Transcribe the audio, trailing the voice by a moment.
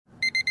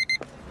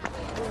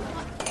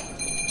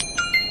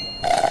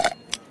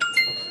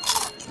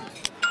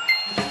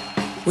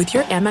With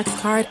your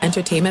Amex card,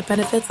 entertainment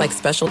benefits like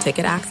special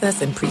ticket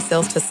access and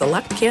pre-sales to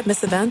select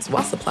can't-miss events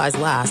while supplies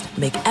last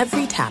make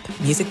every tap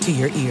music to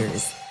your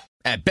ears.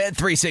 At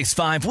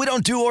Bet365, we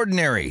don't do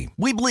ordinary.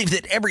 We believe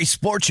that every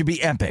sport should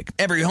be epic.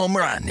 Every home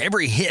run,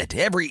 every hit,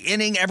 every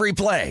inning, every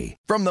play.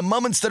 From the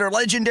moments that are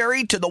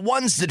legendary to the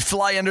ones that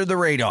fly under the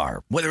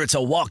radar. Whether it's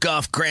a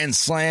walk-off grand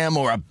slam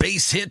or a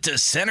base hit to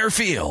center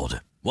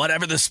field.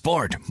 Whatever the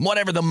sport,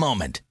 whatever the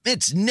moment.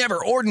 It's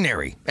never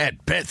ordinary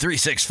at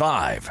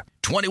Bet365.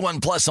 21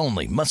 plus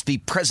only. Must be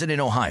present in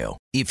Ohio.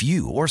 If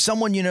you or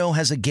someone you know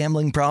has a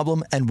gambling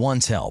problem and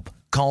wants help,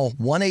 call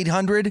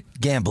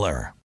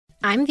 1-800-GAMBLER.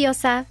 I'm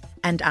Diosa.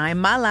 And I'm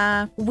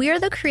Mala.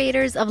 We're the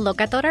creators of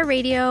Locatora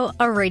Radio,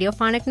 a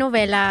radiophonic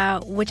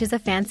novela, which is a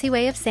fancy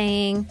way of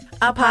saying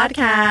a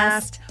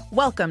podcast.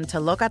 Welcome to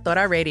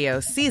Locatora Radio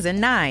Season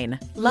 9.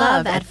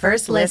 Love at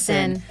First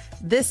Listen.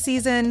 This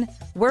season,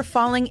 we're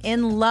falling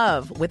in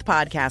love with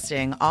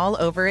podcasting all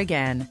over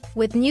again.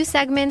 With new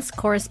segments,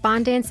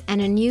 correspondence,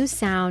 and a new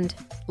sound.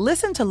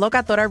 Listen to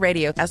Locatora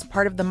Radio as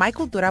part of the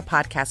Michael Dura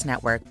Podcast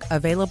Network.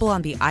 Available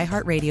on the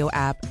iHeartRadio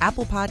app,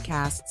 Apple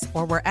Podcasts,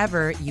 or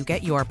wherever you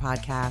get your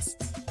podcasts.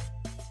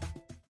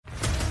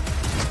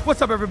 What's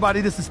up,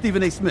 everybody? This is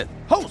Stephen A. Smith,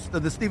 host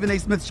of the Stephen A.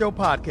 Smith Show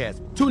podcast.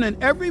 Tune in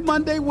every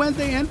Monday,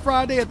 Wednesday, and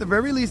Friday at the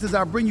very least as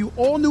I bring you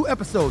all new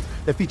episodes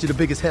that feature the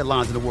biggest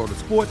headlines in the world of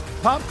sports,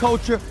 pop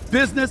culture,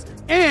 business,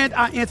 and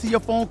I answer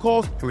your phone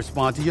calls and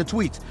respond to your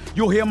tweets.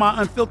 You'll hear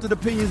my unfiltered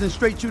opinions and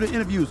straight-shooter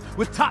interviews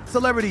with top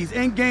celebrities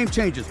and game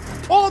changers.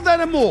 All that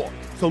and more.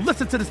 So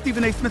listen to the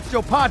Stephen A. Smith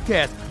Show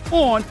podcast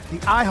on the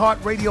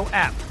iHeartRadio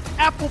app,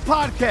 Apple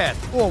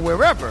Podcasts, or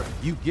wherever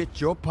you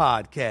get your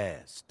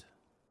podcast.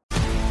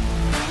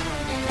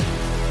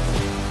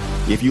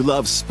 If you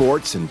love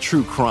sports and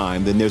true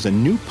crime, then there's a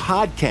new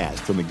podcast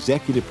from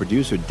executive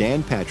producer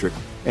Dan Patrick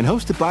and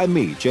hosted by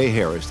me, Jay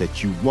Harris,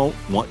 that you won't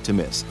want to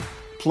miss.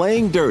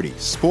 Playing Dirty: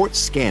 Sports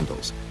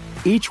Scandals.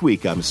 Each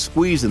week, I'm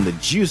squeezing the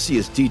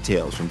juiciest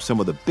details from some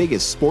of the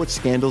biggest sports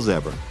scandals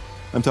ever.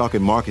 I'm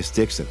talking Marcus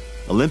Dixon,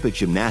 Olympic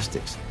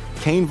gymnastics,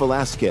 Cain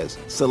Velasquez,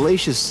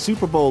 salacious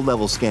Super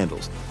Bowl-level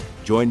scandals.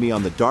 Join me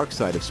on the dark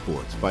side of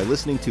sports by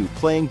listening to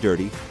Playing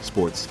Dirty: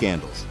 Sports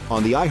Scandals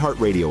on the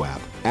iHeartRadio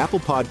app, Apple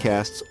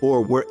Podcasts,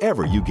 or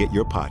wherever you get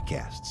your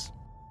podcasts.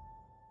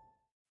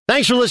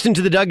 Thanks for listening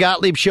to the Doug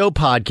Gottlieb Show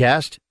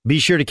podcast. Be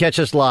sure to catch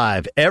us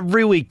live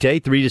every weekday,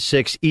 3 to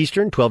 6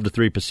 Eastern, 12 to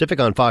 3 Pacific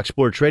on Fox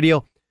Sports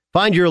Radio.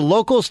 Find your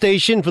local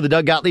station for the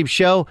Doug Gottlieb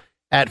Show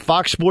at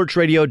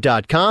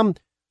foxsportsradio.com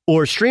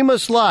or stream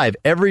us live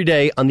every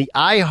day on the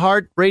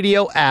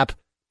iHeartRadio app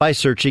by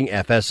searching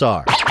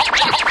FSR. Now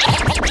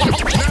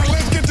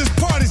let's get this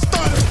party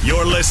started.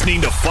 You're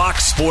listening to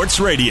Fox Sports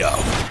Radio.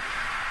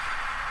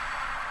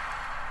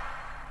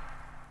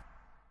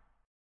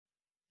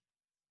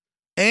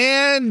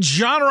 And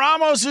John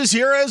Ramos is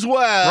here as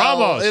well.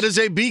 Ramos. It is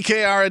a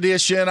BKR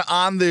edition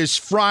on this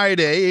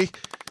Friday.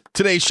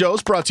 Today's show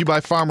is brought to you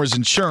by Farmers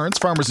Insurance.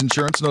 Farmers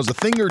Insurance knows a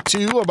thing or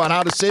two about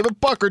how to save a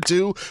buck or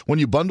two when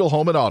you bundle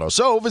home and auto.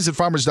 So visit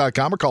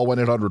farmers.com or call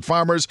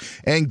 1-800-FARMERS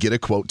and get a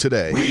quote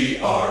today. We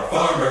are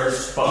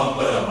farmers. Bum,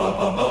 ba-dum, bum,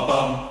 bum, bum,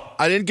 bum.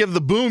 I didn't give the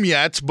boom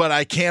yet, but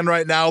I can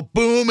right now.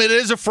 Boom, it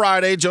is a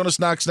Friday. Jonas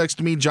Knox next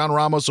to me, John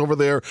Ramos over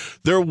there.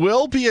 There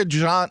will be a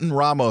John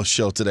Ramos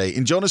show today.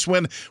 And Jonas,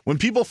 when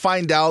people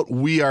find out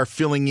we are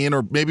filling in,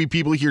 or maybe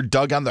people hear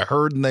Doug on the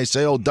herd and they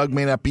say, oh, Doug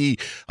may not be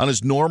on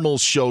his normal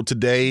show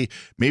today.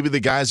 Maybe the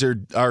guys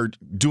are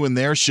doing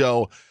their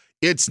show.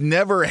 It's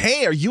never,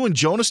 hey, are you and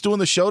Jonas doing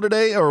the show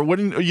today? Or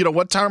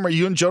what time are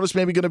you and Jonas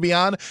maybe going to be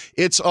on?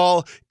 It's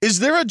all, is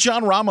there a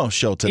John Ramos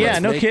show today? Yeah,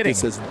 no kidding.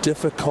 It's as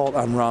difficult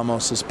on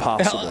Ramos as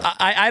possible.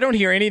 I don't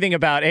hear anything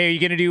about, hey, are you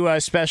going to do a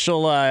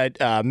special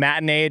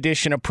matinee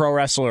edition of Pro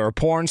Wrestler or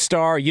Porn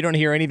Star? You don't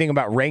hear anything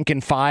about Rank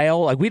and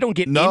File. Like, we don't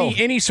get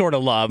any sort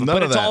of love,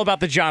 but it's all about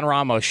the John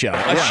Ramos show.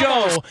 A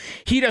show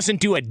he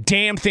doesn't do a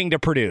damn thing to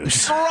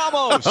produce.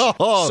 Ramos!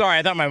 Sorry,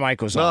 I thought my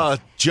mic was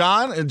off.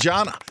 John,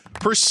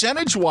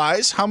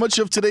 percentage-wise, how much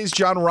of today's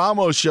John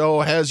Ramos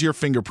show has your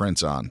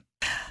fingerprints on?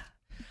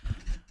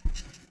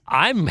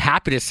 I'm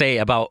happy to say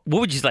about, what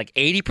would you like,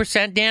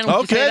 80%, Dan? Would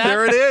okay,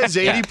 there it is,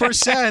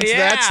 80%. Yeah.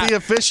 That's the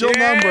official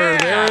number.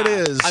 There it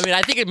is. I mean,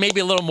 I think it may be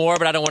a little more,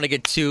 but I don't want to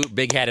get too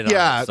big-headed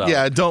on it. So.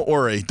 Yeah, don't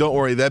worry.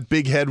 That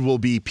big head will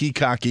be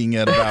peacocking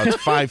at about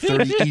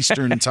 5:30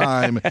 Eastern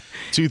time,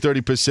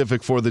 2:30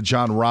 Pacific for the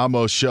John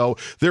Ramos show.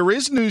 There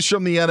is news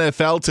from the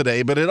NFL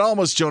today, but it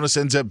almost, Jonas,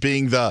 ends up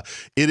being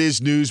it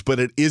is news, but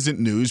it isn't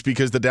news,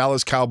 because the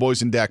Dallas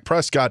Cowboys and Dak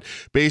Prescott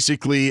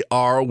basically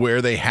are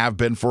where they have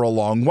been for a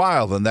long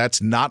while, and that's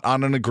not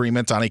on an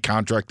agreement on a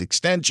contract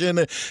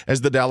extension,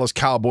 as the Dallas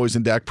Cowboys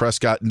and Dak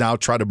Prescott now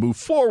try to move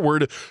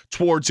forward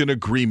towards an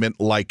agreement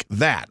like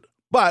that.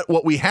 But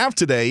what we have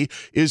today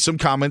is some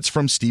comments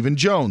from Stephen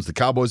Jones, the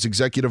Cowboys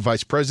executive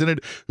vice president,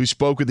 who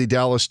spoke with the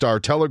Dallas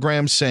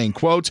Star-Telegram, saying,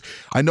 quote,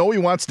 I know he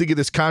wants to get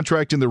his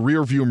contract in the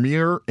rearview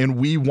mirror, and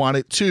we want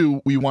it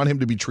too. We want him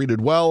to be treated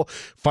well,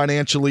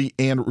 financially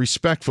and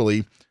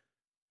respectfully.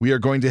 We are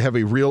going to have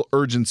a real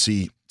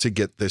urgency to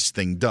get this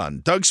thing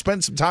done. Doug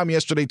spent some time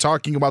yesterday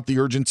talking about the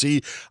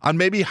urgency on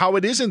maybe how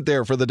it isn't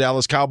there for the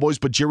Dallas Cowboys,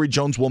 but Jerry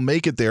Jones will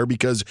make it there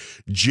because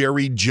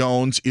Jerry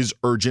Jones is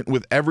urgent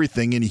with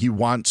everything and he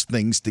wants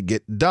things to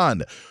get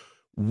done.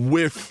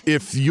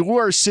 If you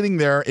are sitting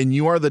there and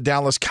you are the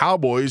Dallas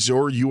Cowboys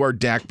or you are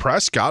Dak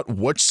Prescott,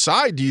 which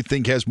side do you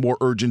think has more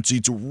urgency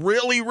to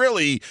really,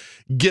 really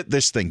get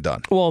this thing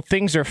done? Well,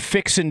 things are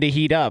fixing to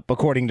heat up,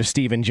 according to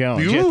Stephen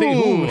Jones. You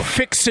think,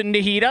 fixing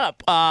to heat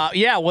up.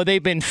 Well,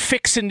 they've been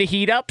fixing to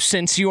heat up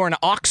since you were in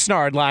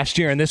Oxnard last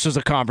year, and this was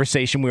a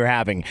conversation we were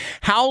having.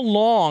 How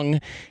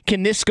long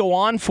can this go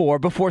on for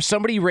before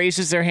somebody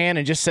raises their hand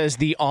and just says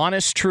the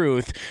honest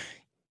truth?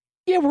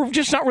 Yeah, we're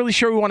just not really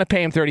sure we want to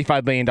pay him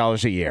 $35 million a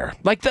year.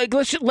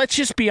 Let's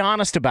just be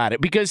honest about it,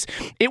 because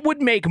it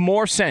would make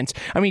more sense.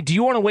 I mean, do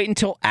you want to wait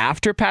until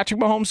after Patrick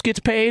Mahomes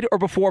gets paid or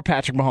before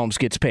Patrick Mahomes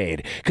gets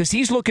paid? Because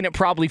he's looking at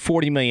probably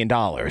 $40 million.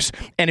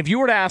 And if you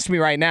were to ask me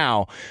right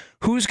now,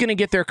 who's going to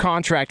get their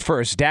contract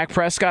first, Dak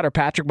Prescott or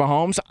Patrick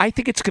Mahomes? I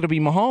think it's going to be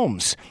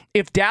Mahomes.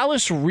 If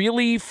Dallas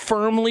really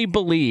firmly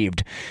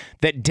believed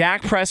that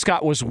Dak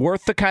Prescott was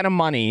worth the kind of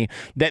money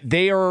that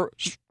they are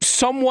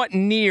somewhat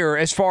near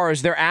as far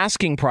as their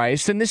asking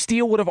price, then this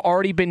deal would have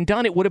already been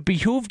done. It would have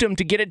behooved them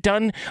to get it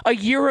done a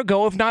year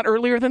ago, if not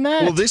earlier than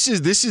that. Well, this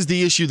is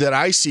the issue that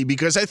I see,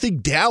 because I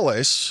think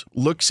Dallas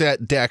looks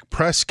at Dak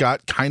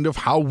Prescott kind of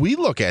how we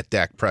look at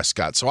Dak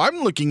Prescott. So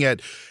I'm looking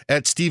at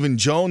Stephen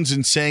Jones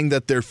and saying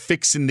that they're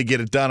fixing to get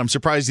it done. I'm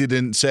surprised he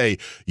didn't say,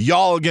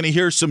 y'all are going to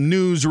hear some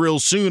news real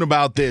soon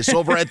about this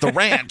over at the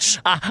ranch.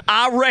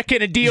 I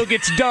reckon a deal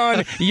gets done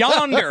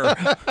yonder.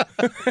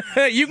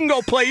 You can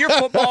go play your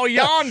football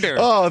yonder.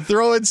 Oh,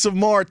 throw in some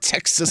more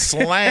Texas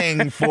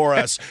slang for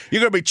us.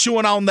 You're going to be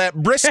chewing on that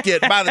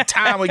brisket by the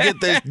time we get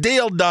this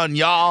deal done,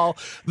 y'all.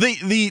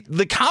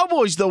 The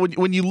Cowboys, though,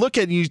 when you look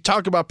at and you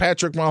talk about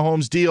Patrick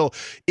Mahomes' deal,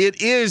 it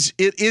is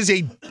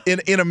an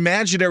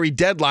imaginary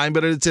deadline,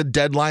 but it's a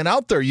deadline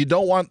out there. You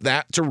don't want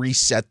that to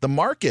reset the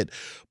market.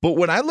 But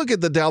when I look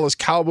at the Dallas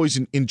Cowboys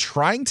in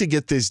trying to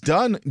get this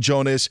done,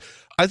 Jonas,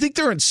 I think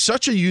they're in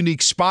such a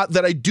unique spot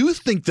that I do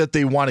think that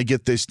they want to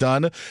get this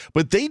done,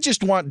 but they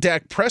just want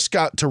Dak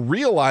Prescott to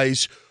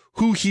realize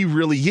who he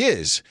really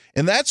is.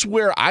 And that's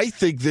where I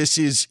think this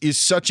is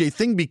such a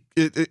thing,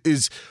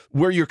 is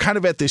where you're kind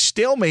of at this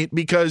stalemate,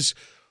 because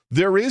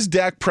there is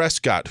Dak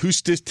Prescott, who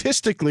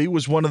statistically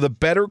was one of the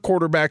better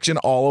quarterbacks in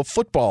all of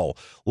football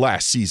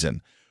last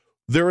season.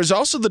 There is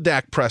also the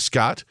Dak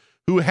Prescott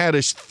who had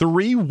his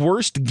 3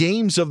 worst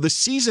games of the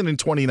season in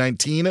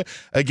 2019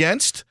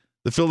 against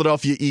the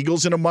Philadelphia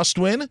Eagles in a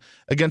must-win,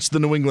 against the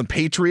New England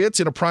Patriots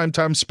in a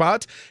primetime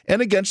spot,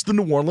 and against the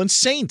New Orleans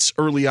Saints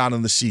early on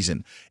in the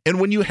season. And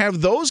when you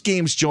have those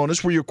games,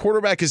 Jonas, where your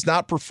quarterback is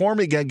not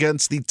performing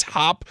against the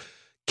top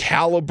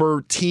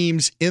caliber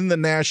teams in the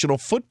National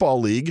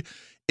Football League,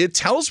 it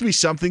tells me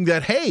something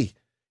that, hey,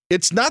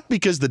 it's not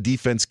because the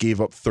defense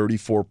gave up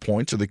 34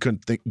 points or they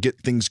couldn't get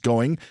things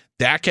going.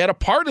 Dak had a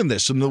part in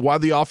this and why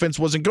the offense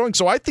wasn't going.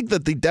 So I think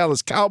that the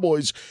Dallas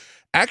Cowboys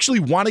actually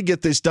want to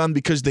get this done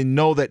because they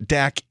know that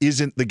Dak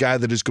isn't the guy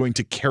that is going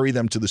to carry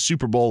them to the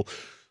Super Bowl,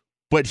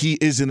 but he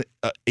is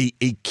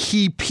a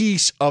key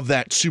piece of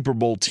that Super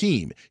Bowl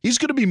team. He's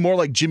going to be more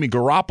like Jimmy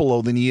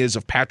Garoppolo than he is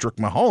of Patrick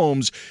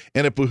Mahomes,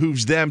 and it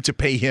behooves them to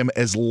pay him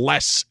as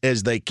less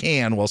as they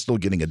can while still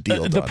getting a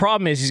deal done. The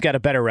problem is he's got a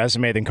better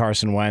resume than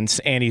Carson Wentz,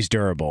 and he's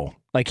durable.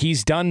 Like,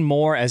 he's done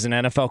more as an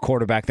NFL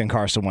quarterback than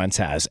Carson Wentz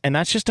has, and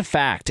that's just a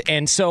fact.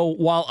 And so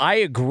while I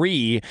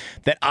agree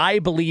that I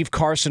believe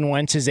Carson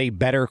Wentz is a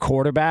better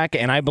quarterback,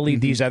 and I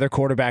believe these other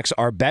quarterbacks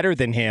are better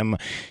than him,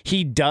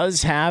 he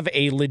does have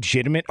a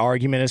legitimate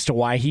argument as to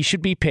why he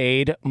should be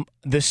paid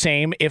the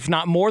same, if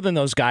not more than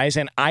those guys,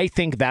 and I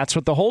think that's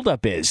what the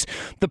holdup is.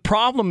 The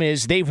problem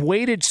is they've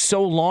waited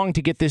so long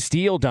to get this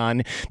deal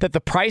done that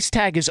the price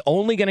tag is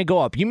only going to go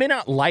up. You may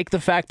not like the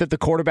fact that the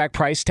quarterback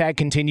price tag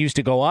continues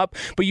to go up,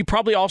 but you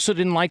probably also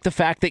didn't like the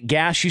fact that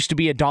gas used to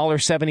be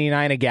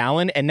 $1.79 a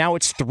gallon, and now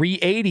it's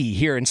 $3.80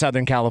 here in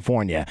Southern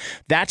California.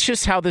 That's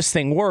just how this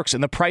thing works,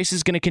 and the price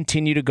is going to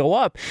continue to go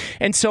up.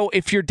 And so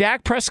if you're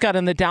Dak Prescott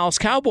and the Dallas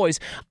Cowboys,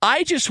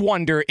 I just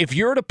wonder if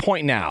you're at a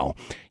point now,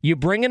 you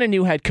bring in a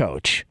new head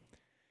coach,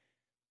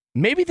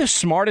 maybe the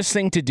smartest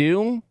thing to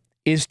do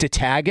is to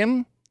tag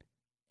him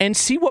and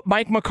see what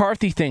Mike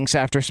McCarthy thinks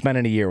after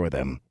spending a year with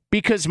him.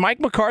 Because Mike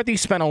McCarthy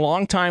spent a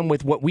long time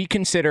with what we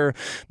consider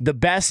the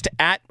best,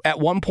 at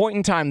one point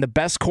in time, the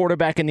best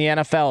quarterback in the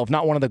NFL, if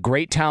not one of the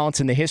great talents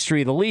in the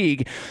history of the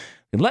league.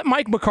 Let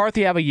Mike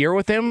McCarthy have a year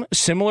with him,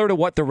 similar to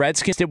what the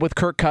Redskins did with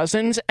Kirk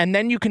Cousins, and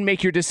then you can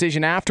make your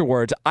decision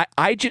afterwards.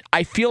 I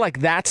feel like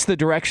that's the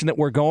direction that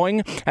we're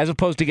going, as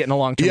opposed to getting a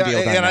long-term deal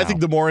done and now. I think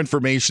the more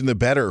information, the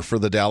better for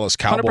the Dallas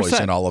Cowboys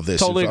 100%. in all of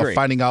this. Totally agree.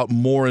 Finding out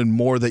more and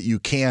more that you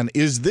can.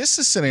 Is this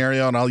a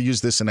scenario, and I'll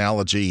use this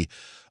analogy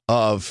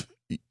of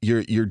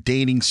you're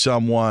dating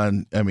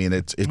someone. I mean,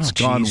 it's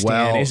gone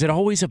well. Dan, is it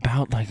always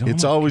about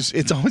it always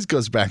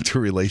goes back to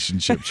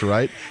relationships,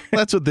 right?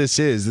 That's what this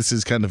is. This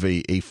is kind of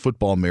a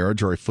football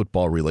marriage or a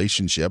football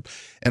relationship,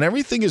 and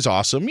everything is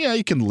awesome. Yeah,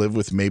 you can live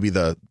with maybe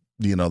the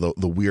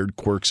the weird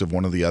quirks of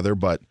one or the other.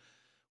 But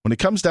when it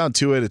comes down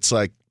to it, it's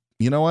like,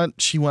 you know what?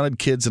 She wanted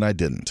kids and I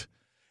didn't.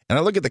 And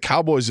I look at the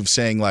Cowboys of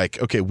saying,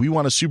 like, okay, we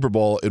want a Super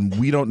Bowl and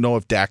we don't know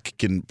if Dak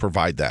can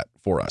provide that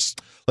for us.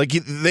 Like,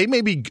 they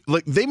may be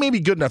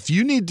good enough.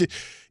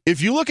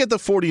 If you look at the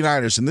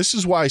 49ers, and this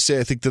is why I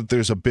say I think that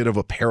there's a bit of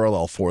a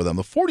parallel for them.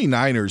 The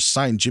 49ers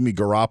signed Jimmy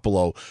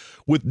Garoppolo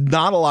with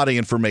not a lot of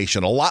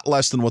information, a lot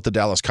less than what the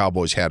Dallas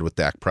Cowboys had with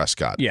Dak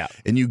Prescott. Yeah.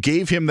 And you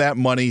gave him that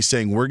money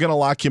saying, we're going to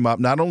lock him up.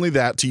 Not only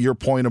that, to your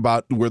point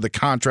about where the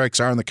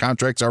contracts are and the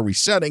contracts are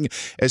resetting,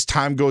 as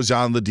time goes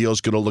on, the deal's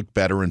going to look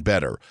better and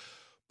better.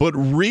 But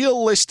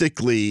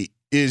realistically,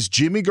 is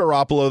Jimmy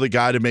Garoppolo the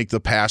guy to make the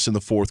pass in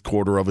the fourth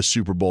quarter of a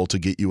Super Bowl to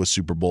get you a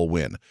Super Bowl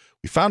win?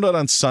 We found out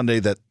on Sunday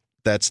that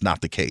that's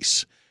not the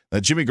case.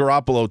 Jimmy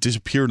Garoppolo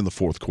disappeared in the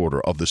fourth quarter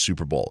of the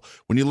Super Bowl.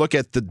 When you look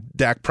at the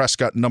Dak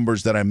Prescott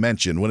numbers that I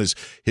mentioned, when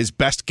his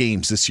best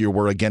games this year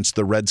were against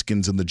the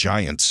Redskins and the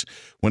Giants,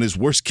 when his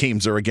worst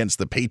games are against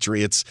the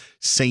Patriots,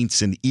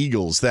 Saints, and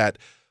Eagles, that,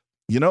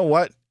 you know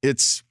what?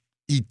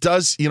 He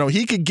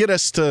could get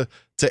us to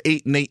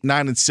 8-8,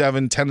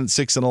 9-7,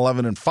 10-6, and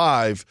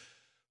 11-5.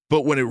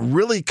 But when it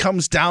really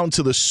comes down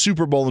to the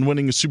Super Bowl and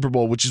winning a Super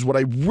Bowl, which is what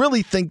I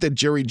really think that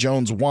Jerry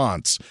Jones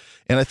wants,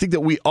 and I think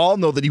that we all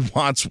know that he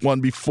wants one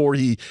before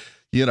he,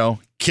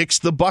 kicks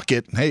the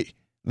bucket. Hey,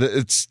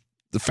 it's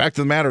the fact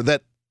of the matter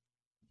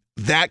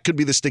that could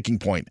be the sticking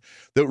point.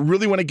 That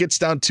really, when it gets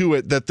down to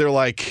it, that they're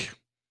like,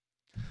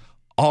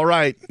 all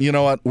right, you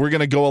know what, we're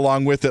going to go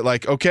along with it.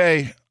 Like,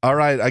 okay, all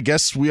right, I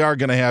guess we are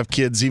going to have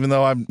kids, even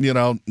though I'm,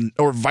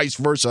 or vice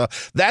versa.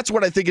 That's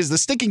what I think is the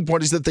sticking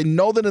point, is that they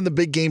know that in the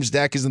big games,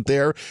 Dak isn't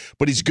there,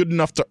 but he's good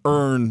enough to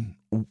earn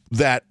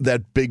that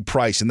big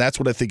price. And that's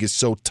what I think is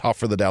so tough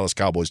for the Dallas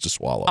Cowboys to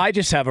swallow. I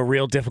just have a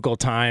real difficult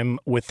time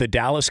with the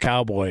Dallas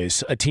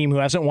Cowboys, a team who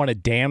hasn't won a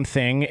damn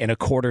thing in a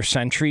quarter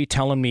century,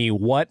 telling me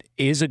what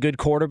is a good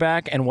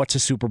quarterback and what's a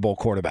Super Bowl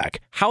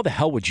quarterback. How the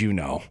hell would you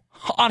know?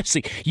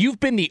 Honestly, you've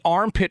been the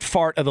armpit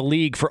fart of the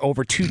league for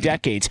over 2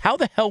 decades. How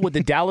the hell would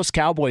the Dallas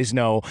Cowboys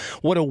know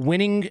what a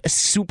winning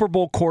Super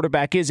Bowl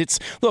quarterback is?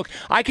 Look,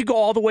 I could go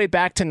all the way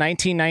back to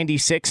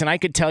 1996, and I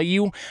could tell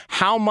you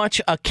how much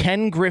a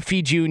Ken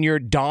Griffey Jr.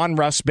 Don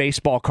Russ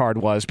baseball card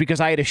was, because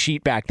I had a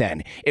sheet back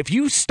then. If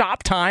you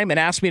stop time and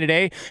ask me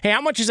today, hey,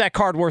 how much is that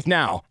card worth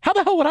now? How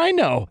the hell would I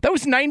know? That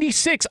was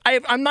 96.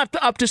 I'm not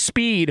up to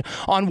speed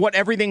on what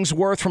everything's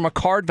worth from a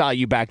card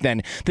value back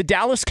then. The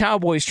Dallas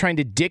Cowboys trying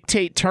to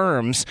dictate terms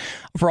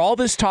for all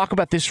this talk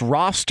about this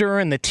roster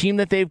and the team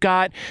that they've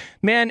got.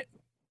 Man,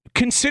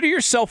 consider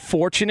yourself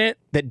fortunate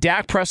that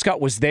Dak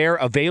Prescott was there,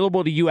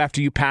 available to you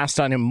after you passed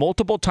on him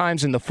multiple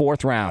times in the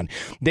fourth round.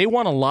 They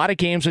won a lot of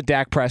games with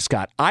Dak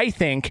Prescott. I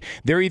think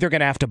they're either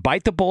going to have to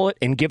bite the bullet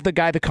and give the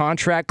guy the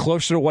contract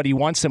closer to what he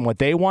wants than what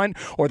they want,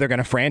 or they're going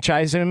to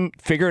franchise him,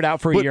 figure it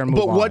out for a year and move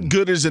on. But what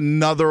good is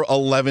another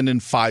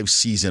 11-5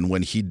 season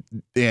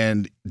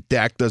when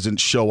Dak doesn't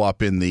show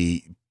up in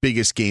the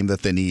biggest game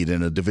that they need,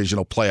 in a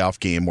divisional playoff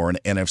game or an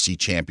NFC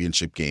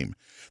championship game?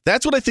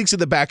 That's what I think's in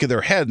the back of their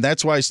head. And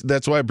that's why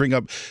I bring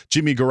up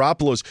Jimmy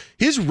Garoppolo's.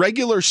 His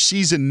regular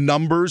season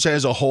numbers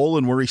as a whole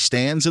and where he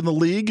stands in the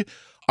league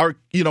are,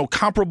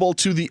 comparable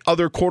to the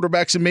other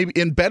quarterbacks and maybe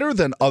better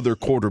than other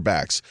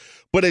quarterbacks.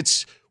 But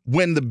it's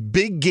when the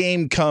big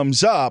game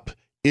comes up,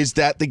 is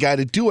that the guy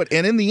to do it?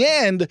 And in the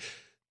end,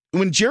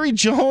 when Jerry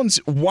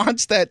Jones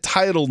wants that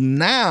title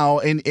now,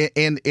 and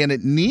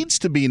it needs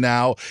to be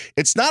now,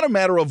 it's not a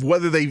matter of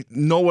whether they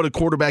know what a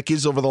quarterback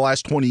is over the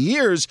last 20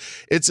 years.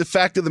 It's the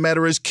fact of the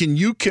matter is, can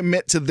you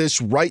commit to this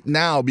right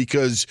now,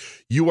 because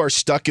you are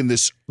stuck in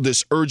this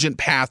urgent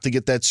path to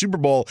get that Super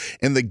Bowl,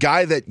 and the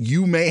guy that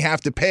you may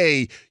have to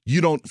pay,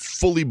 you don't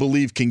fully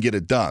believe can get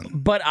it done.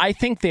 But I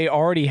think they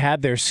already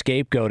had their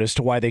scapegoat as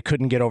to why they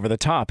couldn't get over the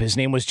top. His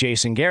name was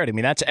Jason Garrett. I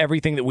mean, that's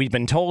everything that we've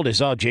been told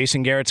is,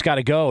 Jason Garrett's got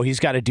to go. He's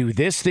got to do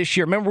this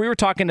year. Remember, we were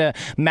talking to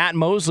Matt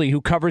Mosley,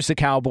 who covers the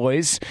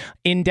Cowboys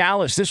in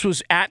Dallas. This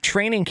was at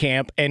training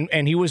camp, and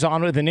he was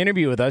on with an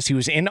interview with us. He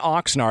was in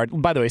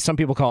Oxnard. By the way, some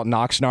people call it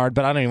Oxnard,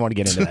 but I don't even want to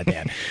get into that,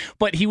 Dan.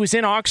 But he was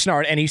in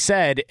Oxnard, and he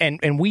said,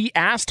 and we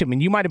asked him,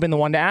 and you might have been the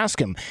one to ask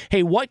him,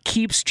 hey, what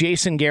keeps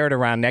Jason Garrett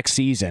around next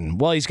season?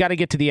 Well, he's got to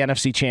get to the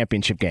NFC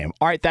Championship game.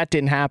 All right, that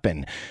didn't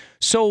happen.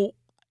 So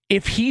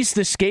if he's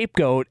the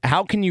scapegoat,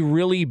 how can you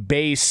really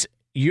base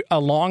a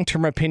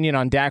long-term opinion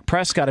on Dak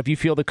Prescott if you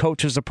feel the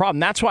coach is the problem?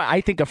 That's why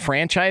I think a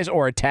franchise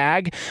or a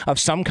tag of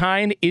some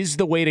kind is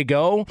the way to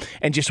go,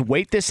 and just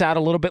wait this out a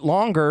little bit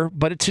longer,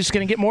 but it's just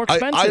going to get more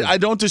expensive. I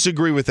don't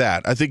disagree with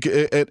that. I think,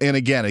 and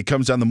again, it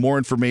comes down to more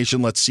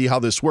information. Let's see how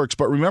this works.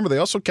 But remember, they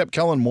also kept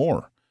Kellen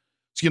Moore.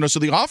 So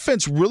the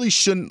offense really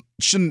shouldn't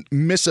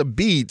miss a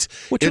beat.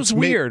 Which was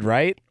weird,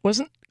 right?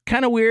 Wasn't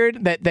kind of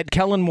weird that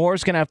Kellen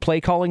Moore's going to have play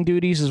calling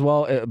duties as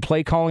well,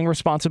 play calling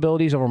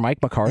responsibilities over Mike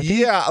McCarthy?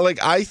 Yeah,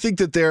 I think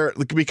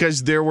that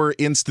because there were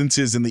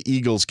instances in the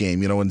Eagles game,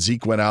 when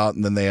Zeke went out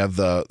and then they have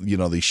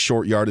the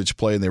short yardage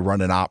play and they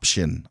run an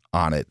option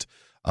on it.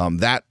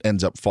 that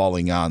ends up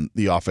falling on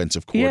the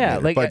offensive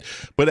coordinator. Yeah,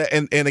 but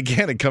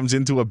again, it comes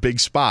into a big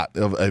spot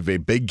of a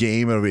big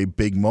game and a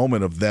big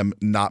moment of them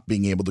not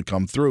being able to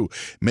come through.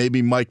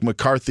 Maybe Mike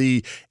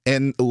McCarthy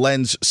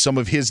lends some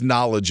of his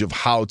knowledge of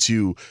how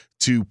to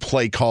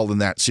play call in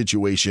that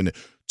situation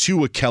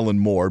to a Kellen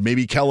Moore.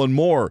 Maybe Kellen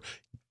Moore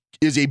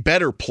is a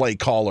better play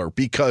caller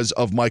because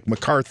of Mike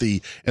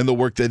McCarthy and the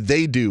work that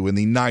they do in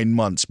the 9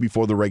 months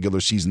before the regular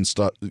season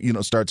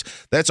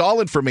starts. That's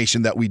all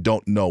information that we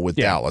don't know with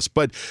Dallas.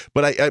 But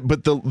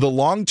the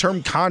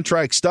long-term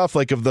contract stuff,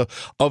 like of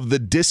the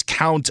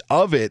discount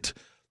of it,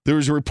 there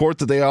was a report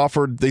that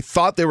they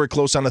thought they were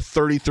close on a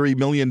 $33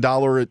 million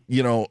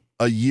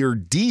a year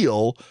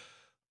deal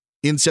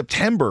in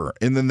September,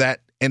 and then that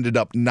ended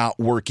up not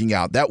working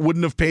out. That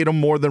wouldn't have paid him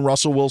more than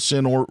Russell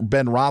Wilson or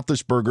Ben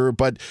Roethlisberger,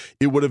 but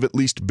it would have at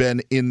least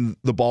been in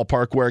the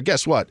ballpark where,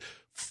 guess what?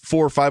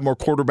 4 or 5 more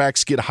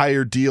quarterbacks get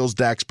higher deals.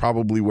 Dak's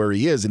probably where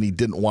he is, and he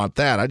didn't want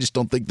that. I just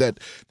don't think that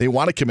they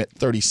want to commit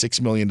 $36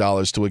 million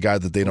to a guy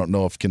that they don't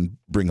know if can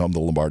bring home the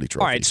Lombardi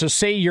Trophy. All right, so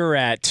say you're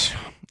at...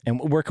 And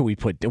where could we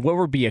put? What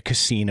would be a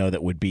casino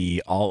that would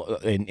be all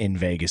in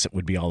Vegas? It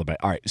would be all about.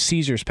 All right,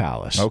 Caesar's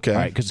Palace. Okay, all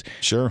right, because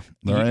sure,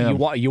 there I am.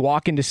 You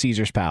walk into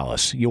Caesar's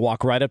Palace. You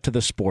walk right up to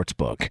the sports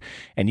book,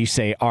 and you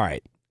say, "All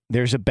right,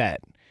 there's a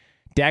bet.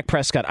 Dak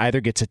Prescott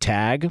either gets a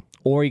tag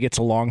or he gets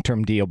a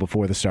long-term deal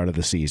before the start of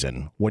the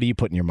season. What are you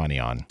putting your money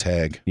on?"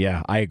 Tag.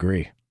 Yeah, I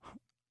agree.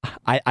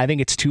 I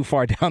think it's too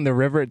far down the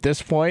river at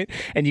this point,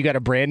 and you got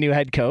a brand new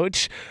head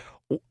coach.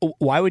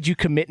 Why would you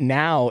commit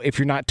now if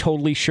you're not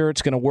totally sure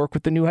it's going to work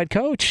with the new head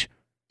coach?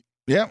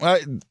 Yeah,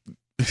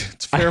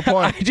 it's a fair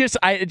point.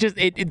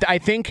 I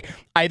think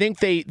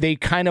they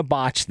kind of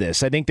botched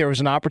this. I think there was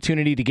an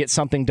opportunity to get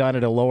something done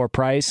at a lower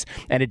price,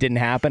 and it didn't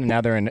happen, and now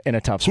they're in a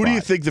tough spot. Who do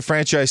you think the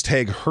franchise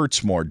tag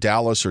hurts more,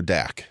 Dallas or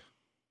Dak?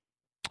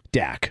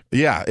 Dak.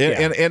 Yeah,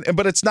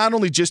 but it's not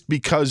only just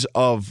because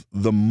of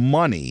the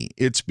money;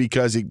 it's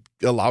because it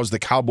allows the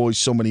Cowboys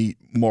so many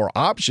more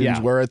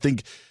options. Where I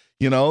think.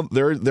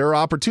 There are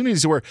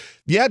opportunities where,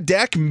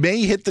 Dak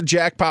may hit the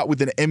jackpot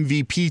with an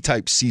MVP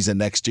type season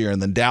next year,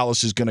 and then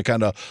Dallas is going to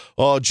kind of,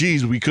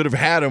 we could have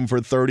had him for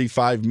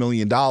 $35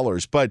 million.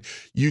 But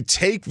you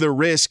take the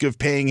risk of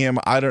paying him,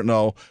 I don't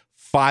know,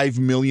 $5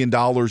 million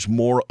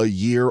more a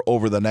year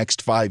over the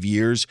next 5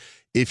 years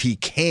if he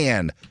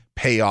can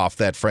pay off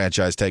that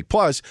franchise tag.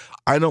 Plus,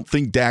 I don't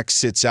think Dak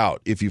sits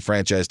out if you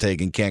franchise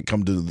tag and can't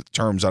come to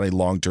terms on a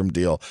long-term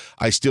deal.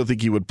 I still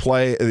think he would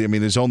play. I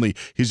mean, his only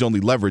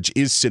leverage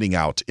is sitting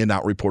out and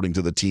not reporting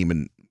to the team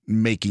and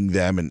making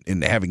them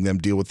and having them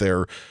deal with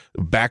their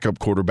backup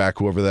quarterback,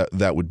 whoever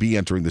that would be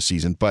entering the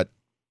season. But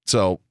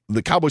so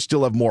the Cowboys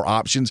still have more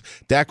options.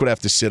 Dak would have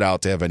to sit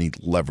out to have any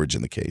leverage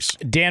in the case.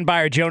 Dan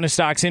Byer, Jonas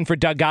Stocks in for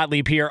Doug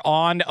Gottlieb here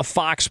on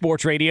Fox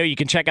Sports Radio. You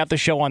can check out the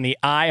show on the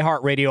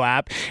iHeartRadio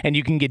app, and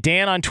you can get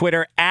Dan on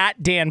Twitter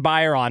at Dan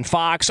Byer on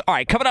Fox. All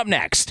right, coming up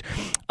next,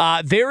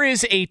 there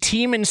is a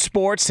team in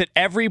sports that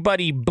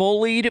everybody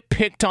bullied,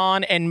 picked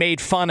on, and made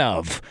fun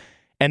of,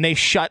 and they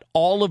shut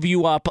all of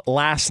you up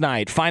last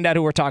night. Find out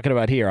who we're talking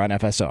about here on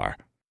FSR.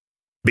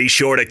 Be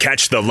sure to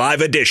catch the live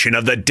edition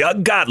of the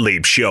Doug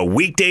Gottlieb Show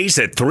weekdays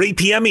at 3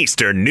 p.m.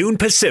 Eastern, noon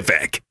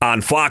Pacific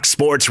on Fox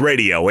Sports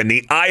Radio and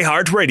the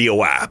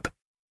iHeartRadio app.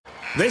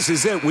 This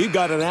is it. We've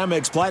got an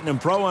Amex Platinum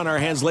Pro on our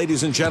hands,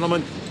 ladies and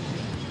gentlemen.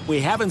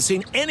 We haven't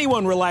seen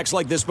anyone relax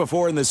like this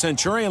before in the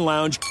Centurion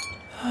Lounge.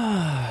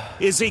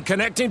 Is he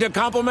connecting to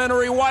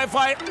complimentary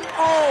Wi-Fi?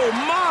 Oh,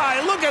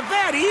 my. Look at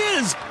that. He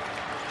is.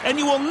 And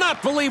you will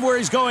not believe where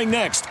he's going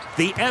next.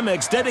 The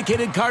Amex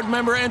dedicated card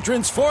member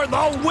entrance for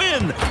the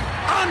win.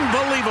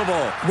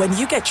 Unbelievable. When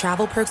you get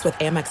travel perks with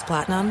Amex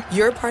Platinum,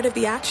 you're part of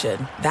the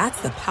action.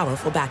 That's the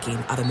powerful backing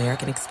of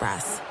American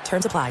Express.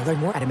 Terms apply. Learn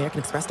more at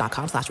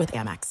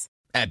americanexpress.com/withAmex.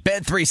 At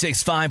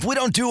Bet365, we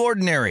don't do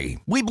ordinary.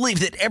 We believe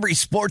that every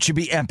sport should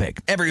be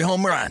epic. Every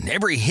home run,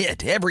 every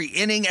hit, every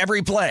inning,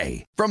 every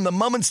play. From the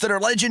moments that are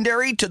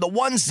legendary to the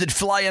ones that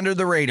fly under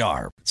the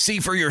radar. See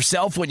for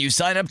yourself when you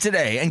sign up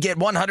today and get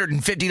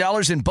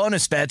 $150 in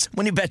bonus bets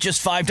when you bet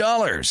just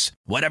 $5.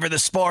 Whatever the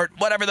sport,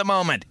 whatever the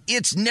moment,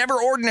 it's never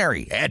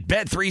ordinary at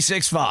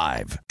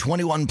Bet365.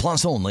 21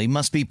 plus only.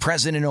 Must be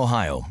present in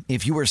Ohio.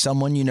 If you or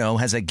someone you know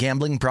has a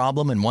gambling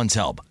problem and wants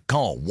help,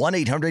 call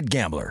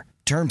 1-800-GAMBLER.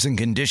 Terms and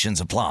conditions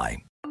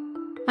apply.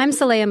 I'm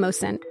Saleha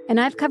Mohsen, and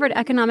I've covered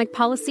economic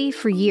policy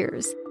for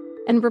years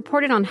and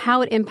reported on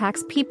how it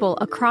impacts people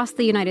across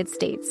the United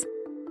States.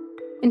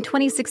 In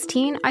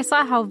 2016, I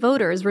saw how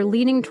voters were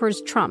leaning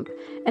towards Trump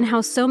and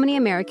how so many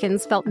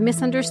Americans felt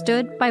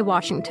misunderstood by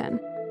Washington.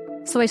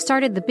 So I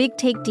started the Big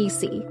Take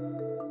DC.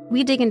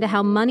 We dig into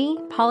how money,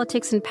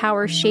 politics, and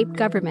power shape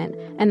government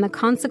and the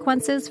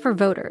consequences for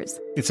voters.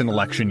 It's an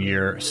election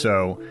year,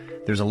 so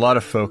there's a lot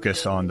of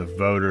focus on the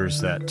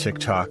voters that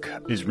TikTok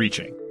is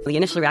reaching. The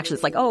initial reaction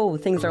is like, oh,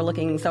 things are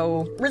looking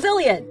so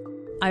resilient.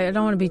 I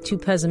don't want to be too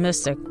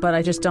pessimistic, but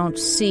I just don't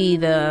see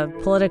the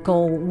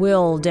political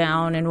will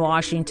down in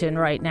Washington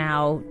right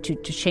now to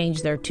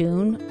change their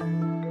tune.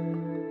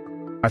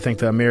 I think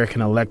the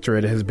American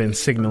electorate has been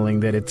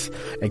signaling that it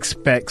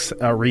expects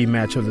a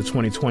rematch of the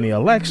 2020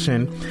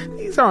 election.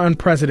 These are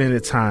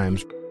unprecedented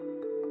times.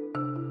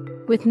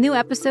 With new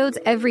episodes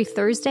every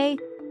Thursday,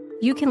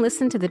 you can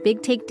listen to the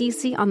Big Take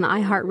DC on the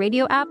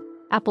iHeartRadio app,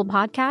 Apple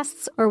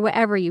Podcasts, or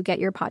wherever you get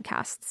your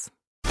podcasts.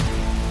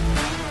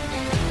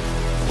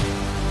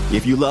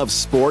 If you love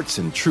sports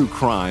and true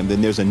crime,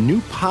 then there's a new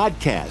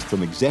podcast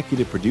from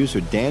executive producer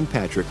Dan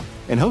Patrick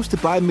and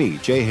hosted by me,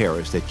 Jay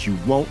Harris, that you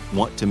won't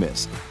want to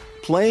miss.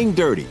 Playing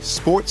Dirty: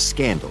 Sports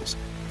Scandals.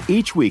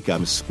 Each week,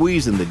 I'm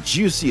squeezing the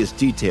juiciest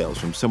details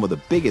from some of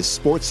the biggest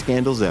sports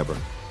scandals ever.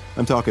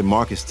 I'm talking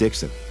Marcus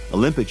Dixon,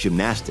 Olympic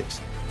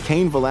gymnastics,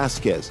 Cain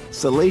Velasquez,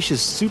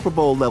 salacious Super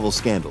Bowl-level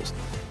scandals.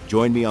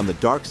 Join me on the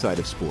dark side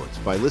of sports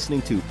by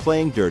listening to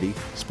Playing Dirty: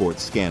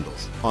 Sports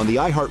Scandals on the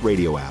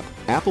iHeartRadio app,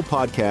 Apple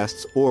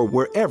Podcasts, or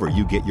wherever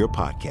you get your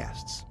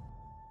podcasts.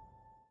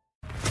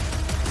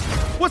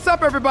 What's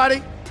up,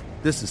 everybody?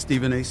 This is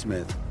Stephen A.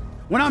 Smith.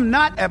 When I'm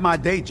not at my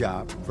day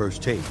job,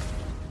 First Take,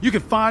 you can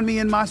find me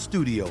in my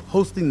studio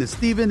hosting the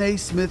Stephen A.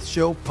 Smith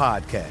Show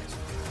podcast.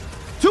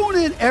 Tune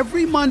in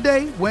every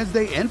Monday,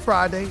 Wednesday, and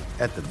Friday,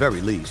 at the very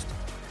least,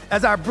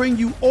 as I bring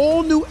you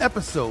all new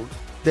episodes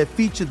that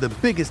feature the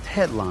biggest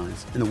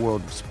headlines in the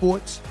world of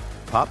sports,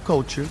 pop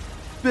culture,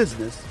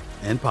 business,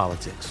 and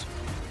politics.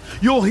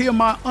 You'll hear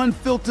my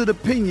unfiltered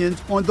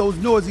opinions on those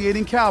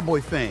nauseating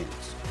Cowboy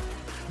fans,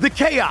 the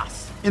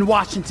chaos in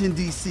Washington,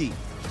 D.C.,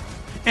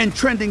 and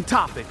trending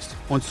topics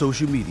on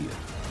social media,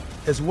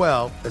 as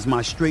well as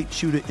my straight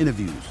shooter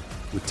interviews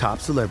with top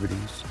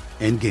celebrities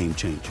and game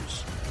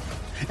changers.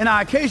 And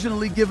I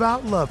occasionally give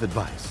out love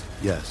advice.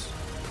 Yes,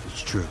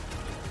 it's true.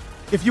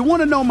 If you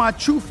want to know my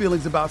true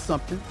feelings about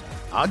something,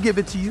 I'll give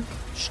it to you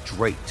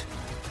straight.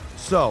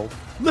 So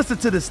listen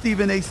to the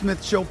Stephen A.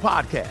 Smith Show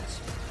podcast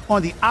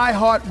on the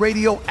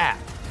iHeartRadio app,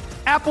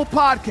 Apple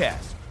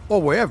Podcasts,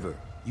 or wherever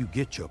you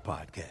get your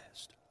podcast.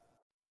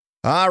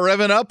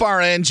 Revving up our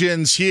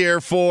engines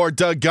here for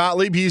Doug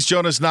Gottlieb. He's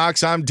Jonas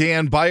Knox. I'm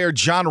Dan Beyer.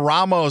 John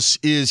Ramos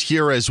is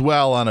here as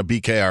well on a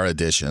BKR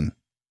edition.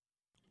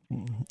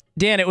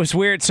 Dan, it was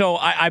weird. So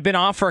I've been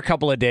off for a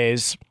couple of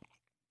days.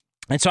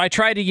 And so I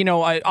try to,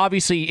 I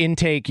obviously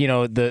intake,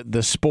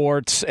 the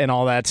sports and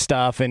all that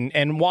stuff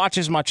and watch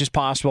as much as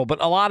possible.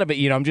 But a lot of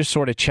it, I'm just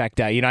sort of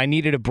checked out. I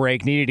needed a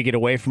break, needed to get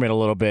away from it a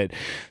little bit.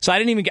 So I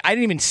didn't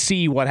even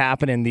see what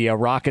happened in the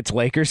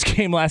Rockets-Lakers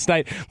game last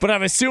night. But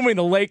I'm assuming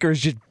the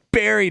Lakers just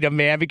buried him,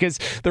 man, because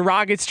the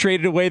Rockets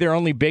traded away their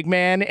only big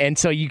man, and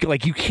so you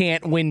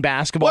can't win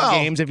basketball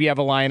games if you have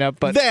a lineup.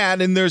 But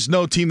and there's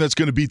no team that's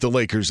going to beat the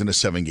Lakers in a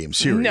 7-game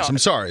series. No. I'm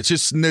sorry,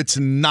 it's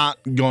not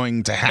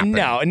going to happen.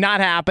 No,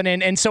 not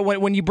happening. And so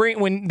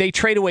when they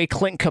trade away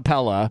Clint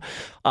Capella,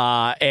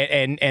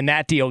 and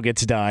that deal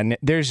gets done,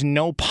 there's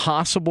no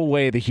possible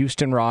way the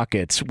Houston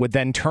Rockets would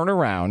then turn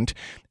around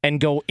and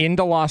go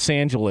into Los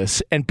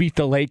Angeles and beat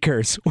the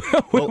Lakers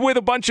with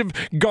a bunch of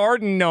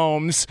garden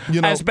gnomes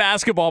as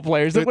basketball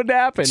players. That wouldn't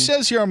happen. It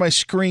says here on my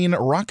screen,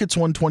 Rockets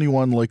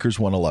 121, Lakers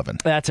 111.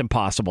 That's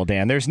impossiple,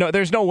 Dan. There's no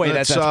way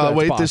that's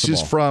possible. This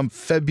is from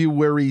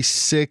February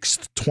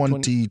 6th,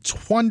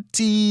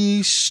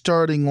 2020.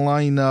 Starting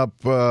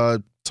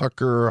lineup,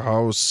 Tucker,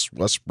 House,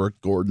 Westbrook,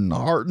 Gordon,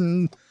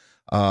 Harden.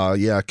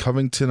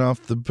 Covington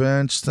off the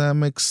bench. That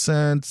makes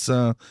sense.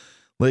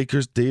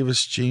 Lakers,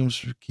 Davis, James,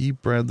 McKee,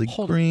 Bradley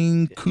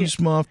Green,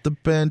 Kuzma off the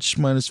bench,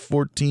 minus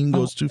 14,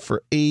 goes 2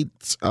 for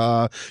 8.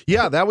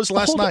 That was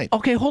last night.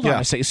 Okay, hold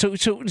on a second.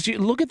 So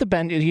look at the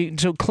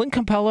bench. So Clint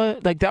Capella,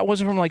 that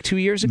wasn't from 2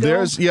 years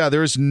ago?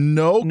 There's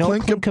no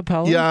Clint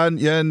Capella? Yeah,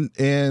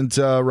 and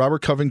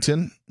Robert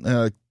Covington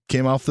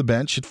came off the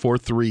bench at 4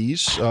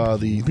 threes.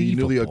 The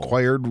newly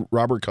acquired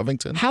Robert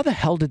Covington. How the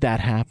hell did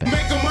that happen?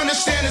 Make them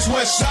understand it's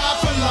West Side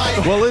for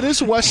life. Well, it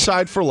is West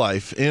Side for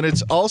life, and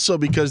it's also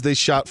because they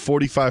shot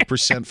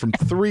 45% from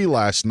 3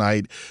 last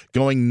night,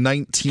 going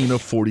 19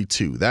 of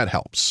 42. That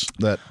helps.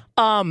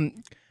 Can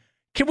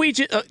we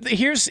just,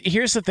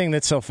 here's the thing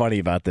that's so funny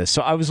about this.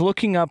 So I was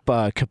looking up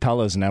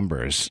Capella's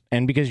numbers,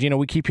 and because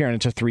we keep hearing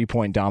it's a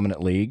 3-point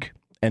dominant league.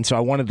 And so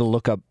I wanted to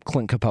look up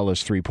Clint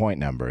Capella's 3-point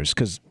numbers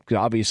because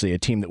obviously a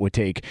team that would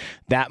take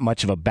that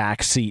much of a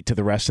back seat to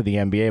the rest of the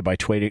NBA by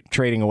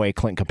trading away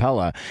Clint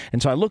Capella.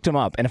 And so I looked him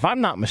up, and if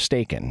I'm not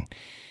mistaken,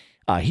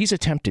 he's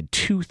attempted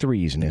 2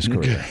 threes in his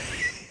career.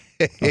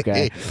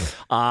 Okay, it's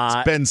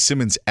Ben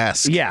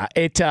Simmons-esque. Yeah,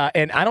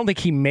 and I don't think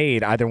he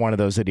made either one of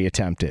those that he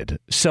attempted.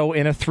 So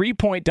in a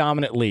 3-point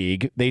dominant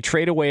league, they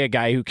trade away a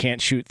guy who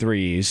can't shoot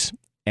threes,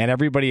 and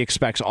everybody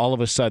expects all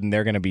of a sudden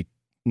they're going to be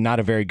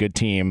not a very good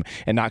team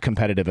and not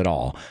competitive at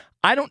all.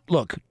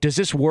 Does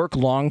this work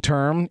long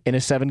term in a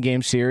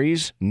 7-game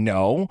series?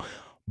 No.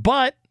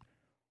 But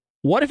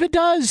what if it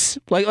does?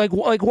 Like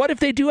what if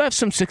they do have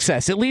some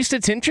success? At least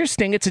it's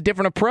interesting. It's a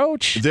different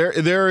approach. It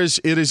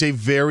is a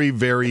very,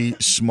 very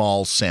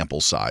small sample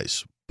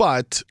size,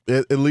 but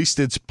at least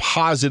it's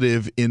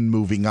positive in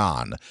moving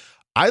on.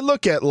 I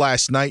look at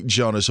last night,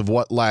 Jonas, of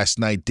what last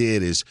night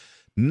did is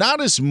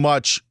not as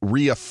much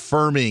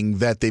reaffirming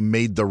that they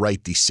made the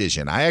right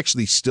decision. I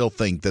actually still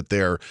think that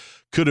there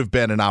could have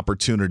been an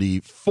opportunity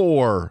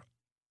for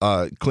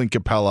Clint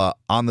Capella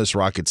on this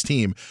Rockets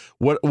team.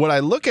 What I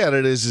look at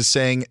it is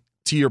saying,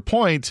 to your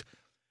point,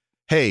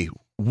 hey,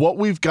 what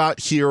we've got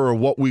here or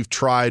what we've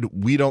tried,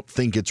 we don't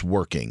think it's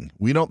working.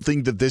 We don't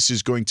think that this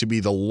is going to be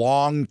the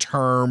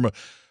long-term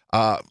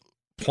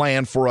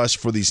plan for us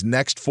for these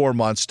next 4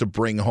 months to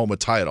bring home a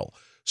title.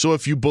 So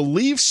if you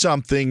believe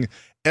something,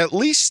 at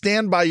least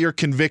stand by your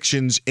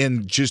convictions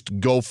and just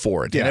go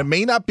for it. Yeah. And it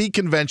may not be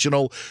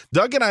conventional.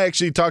 Doug and I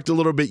actually talked a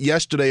little bit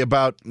yesterday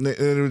about,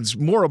 it was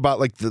more about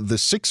like the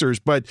Sixers,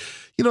 but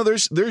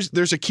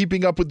there's a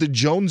keeping up with the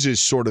Joneses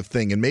sort of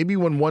thing. And maybe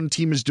when one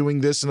team is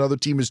doing this, another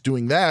team is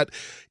doing that,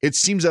 it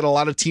seems that a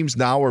lot of teams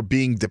now are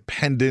being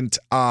dependent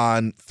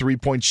on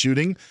three-point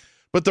shooting.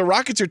 But the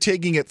Rockets are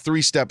taking it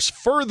 3 steps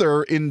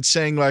further in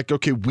saying, like,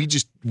 okay, we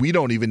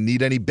don't even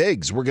need any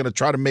bigs. We're going to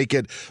try to make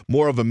it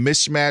more of a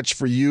mismatch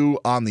for you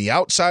on the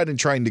outside and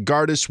trying to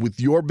guard us with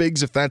your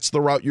bigs if that's the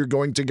route you're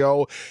going to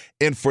go.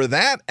 And for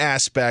that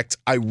aspect,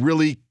 I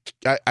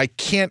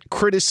can't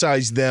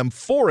criticize them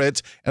for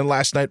it, and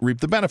last night reaped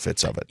the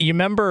benefits of it. You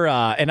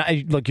remember,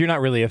 look, you're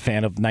not really a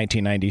fan of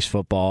 1990s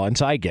football, and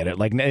so I get it.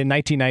 Like, in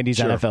 1990s,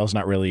 sure. NFL is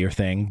not really your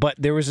thing, but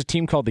there was a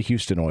team called the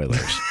Houston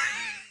Oilers.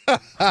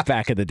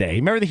 Back in the day.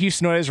 Remember the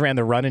Houston Oilers ran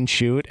the run and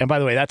shoot? And by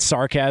the way, that's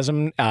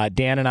sarcasm.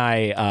 Dan and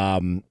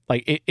I,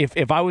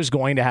 if I was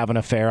going to have an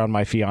affair on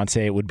my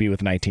fiance, it would be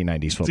with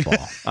 1990s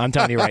football. I'm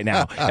telling you right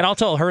now. And I'll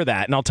tell her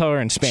that, and I'll tell her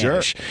in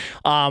Spanish.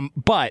 Sure.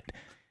 But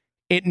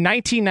in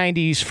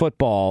 1990s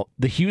football,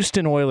 the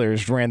Houston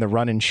Oilers ran the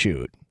run and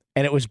shoot.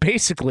 And it was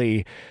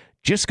basically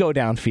just go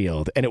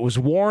downfield. And it was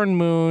Warren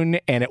Moon,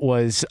 and it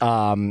was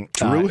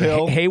Drew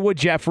Hill, Haywood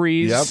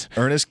Jeffries,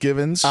 Ernest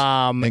Givens,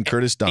 and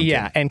Curtis Duncan.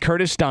 Yeah, and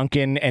Curtis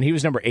Duncan, and he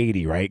was number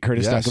 80, right?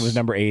 Curtis Duncan was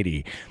number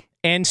 80.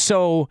 And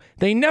so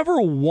they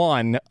never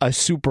won a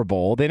Super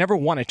Bowl. They never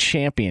won a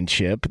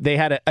championship. They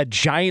had a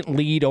giant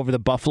lead over the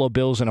Buffalo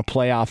Bills in a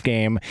playoff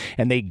game,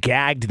 and they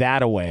gagged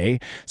that away.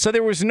 So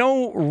there was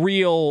no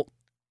real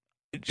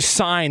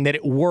sign that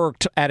it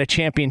worked at a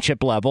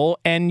championship level,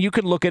 and you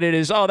could look at it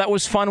as, oh, that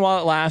was fun while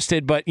it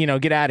lasted, but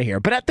get out of here.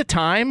 But at the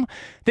time,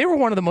 they were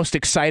one of the most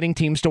exciting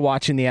teams to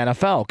watch in the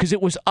NFL because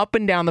it was up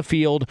and down the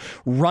field,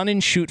 run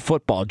and shoot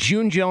football.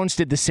 June Jones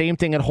did the same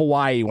thing at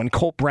Hawaii when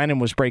Colt Brennan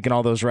was breaking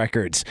all those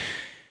records.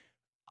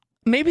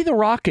 Maybe the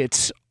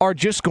Rockets are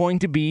just going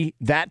to be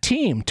that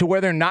team to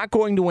where they're not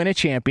going to win a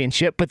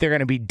championship, but they're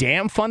going to be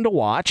damn fun to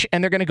watch,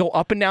 and they're going to go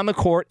up and down the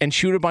court and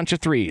shoot a bunch of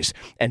threes.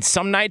 And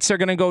some nights they're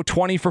going to go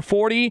 20 for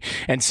 40,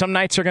 and some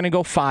nights they're going to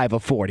go 5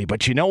 of 40.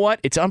 But you know what?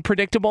 It's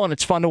unpredictable, and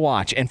it's fun to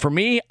watch. And for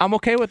me, I'm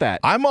okay with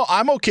that.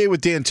 I'm okay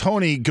with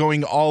D'Antoni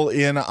going all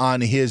in on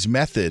his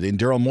method and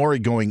Daryl Morey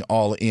going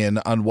all in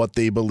on what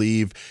they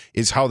believe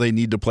is how they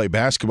need to play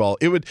basketball.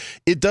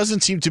 It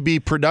doesn't seem to be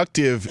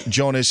productive,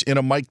 Jonas, in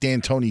a Mike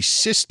D'Antoni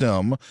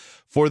system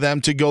for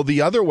them to go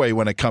the other way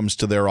when it comes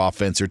to their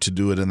offense or to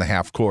do it in the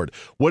half court.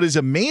 What is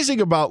amazing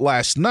about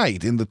last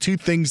night, and the two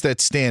things that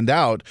stand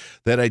out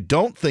that I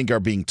don't think are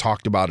being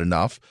talked about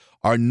enough,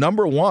 are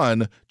number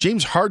one,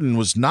 James Harden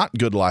was not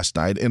good last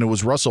night, and it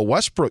was Russell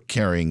Westbrook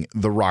carrying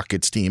the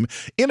Rockets team,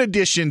 in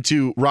addition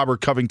to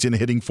Robert Covington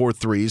hitting 4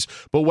 threes,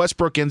 but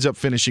Westbrook ends up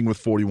finishing with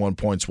 41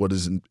 points, what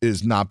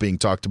is not being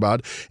talked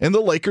about, and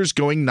the Lakers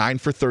going 9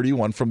 for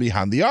 31 from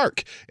behind the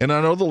arc. And I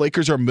know the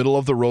Lakers are middle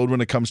of the road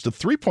when it comes to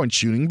three-point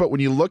shooting, but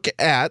when you look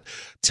at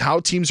how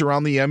teams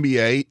around the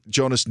NBA,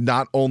 Jonas,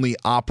 not only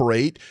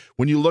operate,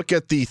 when you look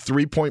at the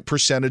three-point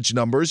percentage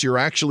numbers, you're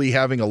actually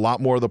having a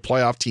lot more of the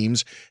playoff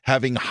teams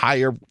having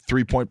higher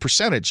three-point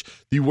percentage.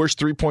 The worst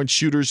three-point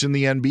shooters in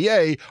the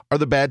NBA are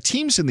the bad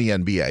teams in the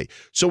NBA.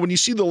 So when you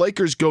see the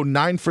Lakers go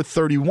 9 for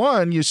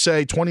 31, you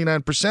say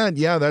 29%,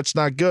 yeah, that's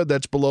not good.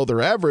 That's below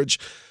their average.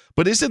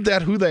 But isn't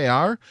that who they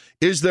are?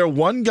 Is there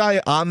one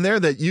guy on there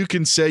that you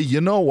can say,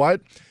 you know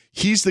what?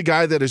 He's the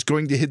guy that is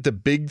going to hit the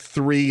big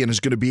three and is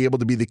going to be able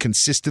to be the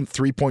consistent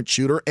three-point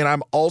shooter. And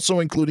I'm also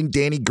including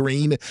Danny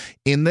Green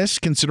in this,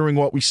 considering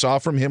what we saw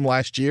from him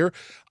last year.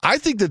 I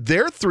think that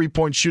their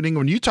three-point shooting,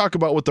 when you talk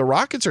about what the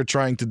Rockets are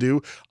trying to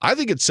do, I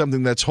think it's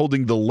something that's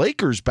holding the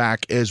Lakers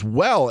back as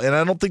well. And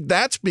I don't think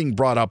that's being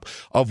brought up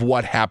of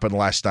what happened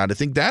last night. I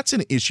think that's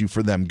an issue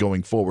for them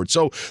going forward.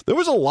 So there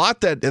was a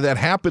lot that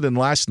happened in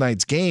last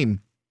night's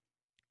game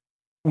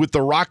with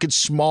the Rockets'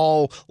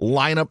 small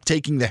lineup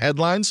taking the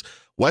headlines.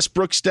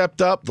 Westbrook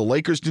stepped up. The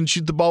Lakers didn't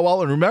shoot the ball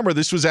well. And remember,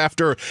 this was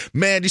after,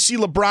 man, you see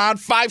LeBron,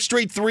 5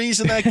 straight threes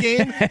in that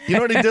game? You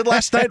know what he did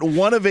last night?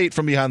 1 of 8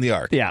 from behind the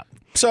arc. Yeah.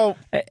 So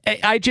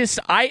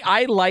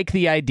I like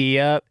the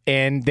idea,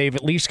 and they've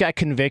at least got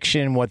conviction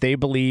in what they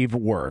believe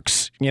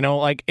works.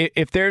 Like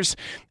if there's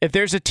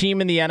a team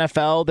in the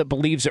NFL that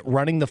believes that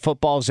running the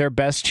football is their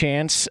best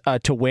chance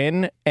to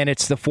win, and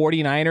it's the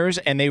 49ers,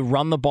 and they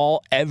run the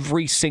ball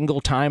every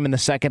single time in the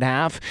second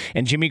half,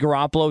 and Jimmy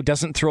Garoppolo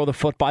doesn't throw the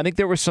football. I think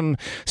there was some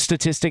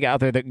statistic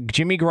out there that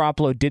Jimmy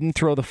Garoppolo didn't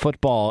throw the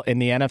football in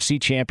the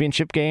NFC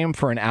Championship game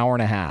for an hour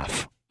and a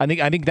half.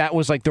 I think that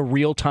was like the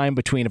real time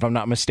between, if I'm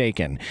not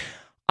mistaken.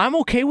 I'm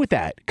okay with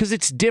that because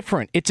it's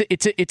different.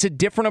 It's a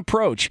different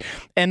approach.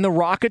 And the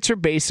Rockets are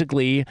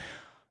basically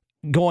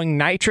going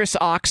nitrous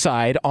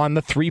oxide on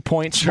the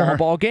 3-point small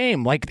ball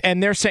game.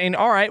 And they're saying,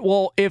 all right,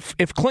 well, if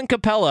Clint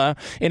Capella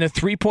in a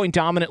 3-point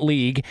dominant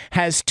league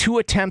has 2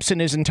 attempts in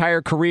his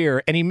entire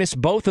career and he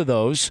missed both of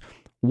those,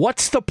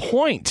 what's the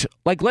point?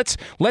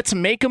 Let's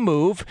make a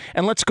move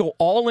and let's go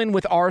all in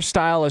with our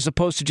style as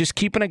opposed to just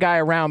keeping a guy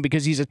around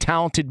because he's a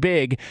talented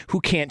big who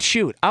can't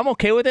shoot. I'm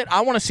okay with it.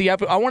 I want to see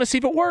if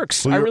it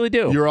works. Well, I really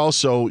do. You're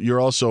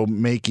also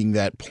making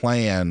that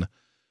plan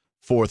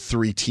for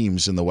 3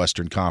 teams in the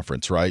Western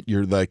Conference, right?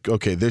 You're like,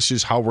 okay, this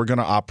is how we're going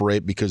to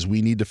operate because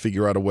we need to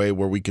figure out a way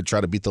where we could try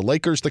to beat the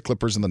Lakers, the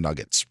Clippers, and the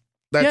Nuggets.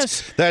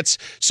 That's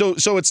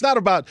so it's not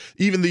about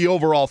even the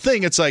overall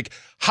thing. It's like,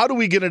 how do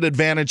we get an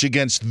advantage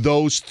against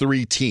those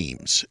 3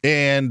 teams?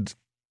 And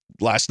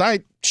last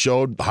night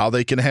showed how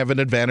they can have an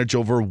advantage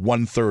over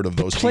 1/3 of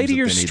those teams. Play to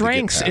your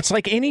strengths. It's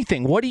like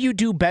anything. What do you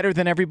do better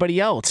than everybody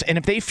else? And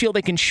if they feel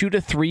they can shoot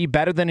a 3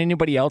 better than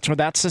anybody else, or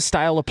that's the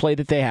style of play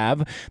that they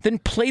have, then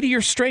play to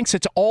your strengths.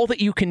 It's all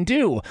that you can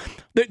do.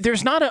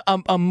 There's not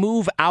a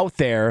move out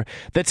there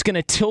that's going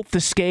to tilt the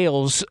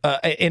scales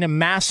in a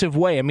massive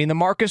way. I mean, the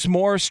Marcus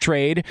Morris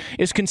trade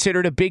is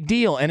considered a big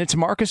deal, and it's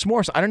Marcus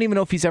Morris. I don't even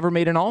know if he's ever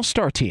made an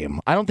all-star team.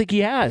 I don't think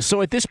he has.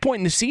 So at this point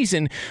in the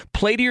season,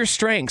 play to your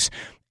strengths.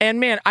 And,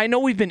 man, I know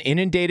we've been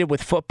inundated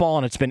with football,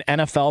 and it's been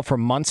NFL for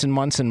months and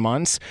months and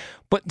months,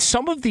 but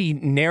some of the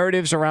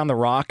narratives around the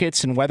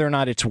Rockets and whether or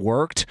not it's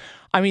worked,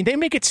 I mean, they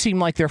make it seem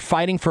like they're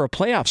fighting for a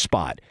playoff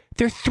spot.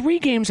 They're 3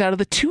 games out of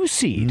the 2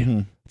 seed. Mm-hmm.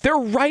 They're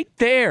right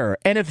there.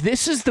 And if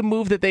this is the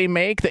move that they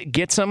make that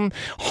gets them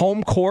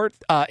home court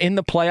in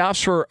the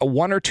playoffs for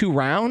 1 or 2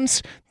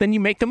 rounds, then you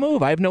make the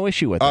move. I have no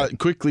issue with it.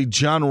 Quickly,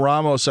 John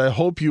Ramos, I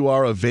hope you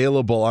are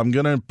available. I'm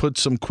going to put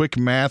some quick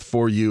math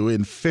for you.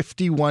 In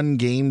 51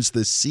 games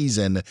this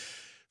season,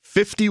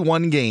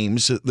 51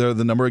 games, they're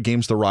the number of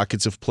games the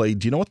Rockets have played.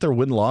 Do you know what their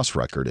win-loss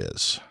record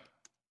is?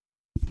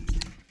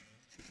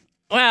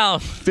 Well,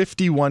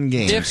 51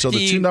 games. So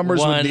the 2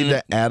 numbers would need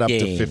to add up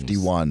to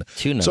 51.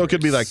 So it could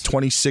be like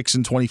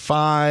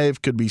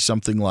 26-25. Could be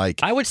something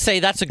like. I would say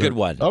that's a good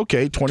one.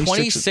 Okay,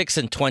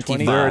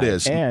 26-25. There it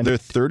is. And they're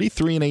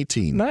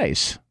 33-18.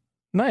 Nice.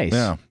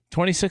 Yeah.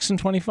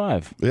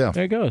 26-25. Yeah.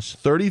 There it goes.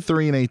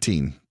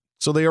 33-18.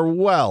 So they are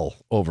well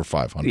over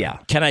 500. Yeah.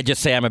 Can I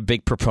just say I'm a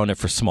big proponent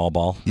for small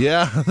ball?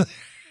 Yeah.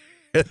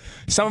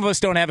 Some of us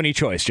don't have any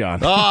choice,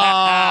 John.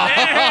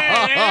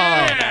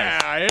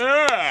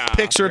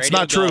 Picture it's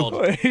not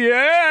true.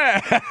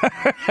 Yeah.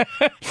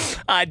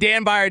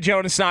 Dan Byer,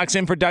 Jonas Knox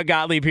in for Doug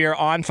Gottlieb here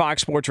on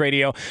Fox Sports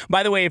Radio.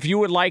 By the way, if you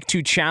would like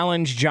to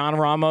challenge John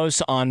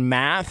Ramos on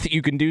math,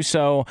 you can do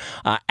so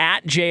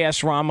at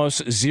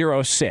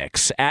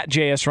JSRamos06. At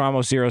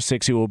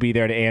JSRamos06, who will be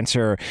there to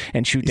answer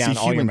and shoot down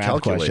all your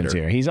math questions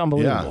here. He's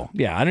unbelievable.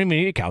 Yeah, I don't even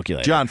need a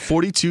calculator. John,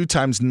 42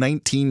 times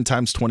 19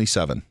 times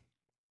 27.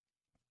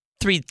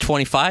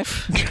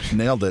 325.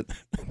 Nailed it.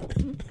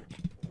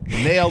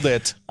 Nailed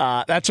it.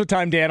 That's what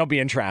time Dan will be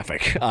in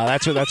traffic.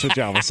 That's what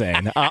John was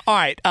saying. All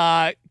right.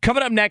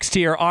 Coming up next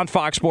here on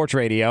Fox Sports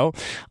Radio,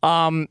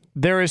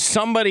 there is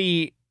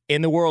somebody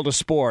in the world of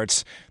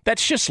sports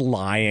that's just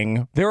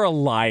lying. They're a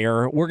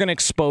liar. We're going to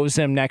expose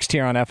them next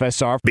here on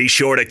FSR. Be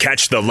sure to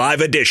catch the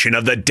live edition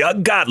of the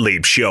Doug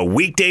Gottlieb Show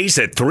weekdays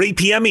at 3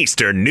 p.m.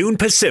 Eastern, noon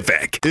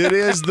Pacific. It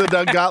is the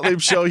Doug Gottlieb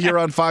Show here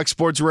on Fox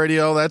Sports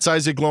Radio. That's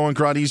Isaac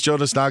Lowenkron. He's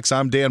Jonas Knox.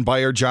 I'm Dan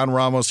Byer. John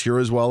Ramos here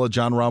as well. A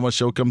John Ramos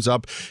Show comes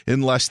up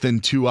in less than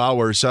 2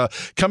 hours.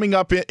 Coming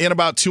up in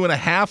about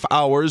 2.5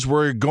 hours,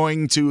 we're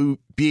going to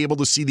be able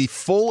to see the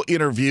full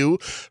interview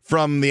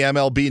from the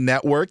MLB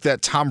Network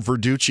that Tom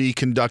Verducci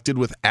conducted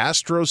with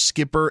Astros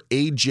skipper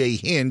A.J.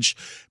 Hinch,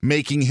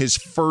 making his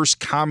first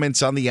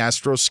comments on the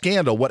Astros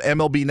scandal. What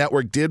MLB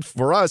Network did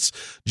for us,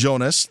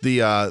 Jonas,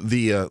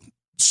 the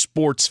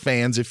sports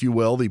fans, if you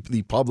will,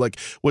 the public,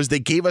 was they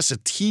gave us a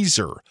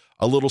teaser,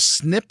 a little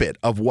snippet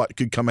of what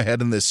could come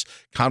ahead in this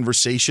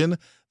conversation.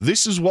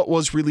 This is what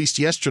was released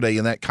yesterday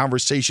in that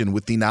conversation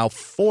with the now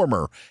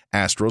former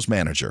Astros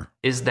manager.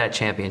 Is that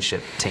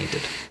championship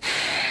tainted?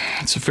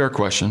 It's a fair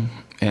question,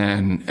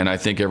 and I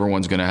think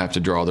everyone's going to have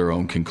to draw their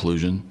own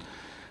conclusion.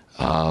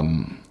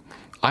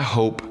 I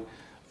hope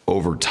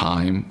over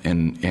time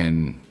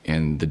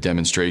and the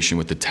demonstration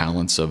with the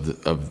talents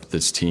of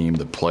this team,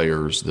 the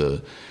players,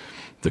 the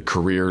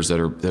careers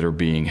that are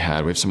being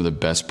had. We have some of the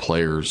best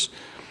players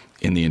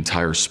in the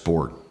entire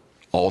sport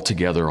all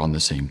together on the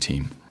same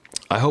team.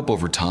 I hope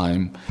over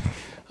time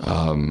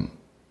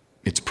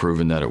it's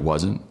proven that it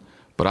wasn't,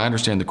 but I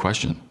understand the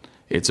question.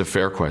 It's a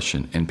fair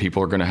question, and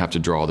people are going to have to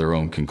draw their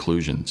own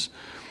conclusions.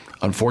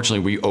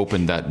 Unfortunately, we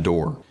opened that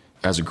door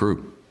as a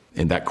group,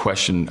 and that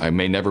question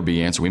may never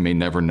be answered. We may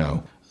never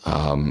know,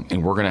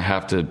 and we're going to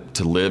have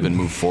to live and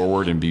move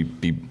forward and be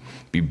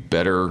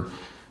better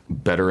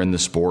in the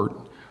sport.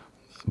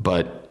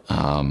 But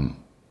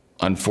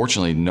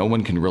unfortunately, no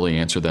one can really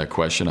answer that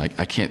question.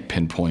 I can't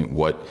pinpoint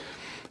what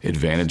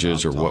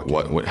advantages or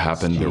what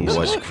happened or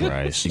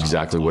what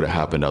exactly would have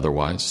happened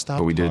otherwise.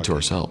 But we did it to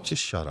ourselves.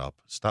 Just shut up.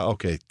 Stop.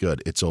 Okay,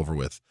 good. It's over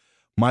with.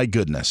 My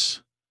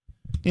goodness.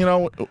 You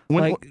know,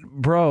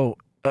 bro,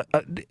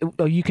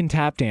 you can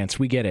tap dance.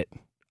 We get it.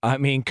 I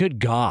mean, good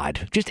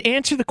God. Just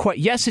answer the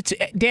question. Yes,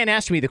 Dan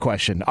asked me the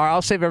question.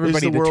 I'll save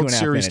everybody the World 2.5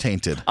 Series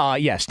minutes. tainted?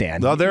 Yes,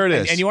 Dan. Oh, there it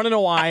is. And you want to know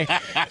why?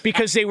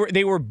 Because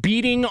they were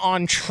beating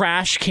on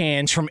trash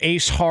cans from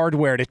Ace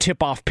Hardware to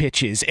tip off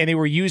pitches, and they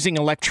were using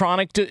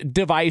electronic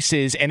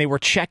devices, and they were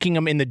checking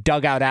them in the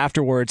dugout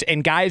afterwards,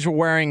 and guys were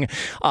wearing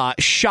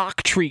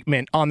shock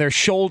treatment on their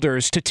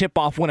shoulders to tip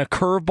off when a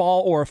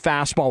curveball or a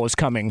fastball was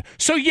coming.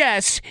 So,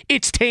 yes,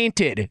 it's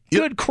tainted.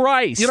 Good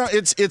Christ. You know,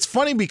 it's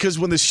funny because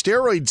when the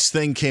steroids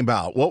thing came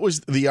out, what was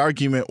the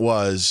argument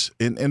was,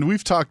 and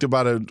we've talked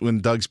about it when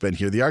Doug's been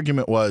here, the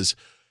argument was,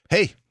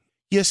 hey,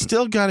 you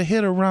still got to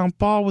hit a round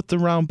ball with the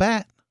round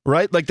bat,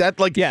 right? Like that,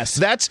 like, yes,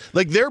 that's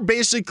like they're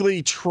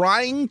basically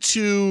trying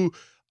to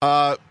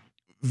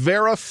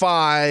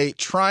verify,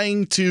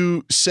 trying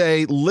to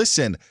say,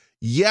 listen,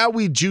 yeah,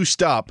 we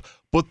juiced up,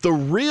 but the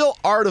real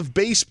art of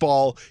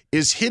baseball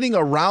is hitting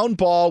a round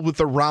ball with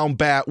a round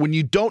bat when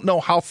you don't know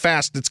how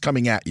fast it's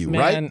coming at you,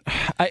 right?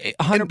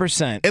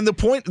 100%. And the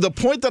point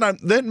that I'm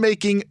then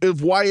making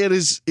of why it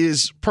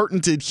is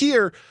pertinent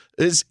here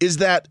is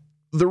that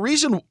the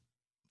reason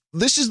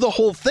this is the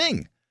whole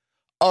thing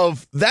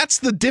of that's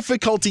the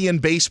difficulty in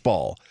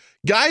baseball.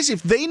 Guys,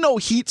 if they know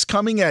heat's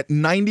coming at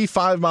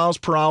 95 miles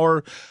per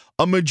hour,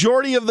 a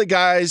majority of the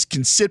guys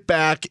can sit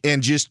back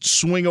and just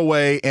swing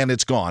away and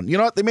it's gone. You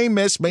know what? They may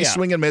miss,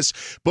 swing and miss,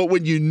 but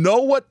when you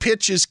know what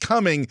pitch is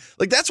coming,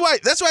 like that's why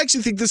I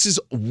actually think this is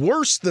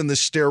worse than the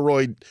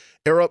steroid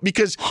era,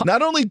 because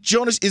not only,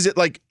 Jonas, is it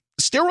like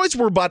steroids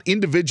were about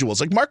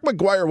individuals. Like Mark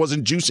McGwire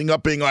wasn't juicing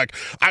up being like,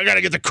 I got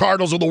to get the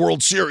Cardinals of the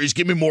World Series,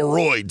 give me more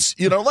roids.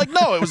 You know, like,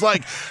 no, it was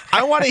like,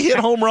 I want to hit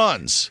home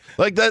runs.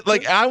 Like that,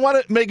 like I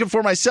want to make it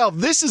for myself.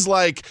 This is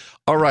like,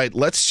 all right,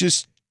 let's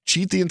just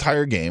cheat the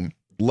entire game.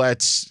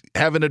 Let's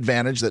have an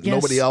advantage that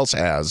nobody else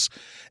has.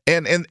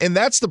 And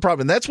that's the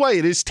problem. That's why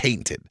it is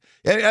tainted.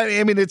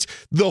 I mean, it's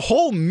the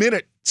whole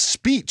minute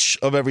speech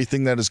of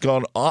everything that has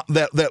gone on,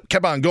 that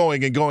kept on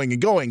going and going and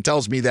going,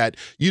 tells me that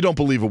you don't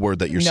believe a word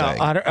that you're saying.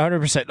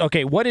 100%.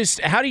 Okay,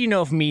 how do you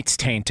know if meat's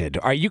tainted?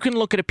 All right, you can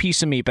look at a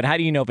piece of meat, but how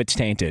do you know if it's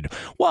tainted?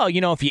 Well,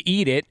 you know, if you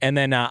eat it and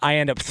then I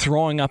end up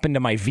throwing up into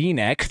my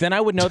V-neck, then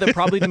I would know that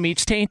probably the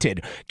meat's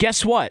tainted.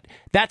 Guess what?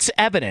 That's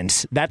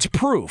evidence. That's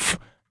proof.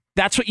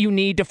 That's what you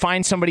need to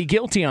find somebody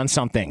guilty on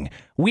something.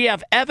 We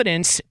have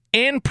evidence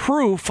and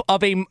proof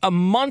of a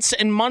months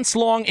and months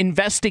long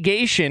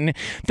investigation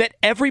that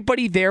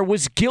everybody there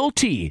was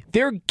guilty.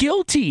 They're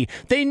guilty.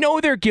 They know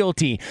they're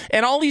guilty.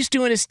 And all he's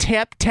doing is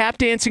tap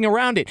dancing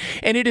around it.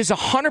 And it is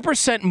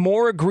 100%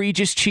 more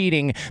egregious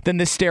cheating than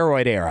the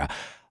steroid era.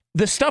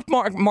 The stuff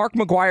Mark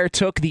McGwire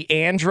took, the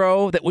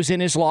andro that was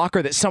in his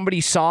locker that somebody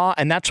saw,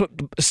 and that's what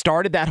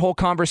started that whole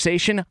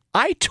conversation.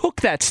 I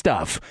took that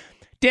stuff.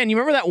 Dan, you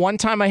remember that one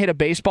time I hit a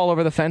baseball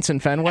over the fence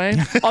in Fenway?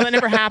 Oh, that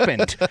never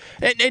happened.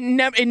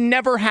 It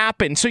never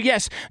happened. So,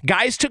 yes,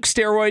 guys took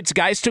steroids,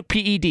 guys took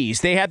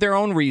PEDs. They had their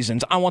own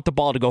reasons. I want the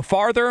ball to go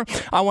farther.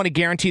 I want to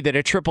guarantee that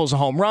a triple's a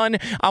home run.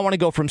 I want to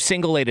go from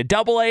single A to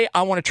double A.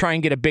 I want to try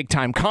and get a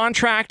big-time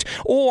contract.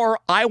 Or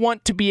I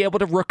want to be able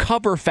to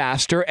recover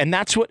faster, and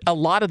that's what a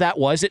lot of that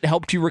was. It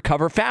helped you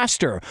recover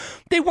faster.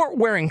 They weren't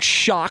wearing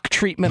shock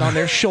treatment on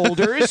their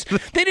shoulders.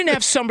 They didn't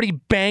have somebody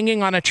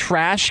banging on a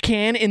trash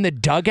can in the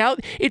dugout.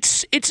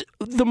 It's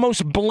the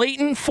most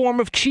blatant form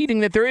of cheating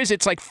that there is.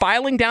 It's like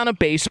filing down a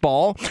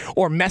baseball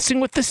or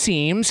messing with the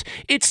seams.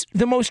 It's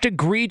the most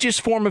egregious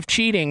form of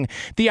cheating.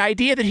 The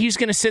idea that he's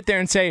going to sit there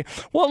and say,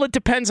 well, it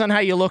depends on how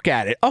you look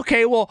at it.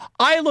 Okay, well,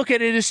 I look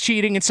at it as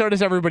cheating and so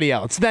does everybody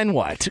else. Then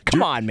what?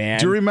 Come on, man.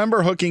 Do you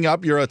remember hooking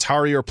up your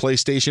Atari or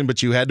PlayStation,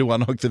 but you had to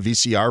unhook the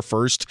VCR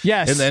first?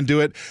 Yes. And then do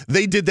it?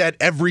 They did that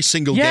every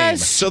single game.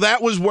 So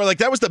that was where, like,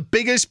 that was the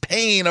biggest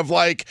pain of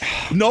like,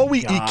 no,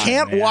 you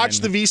can't watch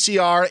the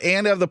VCR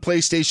and have the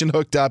PlayStation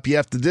hooked up. You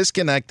have to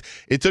disconnect.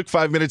 It took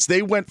 5 minutes.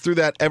 They went through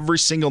that every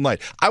single night.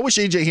 I wish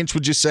AJ Hinch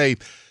would just say,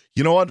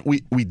 you know what,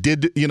 we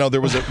did, you know, there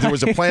was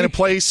a plan in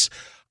place.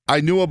 I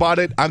knew about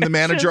it. I'm the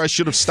manager. I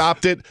should have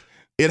stopped it.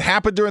 It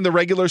happened during the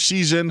regular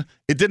season.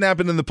 It didn't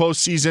happen in the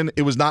postseason.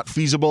 It was not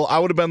feasible. I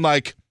would have been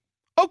like,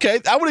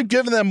 okay, I would have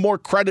given them more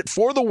credit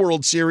for the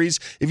World Series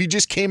if you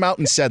just came out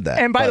and said that.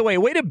 And by the way,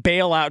 way to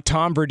bail out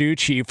Tom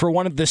Verducci for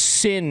one of the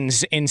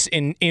sins in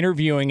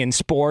interviewing in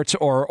sports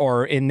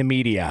or in the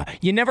media.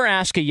 You never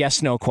ask a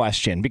yes-no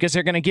question because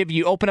they're going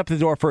to open up the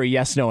door for a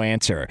yes-no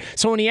answer.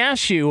 So when he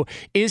asks you,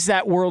 is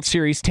that World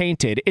Series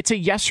tainted? It's a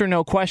yes or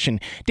no question.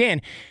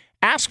 Dan,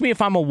 ask me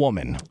if I'm a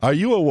woman. Are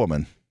you a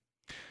woman?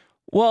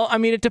 Well, I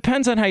mean, it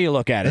depends on how you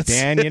look at it,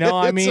 Dan. You know,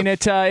 I mean,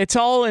 it's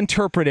all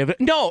interpretive.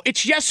 No,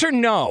 it's yes or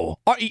no.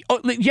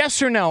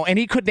 Yes or no, and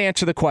he couldn't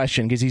answer the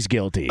question because he's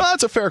guilty.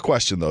 That's a fair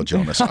question, though,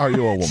 Jonas. Are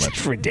you a woman?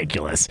 It's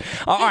ridiculous.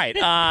 All right,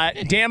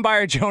 Dan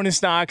Byer,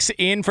 Jonas Knox,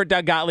 in for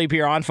Doug Gottlieb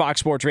here on Fox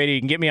Sports Radio. You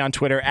can get me on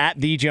Twitter at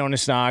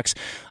 @TheJonasKnox,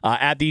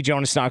 at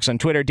 @TheJonasKnox on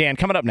Twitter. Dan,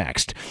 coming up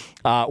next,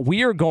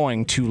 we are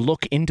going to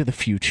look into the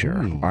future.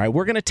 All right,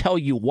 we're going to tell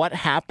you what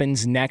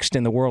happens next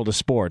in the world of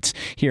sports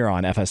here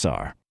on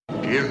FSR.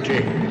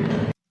 Guilty.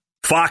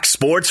 Fox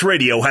Sports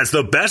Radio has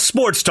the best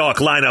sports talk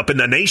lineup in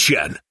the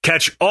nation.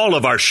 Catch all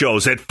of our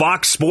shows at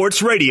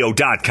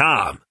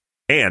foxsportsradio.com.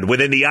 And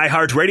within the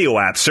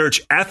iHeartRadio app,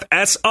 search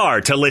FSR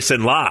to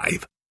listen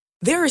live.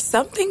 There are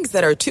some things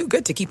that are too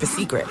good to keep a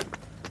secret.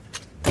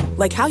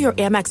 Like how your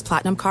Amex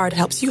Platinum card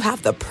helps you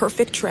have the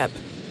perfect trip.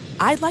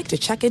 I'd like to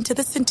check into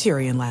the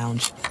Centurion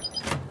Lounge.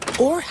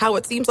 Or how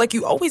it seems like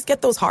you always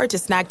get those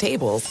hard-to-snag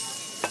tables.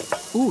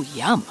 Ooh,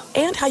 yum.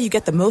 And how you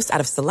get the most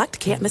out of select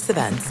can't-miss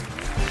events.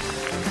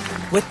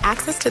 With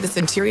access to the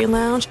Centurion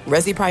Lounge,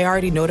 Resi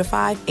Priority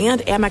Notified,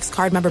 and Amex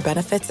card member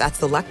benefits at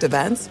select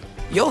events,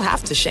 you'll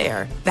have to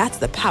share. That's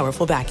the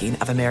powerful backing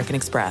of American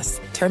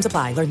Express. Terms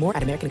apply. Learn more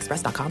at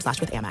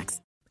americanexpress.com/withAmex.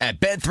 At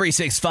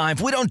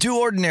Bet365, we don't do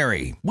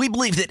ordinary. We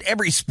believe that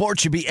every sport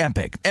should be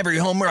epic. Every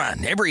home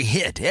run, every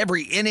hit,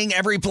 every inning,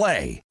 every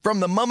play. From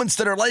the moments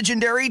that are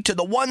legendary to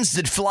the ones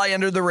that fly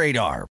under the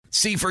radar.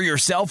 See for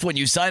yourself when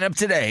you sign up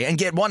today and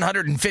get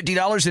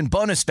 $150 in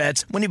bonus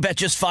bets when you bet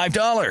just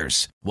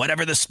 $5.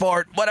 Whatever the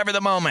sport, whatever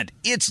the moment,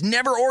 it's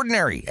never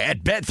ordinary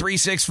at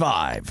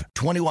Bet365.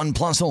 21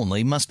 plus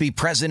only. Must be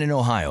present in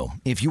Ohio.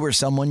 If you or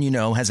someone you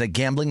know has a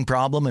gambling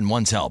problem and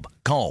wants help,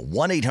 call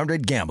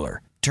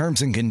 1-800-GAMBLER.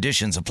 Terms and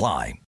conditions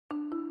apply.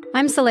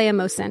 I'm Saleha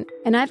Mohsen,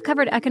 and I've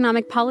covered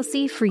economic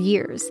policy for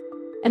years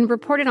and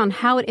reported on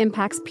how it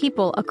impacts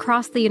people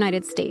across the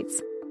United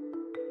States.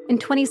 In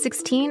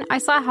 2016, I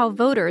saw how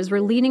voters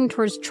were leaning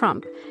towards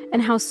Trump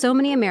and how so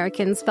many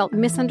Americans felt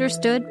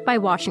misunderstood by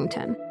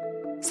Washington.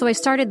 So I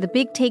started the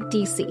Big Take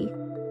DC.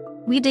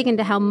 We dig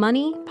into how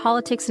money,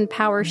 politics, and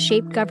power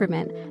shape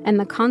government and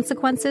the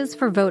consequences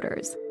for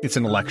voters. It's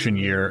an election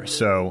year,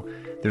 so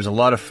there's a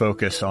lot of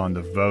focus on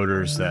the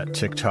voters that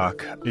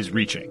TikTok is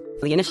reaching.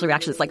 The initial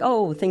reaction is like,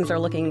 oh, things are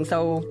looking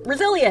so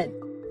resilient.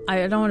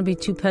 I don't want to be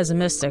too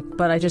pessimistic,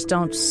 but I just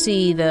don't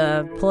see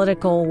the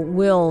political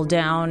will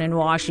down in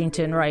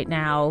Washington right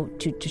now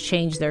to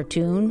change their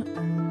tune.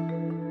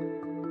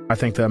 I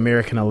think the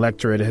American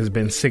electorate has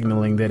been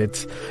signaling that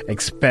it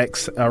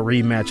expects a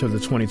rematch of the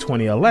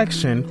 2020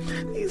 election.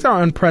 These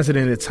are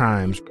unprecedented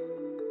times.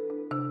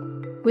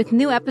 With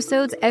new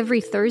episodes every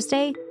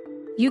Thursday,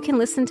 you can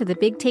listen to the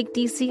Big Take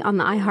DC on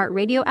the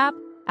iHeartRadio app,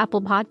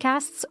 Apple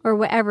Podcasts, or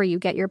wherever you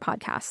get your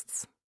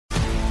podcasts.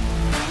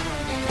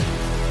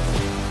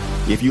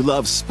 If you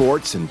love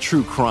sports and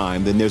true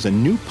crime, then there's a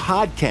new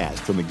podcast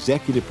from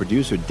executive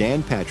producer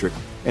Dan Patrick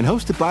and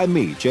hosted by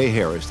me, Jay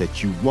Harris,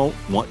 that you won't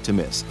want to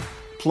miss.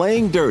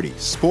 Playing Dirty: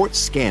 Sports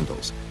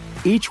Scandals.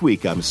 Each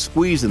week, I'm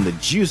squeezing the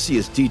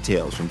juiciest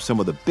details from some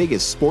of the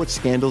biggest sports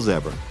scandals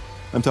ever.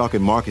 I'm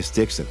talking Marcus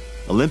Dixon,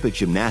 Olympic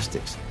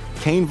gymnastics,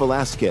 Cain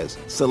Velasquez,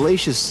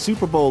 salacious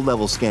Super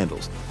Bowl-level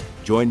scandals.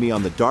 Join me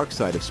on the dark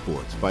side of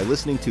sports by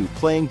listening to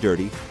Playing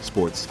Dirty: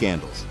 Sports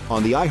Scandals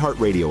on the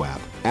iHeartRadio app,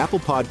 Apple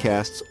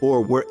Podcasts,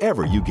 or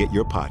wherever you get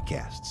your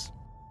podcasts.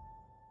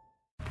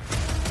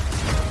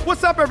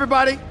 What's up,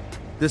 everybody?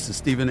 This is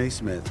Stephen A.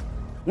 Smith.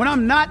 When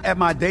I'm not at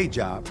my day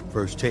job,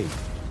 First Take,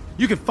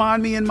 you can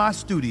find me in my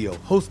studio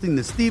hosting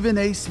the Stephen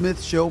A. Smith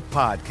Show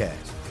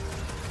podcast.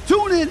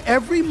 Tune in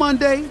every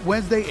Monday,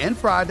 Wednesday, and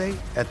Friday,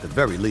 at the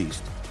very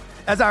least,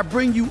 as I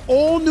bring you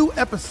all new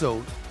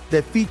episodes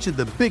that feature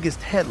the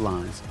biggest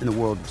headlines in the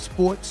world of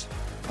sports,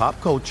 pop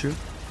culture,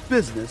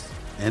 business,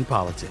 and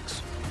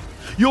politics.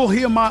 You'll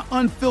hear my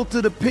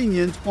unfiltered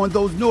opinions on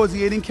those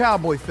nauseating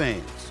Cowboy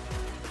fans,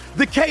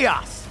 the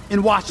chaos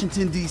in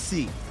Washington,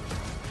 D.C.,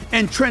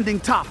 and trending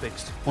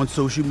topics on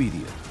social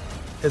media,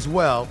 as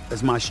well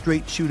as my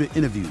straight shooter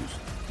interviews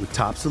with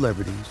top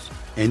celebrities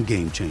and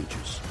game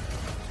changers.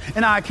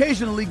 And I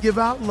occasionally give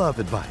out love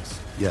advice.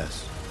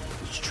 Yes,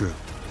 it's true.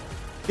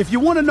 If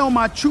you want to know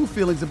my true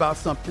feelings about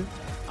something,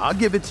 I'll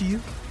give it to you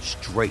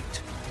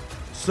straight.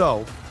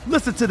 So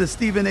listen to the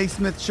Stephen A.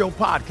 Smith Show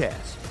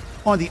podcast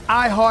on the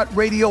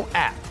iHeartRadio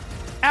app,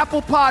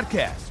 Apple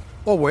Podcasts,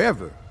 or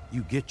wherever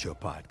you get your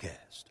podcast.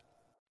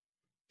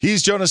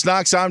 He's Jonas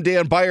Knox. I'm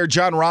Dan Byer.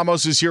 John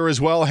Ramos is here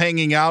as well,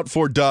 hanging out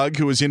for Doug,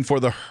 who is in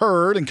for the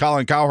Herd, and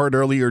Colin Cowherd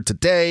earlier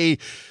today.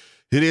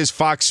 It is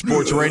Fox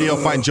Sports Radio.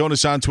 Find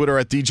Jonas on Twitter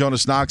at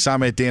TheJonasKnox.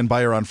 I'm at Dan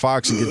Byer on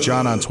Fox, and get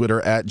John on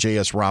Twitter at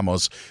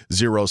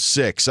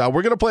JSRamos06.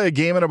 We're going to play a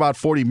game in about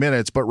 40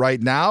 minutes, but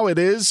right now it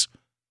is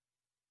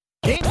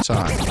game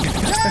time.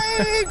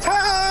 Game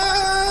time!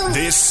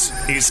 This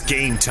is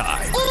Game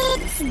Time.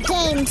 It's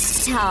game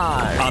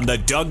time. On the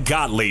Doug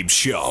Gottlieb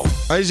Show.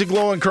 Isaac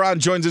Lowenkron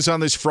joins us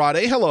on this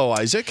Friday. Hello,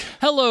 Isaac.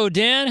 Hello,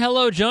 Dan.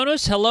 Hello,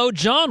 Jonas. Hello,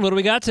 John. What do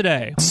we got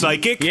today?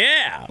 Psychic?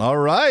 Yeah. All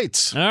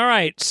right. All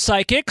right.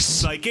 Psychics.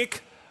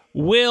 Psychic?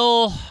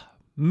 Will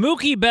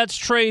Mookie Betts'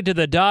 trade to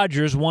the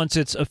Dodgers, once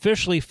it's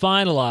officially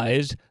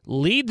finalized,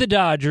 lead the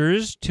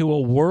Dodgers to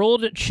a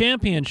world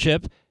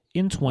championship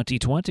in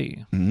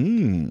 2020.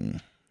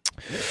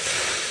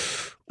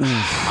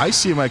 I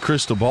see my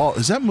crystal ball.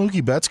 Is that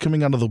Mookie Betts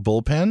coming out of the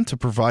bullpen to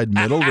provide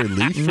middle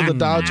relief for the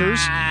Dodgers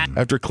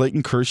after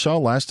Clayton Kershaw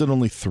lasted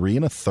only 3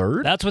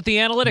 1/3? That's what the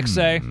analytics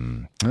say.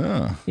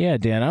 Yeah,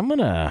 Dan, I'm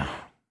gonna,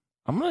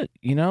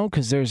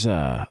 because there's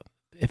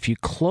if you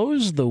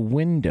close the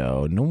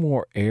window, no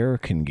more air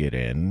can get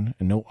in,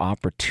 and no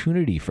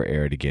opportunity for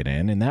air to get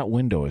in, and that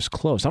window is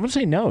closed. I'm going to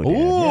say no, Dan. Yeah,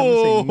 I'm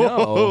going to say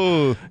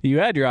no. You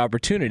had your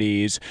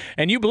opportunities,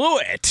 and you blew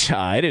it.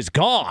 It is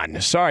gone.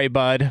 Sorry,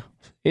 bud.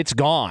 It's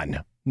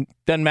gone.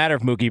 Doesn't matter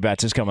if Mookie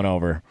Betts is coming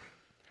over.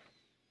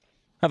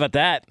 How about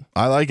that?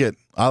 I like it.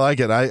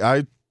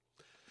 I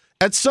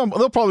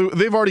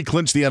they've already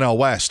clinched the NL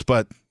West,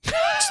 but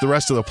it's the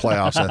rest of the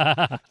playoffs.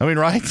 I mean,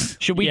 right?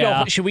 Should we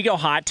go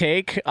hot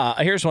take?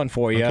 Here's one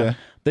for you. Okay.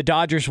 The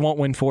Dodgers won't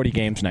win 40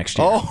 games next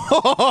year.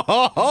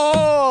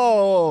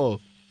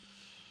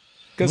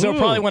 Because they'll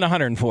probably win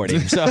 140.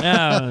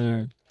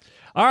 So.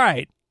 All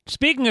right.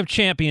 Speaking of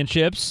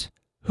championships,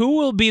 who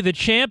will be the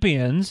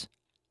champions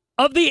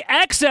of the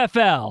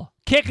XFL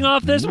kicking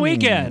off this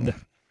weekend?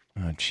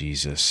 Oh,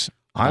 Jesus.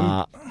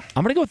 I'm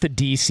going to go with the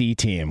DC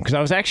team because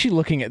I was actually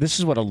looking at, this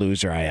is what a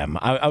loser I am.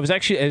 I was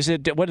actually,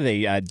 what are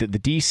they? The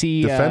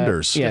DC?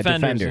 Defenders.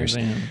 Defenders.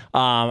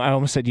 I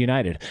almost said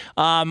United.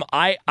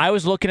 I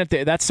was looking at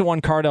that's the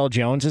one Cardell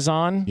Jones is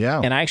on.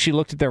 Yeah. And I actually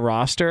looked at their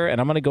roster and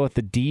I'm going to go with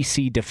the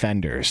DC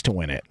Defenders to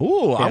win it.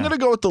 Ooh, yeah. I'm going to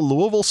go with the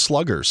Louisville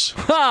Sluggers.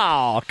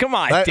 Oh, come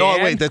on, Dan.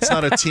 Oh, wait, that's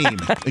not a team.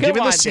 Give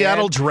me the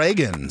Seattle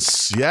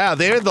Dragons. Yeah,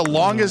 they're the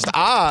longest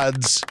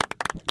odds.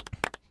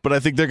 But I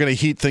think they're going to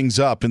heat things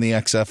up in the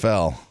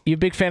XFL. You a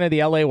big fan of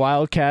the LA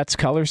Wildcats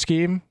color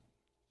scheme?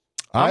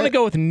 I'm going to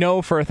go with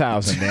no for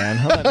 1,000, man.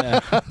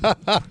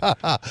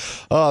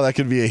 Oh, that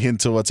could be a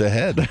hint to what's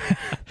ahead.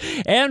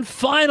 And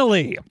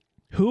finally,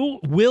 who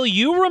will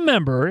you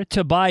remember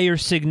to buy your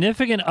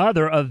significant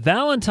other a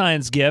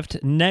Valentine's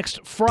gift next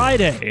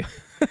Friday?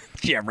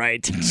 Yeah,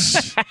 right.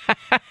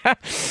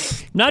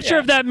 Not sure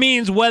if that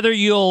means whether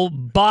you'll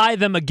buy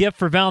them a gift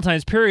for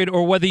Valentine's period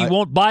or whether you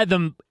won't buy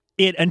them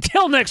it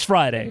until next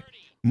Friday.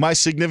 My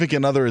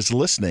significant other is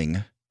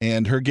listening,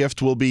 and her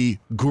gift will be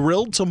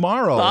grilled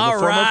tomorrow in the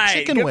form of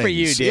chicken Good wings. For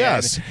you, Dan.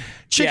 Yes,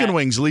 chicken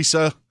wings,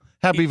 Lisa.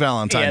 Happy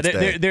Valentine's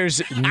Day.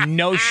 There's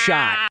no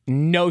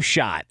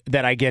shot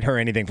that I get her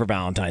anything for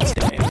Valentine's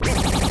Day.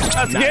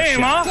 That's game,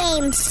 huh?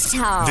 Game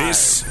time.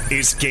 This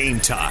is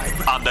Game Time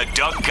on the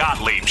Doug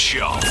Gottlieb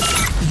Show.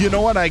 You know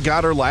what I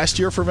got her last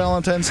year for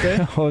Valentine's Day?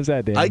 What was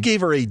that, Dan? I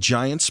gave her a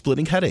giant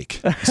splitting headache.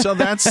 So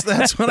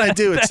that's what I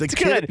do. It's the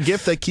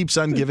gift that keeps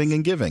on giving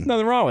and giving.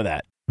 Nothing wrong with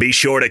that. Be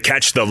sure to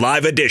catch the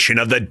live edition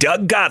of the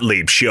Doug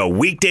Gottlieb Show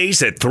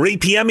weekdays at 3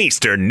 p.m.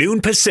 Eastern,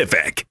 noon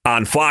Pacific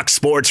on Fox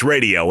Sports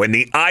Radio and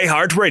the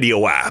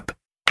iHeartRadio app.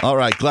 All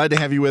right, glad to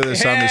have you with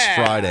us on this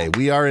Friday.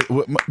 We are,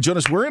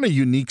 Jonas, we're in a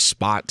unique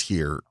spot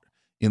here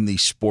in the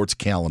sports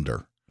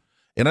calendar.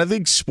 And I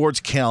think sports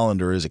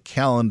calendar is a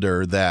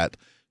calendar that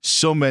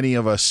so many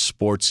of us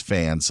sports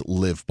fans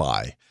live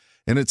by.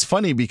 And it's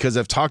funny because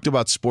I've talked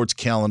about sports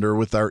calendar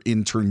with our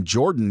intern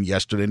Jordan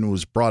yesterday and it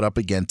was brought up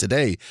again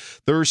today.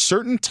 There are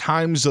certain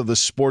times of the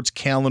sports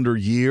calendar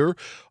year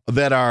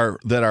that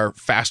are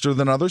faster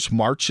than others.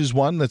 March is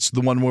one. That's the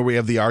one where we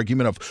have the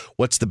argument of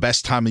what's the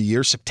best time of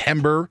year.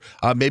 September,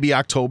 maybe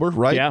October,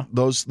 right? Yeah.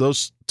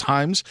 Those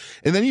times.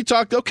 And then you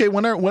talked, okay,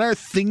 when are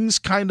things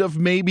kind of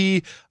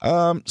maybe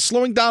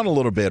slowing down a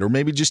little bit or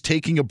maybe just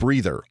taking a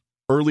breather?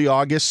 Early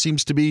August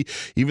seems to be,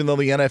 even though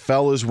the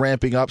NFL is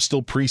ramping up,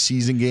 still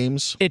preseason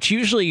games. It's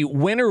usually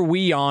when are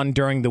we on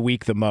during the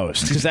week the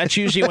most? Because that's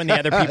usually when the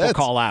other people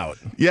call out.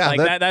 Yeah.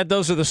 Like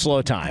those are the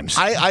slow times.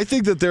 I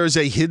think that there is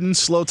a hidden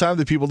slow time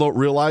that people don't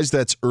realize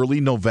that's early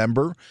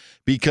November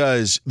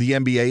because the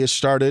NBA has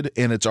started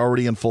and it's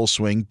already in full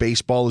swing.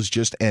 Baseball has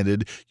just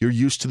ended. You're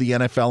used to the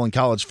NFL and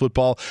college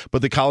football,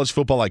 but the college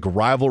football like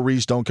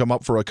rivalries don't come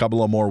up for a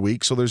couple of more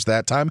weeks, so there's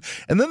that time.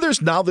 And then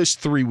there's now this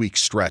 3-week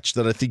stretch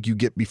that I think you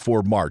get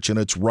before March, and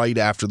it's right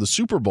after the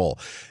Super Bowl.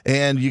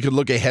 And you can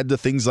look ahead to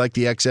things like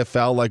the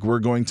XFL like we're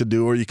going to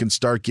do, or you can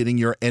start getting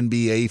your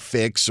NBA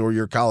fix or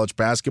your college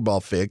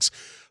basketball fix.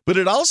 But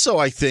it also,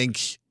 I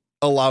think,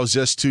 allows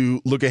us to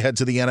look ahead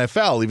to the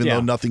NFL, even though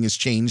nothing has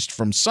changed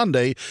from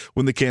Sunday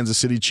when the Kansas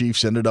City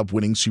Chiefs ended up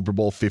winning Super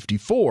Bowl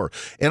 54.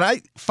 And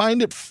I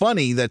find it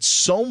funny that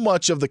so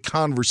much of the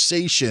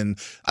conversation,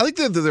 I think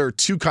that there are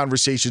two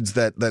conversations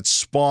that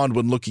spawned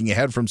when looking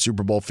ahead from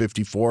Super Bowl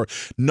 54.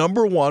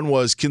 Number one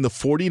was, can the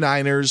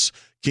 49ers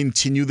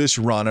continue this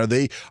run?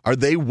 Are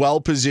they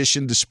well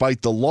positioned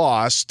despite the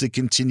loss to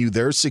continue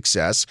their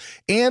success?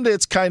 And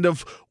it's kind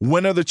of,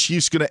 when are the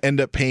Chiefs going to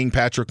end up paying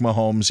Patrick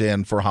Mahomes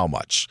and for how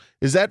much?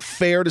 Is that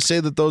fair to say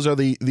that those are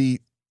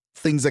the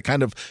things that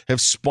kind of have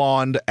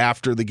spawned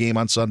after the game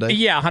on Sunday?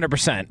 Yeah,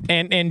 100%.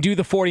 And do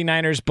the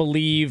 49ers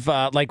believe,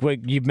 like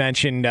what you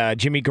mentioned,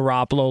 Jimmy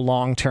Garoppolo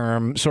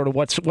long-term, sort of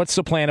what's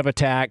the plan of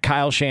attack,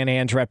 Kyle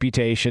Shanahan's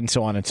reputation,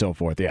 so on and so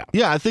forth, yeah.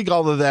 Yeah, I think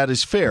all of that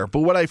is fair.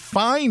 But what I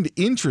find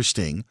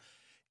interesting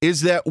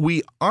is that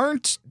we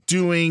aren't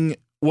doing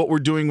what we're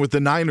doing with the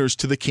Niners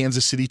to the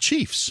Kansas City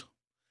Chiefs.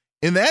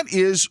 And that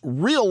is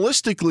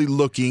realistically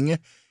looking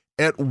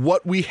at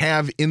what we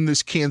have in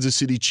this Kansas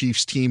City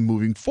Chiefs team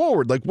moving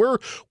forward. Like we're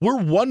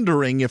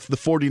wondering if the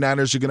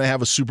 49ers are going to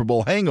have a Super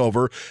Bowl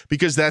hangover,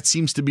 because that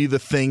seems to be the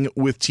thing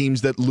with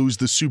teams that lose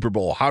the Super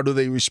Bowl. How do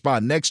they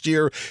respond next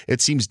year? It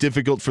seems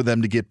difficult for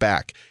them to get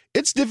back.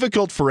 It's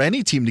difficult for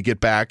any team to get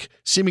back,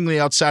 seemingly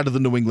outside of the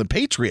New England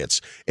Patriots.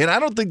 And I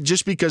don't think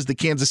just because the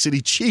Kansas City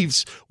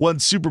Chiefs won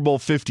Super Bowl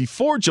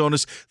 54,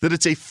 Jonas, that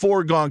it's a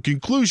foregone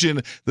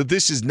conclusion that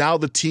this is now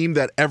the team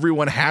that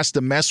everyone has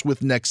to mess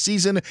with next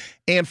season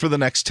and for the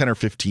next 10 or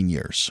 15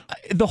 years.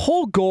 The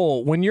whole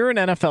goal when you're an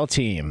NFL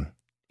team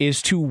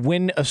is to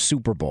win a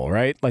Super Bowl,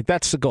 right? Like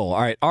that's the goal.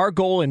 All right, our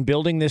goal in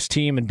building this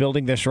team and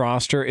building this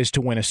roster is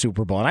to win a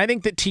Super Bowl. And I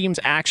think that teams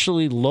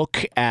actually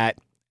look at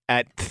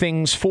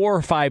things 4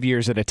 or 5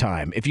 years at a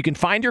time. If you can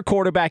find your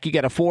quarterback, you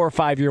get a 4 or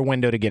 5 year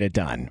window to get it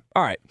done.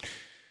 All right.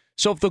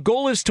 So if the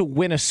goal is to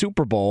win a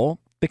Super Bowl,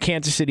 the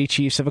Kansas City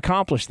Chiefs have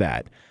accomplished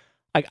that.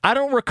 Like, I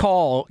don't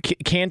recall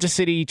Kansas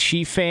City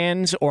Chief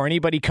fans or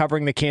anybody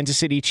covering the Kansas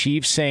City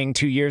Chiefs saying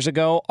 2 years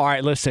ago, all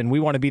right, listen, we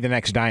want to be the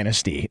next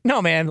dynasty.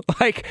 No, man.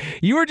 Like,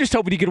 you were just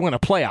hoping you could win a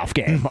playoff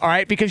game, all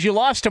right? Because you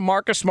lost to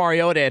Marcus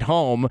Mariota at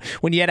home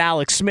when you had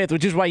Alex Smith,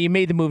 which is why you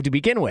made the move to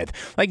begin with.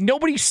 Like,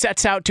 nobody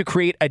sets out to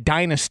create a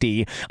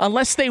dynasty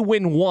unless they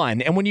win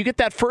one. And when you get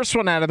that first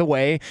one out of the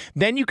way,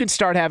 then you can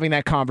start having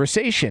that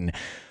conversation.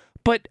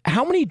 But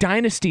how many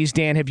dynasties,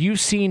 Dan, have you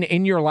seen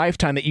in your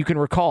lifetime that you can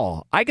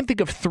recall? I can think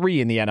of 3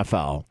 in the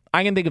NFL.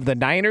 I can think of the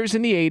Niners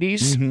in the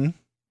 80s. Mm-hmm.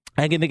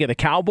 I can think of the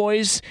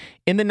Cowboys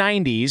in the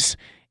 90s.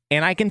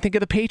 And I can think of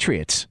the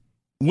Patriots.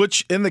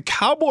 Which, in the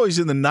Cowboys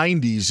in the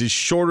 90s, is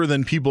shorter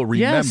than people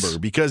remember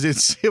because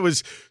it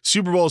was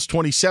Super Bowls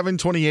 27,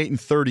 28,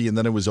 and 30, and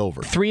then it was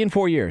over. 3 and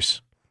 4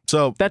 years.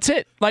 So that's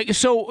it. Like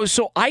those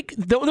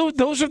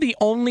are the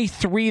only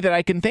 3 that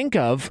I can think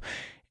of.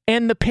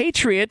 And the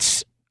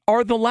Patriots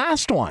are the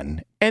last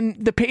one.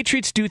 And the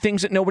Patriots do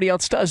things that nobody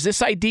else does.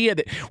 This idea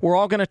that we're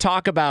all going to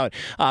talk about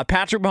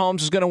Patrick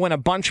Mahomes is going to win a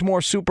bunch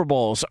more Super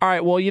Bowls. All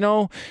right, well, you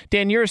know,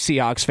 Dan, you're a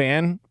Seahawks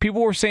fan.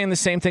 People were saying the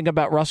same thing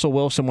about Russell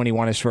Wilson when he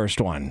won his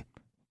first one.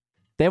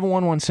 They haven't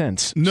won one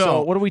since. No.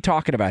 So what are we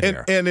talking about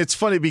here? And it's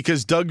funny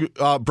because Doug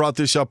brought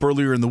this up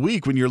earlier in the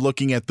week when you're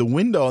looking at the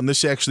window, and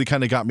this actually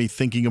kind of got me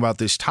thinking about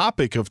this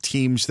topic of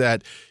teams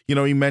that, you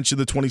know, he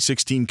mentioned the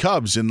 2016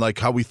 Cubs and like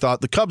how we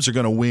thought the Cubs are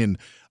going to win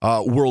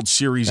World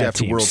Series that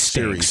after World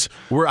stinks.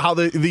 Series. How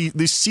the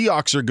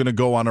Seahawks are going to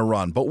go on a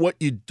run. But what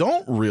you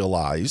don't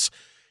realize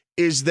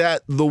is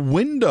that the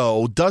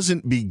window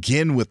doesn't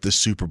begin with the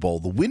Super Bowl.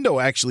 The window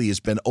actually has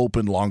been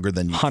open longer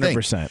than you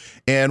 100%.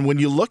 think. And when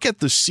you look at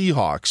the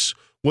Seahawks,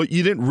 what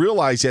you didn't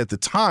realize at the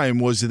time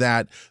was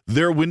that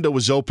their window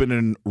was open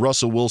in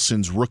Russell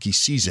Wilson's rookie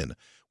season.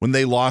 When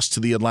they lost to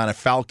the Atlanta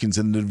Falcons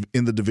in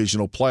the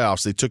divisional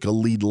playoffs, they took a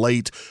lead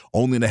late,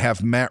 only to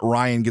have Matt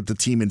Ryan get the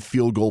team in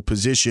field goal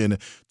position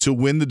to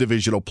win the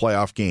divisional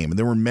playoff game. And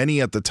there were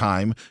many at the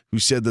time who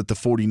said that the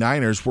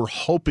 49ers were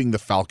hoping the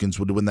Falcons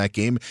would win that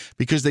game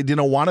because they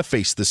didn't want to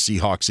face the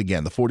Seahawks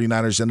again. The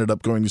 49ers ended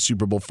up going to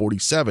Super Bowl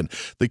 47.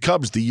 The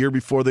Cubs, the year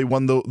before they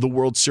won the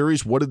World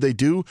Series, what did they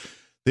do?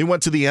 They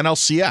went to the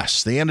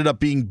NLCS. They ended up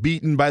being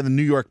beaten by the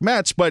New York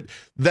Mets, but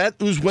that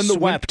was when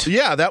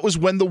that was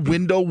when the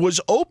window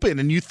was open.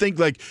 And you think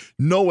like,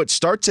 no, it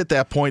starts at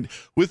that point.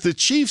 With the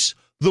Chiefs,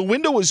 the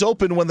window was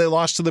open when they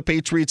lost to the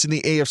Patriots in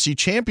the AFC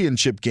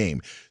Championship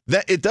game.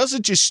 That it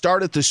doesn't just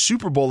start at the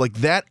Super Bowl, like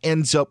that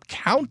ends up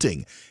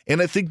counting.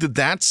 And I think that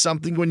that's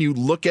something when you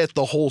look at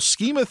the whole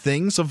scheme of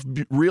things of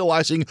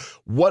realizing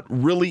what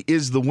really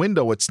is the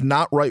window. It's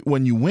not right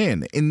when you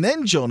win. And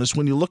then, Jonas,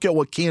 when you look at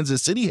what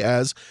Kansas City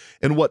has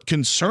and what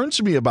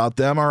concerns me about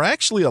them are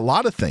actually a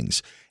lot of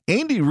things.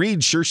 Andy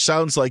Reid sure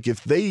sounds like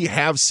if they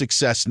have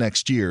success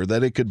next year,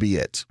 that it could be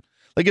it.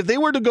 Like if they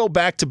were to go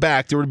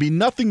back-to-back, there would be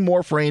nothing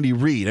more for Andy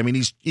Reid. I mean,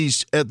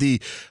 he's at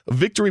the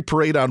victory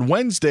parade on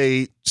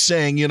Wednesday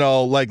saying, you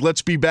know, like,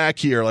 let's be back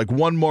here like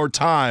one more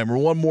time or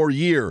one more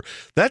year.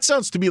 That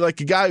sounds to me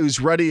like a guy who's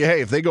ready, hey,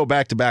 if they go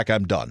back-to-back,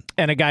 I'm done.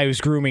 And a guy who's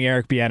grooming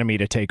Eric Bieniemy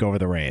to take over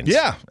the reins.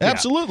 Yeah,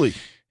 absolutely.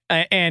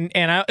 Yeah. And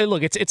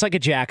look, it's like a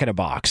jack in a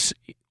box.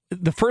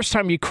 The first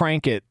time you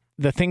crank it,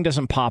 the thing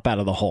doesn't pop out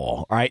of the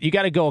hole. All right, you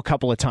got to go a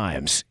couple of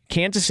times.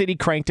 Kansas City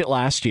cranked it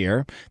last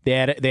year. They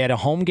had a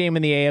home game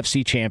in the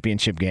AFC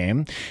Championship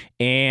game,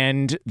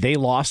 and they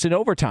lost in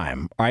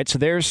overtime. All right, so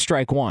there's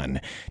strike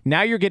one.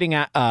 Now you're getting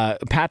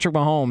Patrick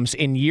Mahomes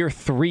in year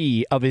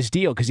 3 of his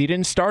deal because he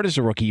didn't start as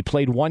a rookie. He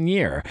played 1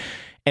 year.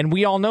 And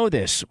we all know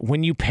this.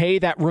 When you pay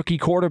that rookie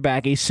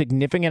quarterback a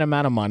significant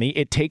amount of money,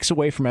 it takes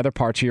away from other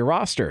parts of your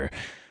roster.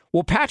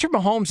 Well, Patrick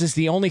Mahomes is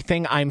the only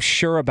thing I'm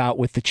sure about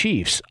with the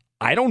Chiefs.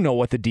 I don't know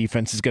what the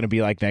defense is going to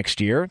be like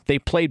next year. They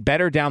played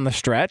better down the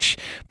stretch,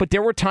 but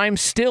there were times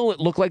still it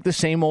looked like the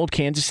same old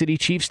Kansas City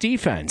Chiefs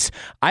defense.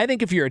 I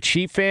think if you're a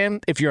Chief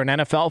fan, if you're an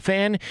NFL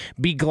fan,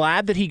 be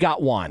glad that he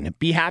got one.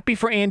 Be happy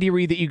for Andy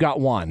Reid that you got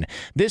one.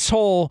 This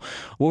whole,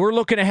 we're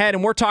looking ahead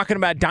and we're talking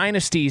about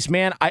dynasties,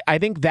 man, I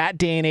think that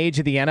day and age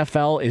of the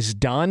NFL is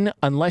done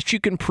unless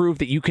you can prove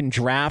that you can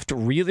draft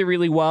really,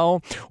 really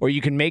well, or you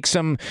can make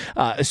some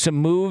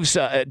moves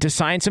to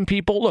sign some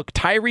people. Look,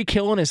 Tyreek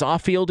Hill and his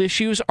off-field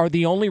issues are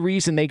the only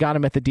reason they got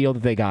him at the deal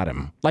that they got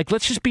him. Like,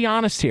 let's just be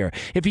honest here.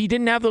 If he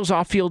didn't have those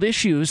off-field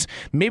issues,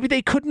 maybe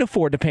they couldn't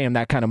afford to pay him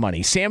that kind of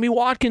money. Sammy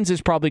Watkins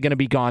is probably going to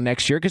be gone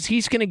next year because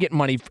he's going to get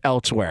money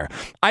elsewhere.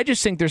 I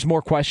just think there's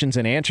more questions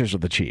than answers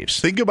with the Chiefs.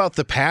 Think about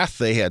the path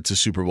they had to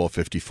Super Bowl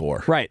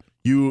 54. Right.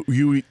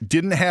 You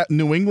didn't have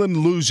New England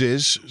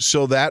loses,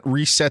 so that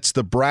resets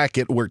the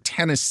bracket where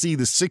Tennessee,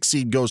 the 6th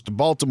seed, goes to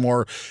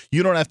Baltimore.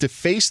 You don't have to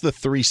face the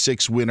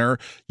 3-6 winner.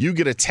 You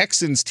get a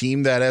Texans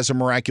team that has a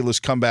miraculous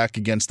comeback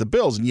against the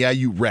Bills. And yeah,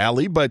 you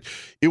rally, but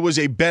it was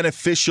a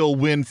beneficial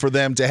win for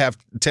them to have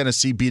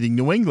Tennessee beating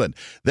New England.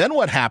 Then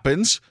what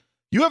happens?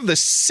 You have the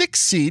 6th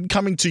seed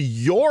coming to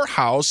your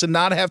house and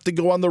not have to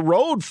go on the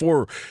road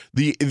for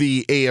the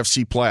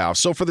AFC playoffs.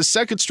 So for the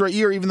second straight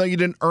year, even though you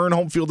didn't earn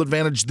home field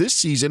advantage this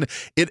season,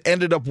 it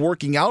ended up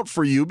working out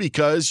for you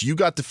because you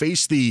got to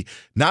face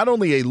not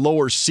only a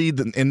lower seed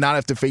and not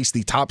have to face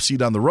the top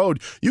seed on the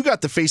road, you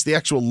got to face the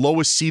actual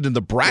lowest seed in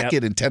the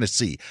bracket in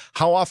Tennessee.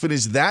 How often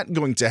is that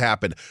going to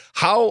happen?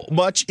 How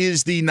much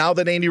is now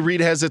that Andy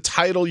Reid has a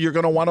title, you're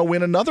going to want to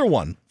win another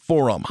one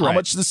for them? How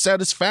much does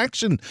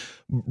satisfaction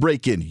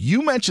break in?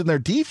 You mentioned their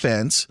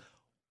defense.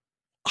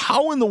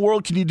 How in the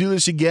world can you do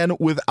this again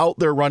without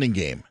their running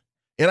game?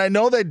 And I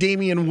know that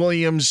Damian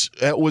Williams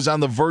was on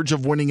the verge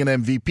of winning an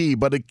MVP,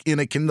 but in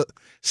a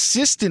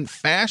consistent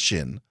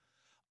fashion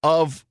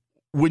of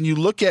when you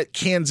look at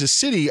Kansas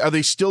City, are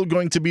they still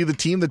going to be the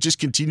team that just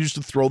continues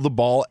to throw the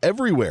ball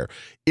everywhere?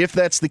 If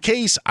that's the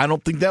case, I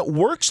don't think that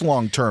works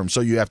long term,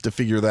 so you have to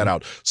figure that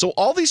out. So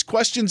all these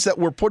questions that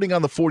we're putting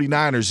on the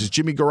 49ers, is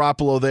Jimmy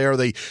Garoppolo there?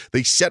 They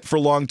set for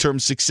long-term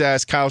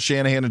success? Kyle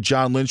Shanahan and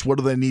John Lynch, what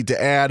do they need to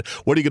add?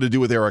 What are you going to do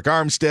with Eric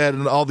Armstead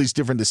and all these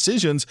different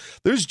decisions?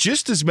 There's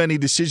just as many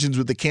decisions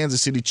with the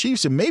Kansas City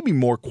Chiefs and maybe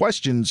more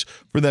questions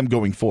for them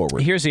going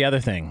forward. Here's the other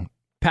thing.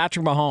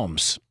 Patrick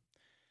Mahomes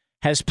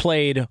has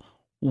played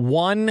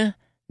one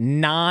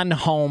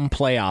non-home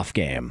playoff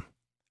game.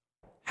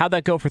 How'd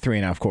that go for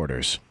 3.5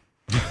 quarters?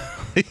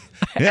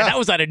 That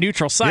was at a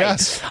neutral site.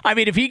 Yes. I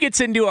mean, if he gets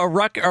into a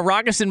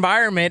raucous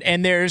environment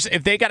and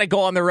if they got to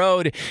go on the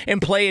road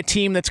and play a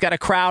team that's got a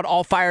crowd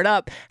all fired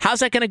up,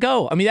 how's that going to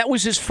go? I mean, that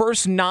was his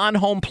first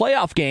non-home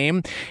playoff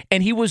game,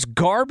 and he was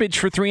garbage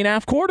for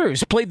 3.5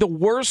 quarters. Played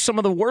some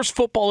of the worst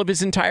football of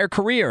his entire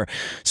career.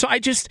 So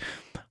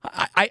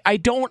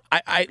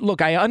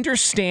look, I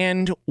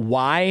understand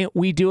why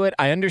we do it.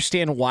 I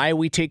understand why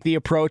we take the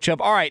approach of,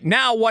 all right,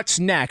 now what's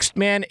next?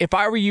 Man, if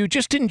I were you,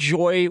 just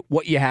enjoy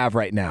what you have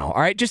right now.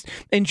 All right, just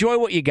enjoy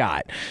what you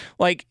got.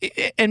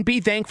 And be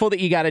thankful that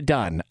you got it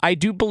done. I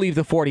do believe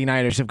the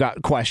 49ers have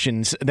got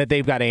questions that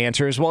they've got to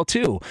answer as well,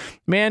 too.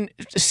 Man,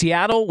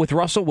 Seattle with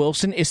Russell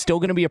Wilson is still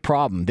going to be a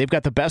problem. They've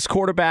got the best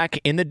quarterback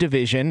in the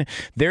division.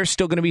 There's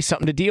still going to be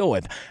something to deal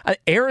with.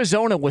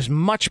 Arizona was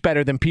much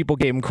better than people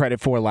gave them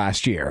credit for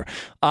last year.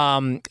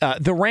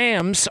 The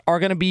Rams are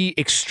going to be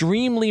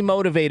extremely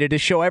motivated to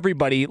show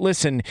everybody,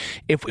 listen,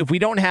 if we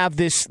don't have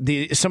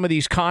some of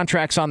these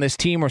contracts on this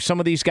team or some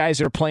of these guys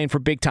that are playing for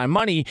big-time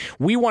money,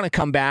 we want to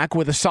come back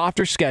with a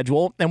softer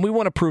schedule, and we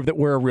want to prove that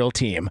we're a real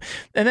team.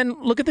 And then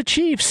look at the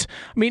Chiefs.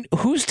 I mean,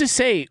 who's to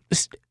say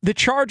the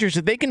Chargers,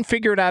 if they can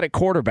figure it out at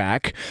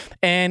quarterback,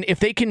 and if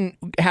they can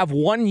have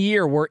 1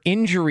 year where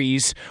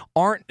injuries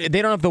they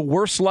don't have the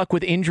worst luck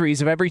with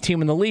injuries of every team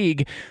in the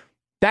league,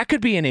 that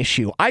could be an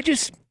issue.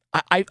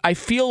 I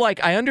feel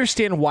like I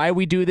understand why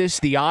we do this.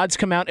 The odds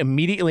come out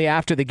immediately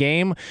after the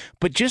game,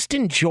 but just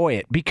enjoy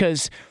it,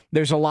 because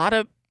there's a lot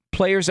of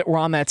players that were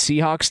on that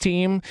Seahawks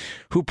team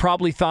who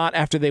probably thought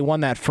after they won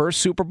that first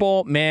Super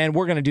Bowl, man,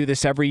 we're going to do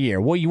this every year.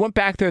 Well, you went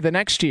back there the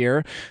next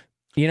year.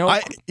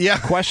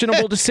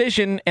 Questionable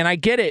decision, and I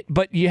get it,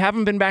 but you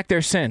haven't been back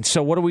there since.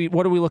 So what are we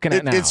looking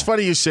at now? It's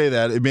funny you say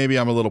that. Maybe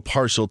I'm a little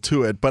partial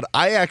to it, but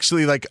I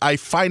actually I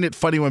find it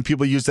funny when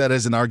people use that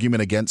as an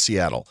argument against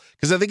Seattle,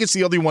 because I think it's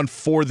the only one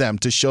for them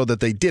to show that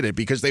they did it,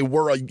 because they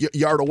were a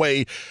yard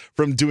away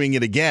from doing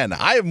it again.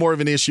 I have more of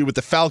an issue with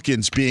the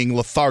Falcons being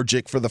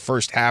lethargic for the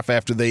first half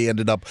after they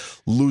ended up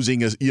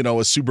losing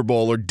a Super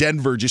Bowl, or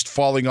Denver just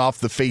falling off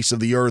the face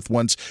of the earth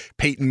once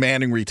Peyton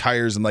Manning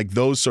retires, and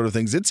those sort of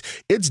things.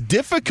 It's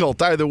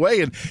difficult either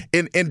way,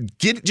 and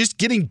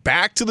getting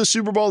back to the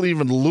Super Bowl,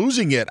 even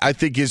losing it, I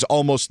think is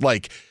almost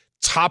like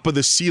top of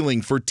the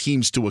ceiling for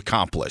teams to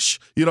accomplish.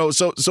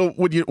 So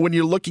when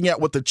you're looking at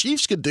what the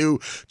Chiefs could do,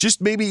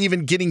 just maybe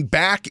even getting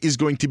back is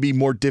going to be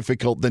more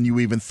difficult than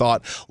you even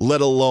thought, let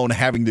alone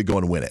having to go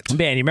and win it.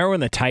 Man, you remember when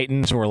the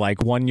Titans were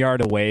 1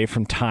 yard away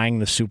from tying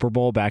the Super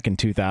Bowl back in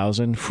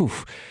 2000? Whew.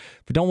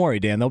 But don't worry,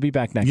 Dan. They'll be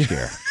back next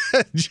year.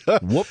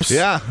 Whoops.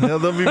 Yeah,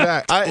 they'll be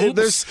back.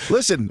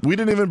 Listen, we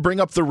didn't even bring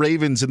up the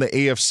Ravens in the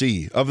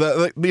AFC.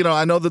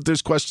 I know that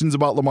there's questions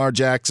about Lamar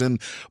Jackson,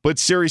 but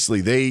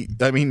seriously,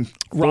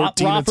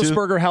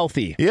 Roethlisberger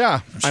healthy.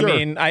 Yeah,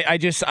 sure.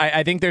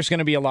 I think there's going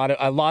to be a lot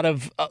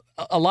of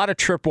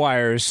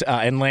tripwires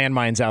and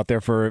landmines out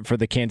there for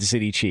the Kansas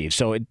City Chiefs.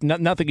 So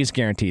nothing is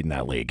guaranteed in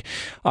that league.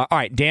 All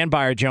right, Dan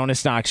Byer,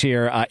 Jonas Knox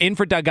here, in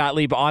for Doug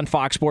Gottlieb on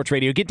Fox Sports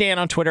Radio. Get Dan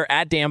on Twitter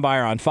at Dan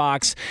Byer on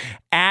Fox,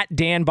 at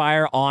Dan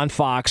Byer on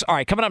Fox. All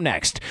right, coming up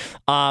next,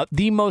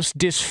 the most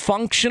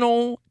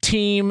dysfunctional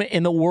team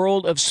in the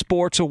world of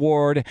sports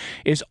award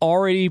is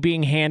already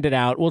being handed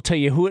out. We'll tell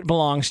you who it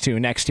belongs to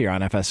next year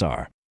on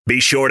FSR. Be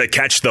sure to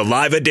catch the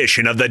live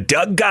edition of the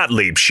Doug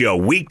Gottlieb Show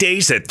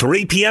weekdays at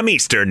 3 p.m.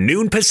 Eastern,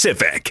 noon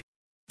Pacific.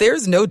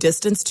 There's no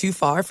distance too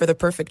far for the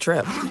perfect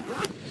trip.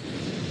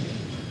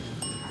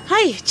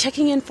 Hi,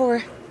 checking in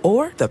for...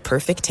 Or the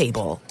perfect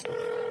table.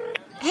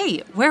 Hey,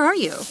 where are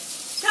you?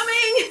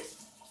 Coming!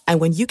 And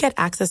when you get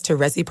access to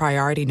Resi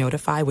Priority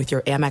Notify with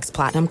your Amex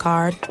Platinum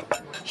card...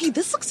 Hey,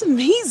 this looks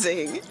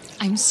amazing.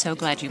 I'm so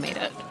glad you made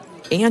it.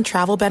 And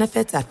travel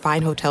benefits at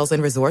fine hotels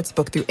and resorts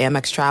booked through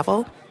Amex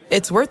Travel...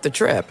 It's worth the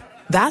trip.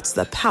 That's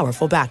the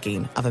powerful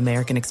backing of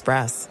American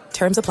Express.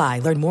 Terms apply.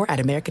 Learn more at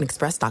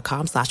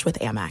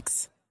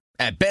americanexpress.com/withAmex.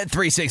 At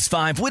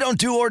Bet365, we don't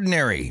do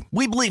ordinary.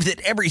 We believe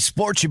that every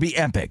sport should be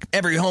epic.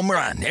 Every home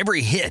run,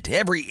 every hit,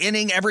 every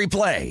inning, every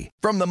play.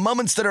 From the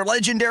moments that are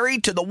legendary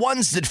to the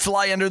ones that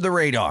fly under the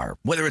radar.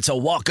 Whether it's a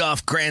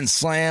walk-off grand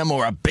slam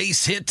or a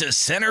base hit to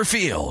center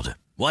field.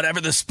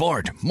 Whatever the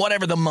sport,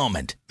 whatever the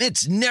moment,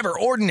 it's never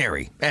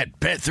ordinary at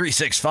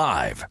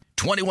Bet365.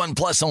 21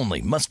 plus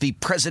only. Must be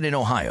present in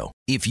Ohio.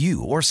 If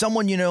you or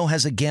someone you know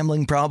has a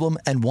gambling problem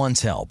and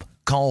wants help,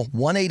 call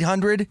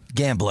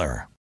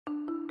 1-800-GAMBLER.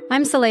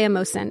 I'm Saleha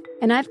Mohsen,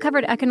 and I've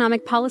covered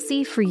economic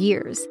policy for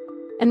years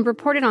and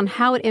reported on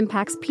how it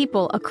impacts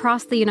people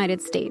across the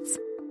United States.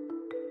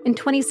 In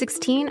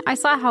 2016, I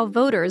saw how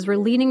voters were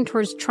leaning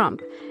towards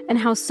Trump and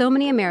how so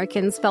many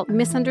Americans felt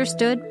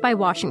misunderstood by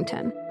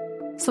Washington.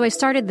 So I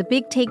started the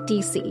Big Take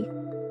DC.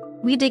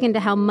 We dig into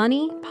how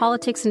money,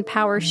 politics, and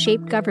power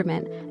shape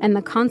government and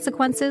the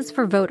consequences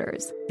for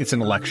voters. It's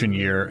an election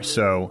year,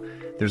 so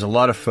there's a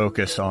lot of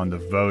focus on the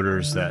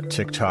voters that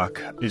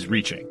TikTok is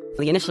reaching.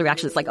 The initial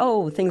reaction is like,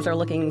 oh, things are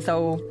looking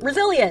so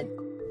resilient.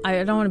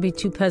 I don't want to be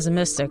too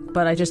pessimistic,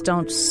 but I just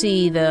don't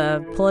see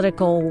the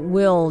political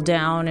will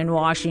down in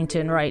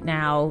Washington right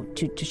now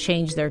to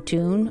change their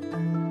tune.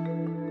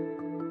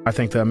 I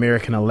think the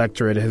American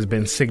electorate has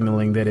been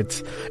signaling that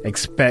it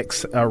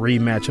expects a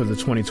rematch of the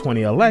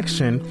 2020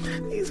 election.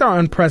 These are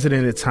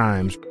unprecedented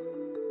times.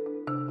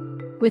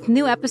 With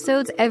new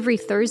episodes every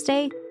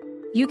Thursday,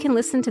 you can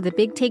listen to the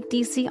Big Take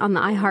DC on the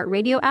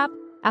iHeartRadio app,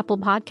 Apple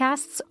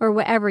Podcasts, or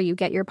wherever you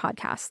get your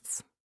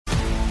podcasts.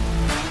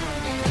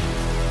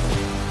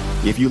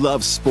 If you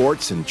love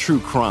sports and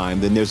true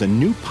crime, then there's a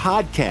new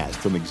podcast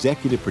from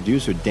executive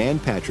producer Dan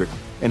Patrick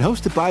and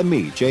hosted by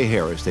me, Jay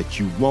Harris, that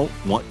you won't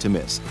want to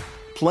miss.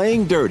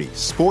 Playing Dirty: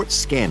 Sports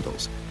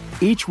Scandals.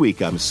 Each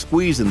week, I'm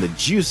squeezing the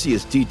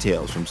juiciest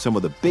details from some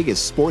of the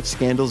biggest sports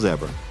scandals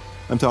ever.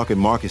 I'm talking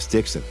Marcus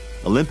Dixon,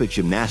 Olympic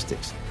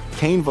gymnastics,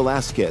 Cain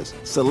Velasquez,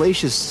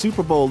 salacious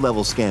Super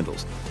Bowl-level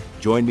scandals.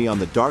 Join me on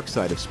the dark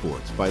side of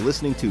sports by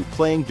listening to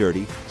Playing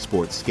Dirty: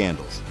 Sports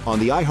Scandals on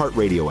the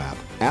iHeartRadio app,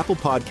 Apple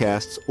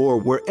Podcasts, or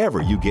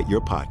wherever you get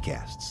your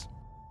podcasts.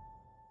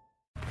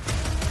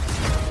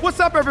 What's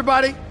up,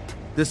 everybody?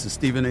 This is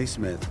Stephen A.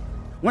 Smith.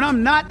 When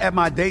I'm not at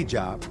my day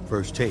job,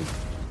 First Take,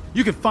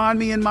 you can find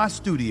me in my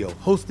studio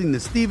hosting the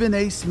Stephen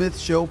A. Smith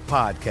Show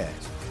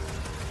podcast.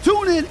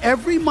 Tune in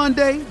every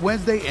Monday,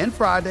 Wednesday, and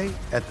Friday,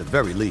 at the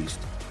very least,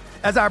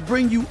 as I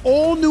bring you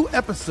all new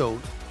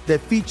episodes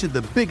that feature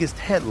the biggest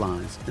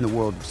headlines in the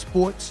world of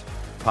sports,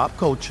 pop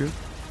culture,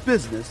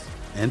 business,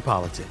 and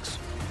politics.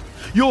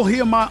 You'll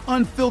hear my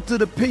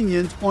unfiltered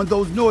opinions on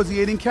those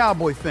nauseating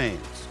Cowboy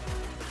fans,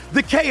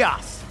 the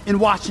chaos in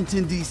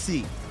Washington,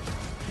 D.C.,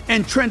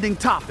 and trending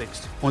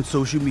topics on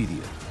social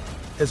media,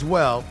 as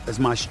well as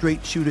my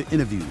straight shooter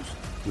interviews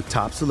with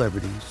top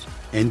celebrities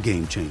and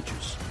game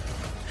changers.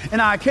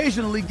 And I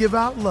occasionally give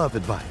out love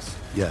advice.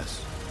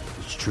 Yes,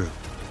 it's true.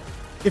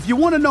 If you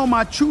want to know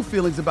my true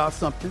feelings about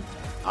something,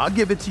 I'll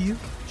give it to you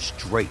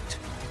straight.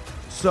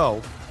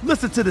 So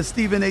listen to the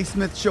Stephen A.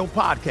 Smith Show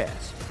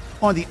podcast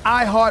on the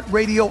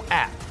iHeartRadio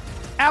app,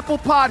 Apple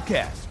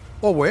Podcasts,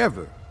 or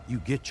wherever you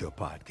get your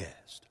podcast.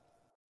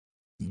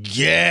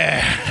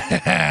 Yeah.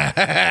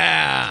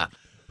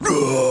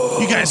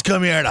 You guys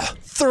come here to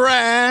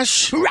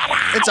thrash.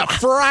 It's a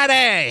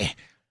Friday.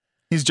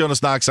 He's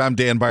Jonas Knox. I'm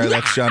Dan Byer.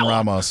 That's John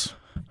Ramos.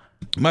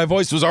 My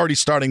voice was already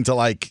starting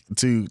to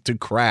to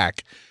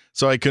crack,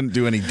 so I couldn't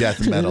do any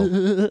death metal.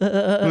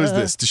 Who is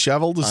this?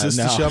 Disheveled? Is this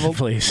no, Disheveled?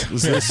 Please.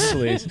 Is this?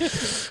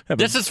 Please.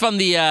 This is from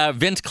the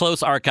Vince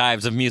Close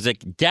archives of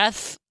music.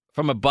 Death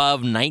from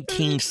Above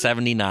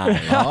 1979.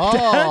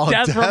 Oh,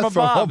 Death from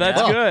Above.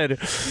 That's good.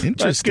 Interesting.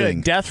 That's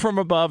good. Death from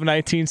Above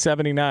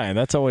 1979.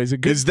 That's always a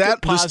good,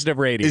 good positive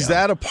radio. Is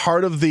that a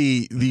part of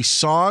the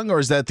song, or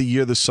is that the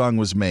year the song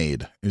was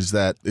made? That's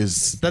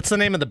the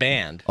name of the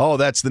band. Oh,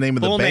 that's the name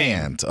of Full the name.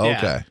 band. Okay.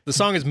 Yeah. The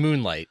song is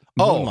Moonlight.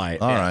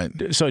 Moonlight. All right.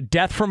 So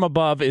Death from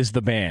Above is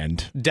the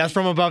band. Death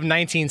from Above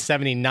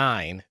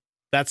 1979.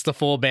 That's the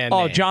full band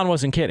name. John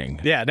wasn't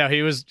kidding. Yeah, no,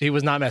 he was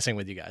not messing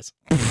with you guys.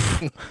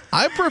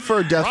 I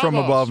prefer Death from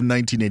Above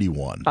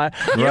 1981.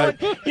 You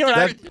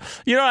know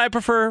what I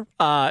prefer?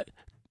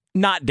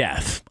 Not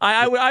Death.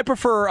 I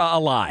prefer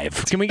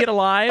Alive. Can we get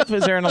Alive?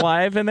 Is there an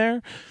Alive in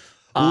there?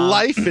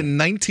 Life in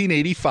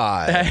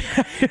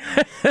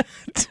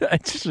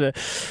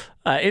 1985.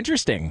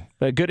 Interesting.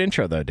 A good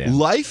intro, though, Dan.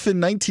 Life in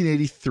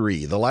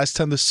 1983, the last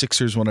time the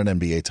Sixers won an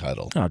NBA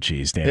title. Oh,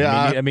 geez, Dan.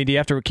 Yeah. I mean, do you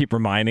have to keep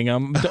reminding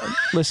them?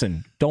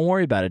 Listen, don't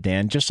worry about it,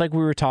 Dan. Just like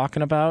we were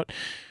talking about,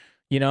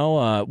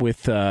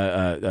 with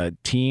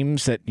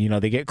teams that,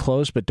 they get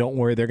close, but don't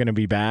worry, they're going to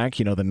be back.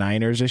 The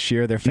Niners this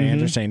year, their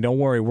fans are saying, don't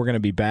worry, we're going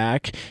to be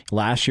back.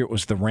 Last year it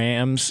was the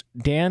Rams.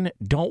 Dan,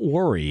 don't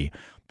worry.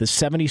 The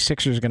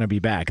 76ers are going to be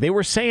back. They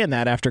were saying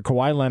that after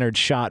Kawhi Leonard's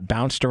shot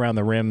bounced around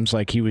the rims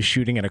like he was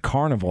shooting at a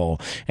carnival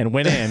and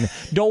went in.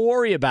 Don't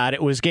worry about it.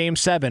 It was Game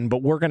 7,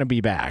 but we're going to be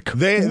back.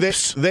 They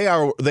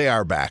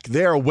are back.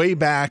 They are way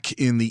back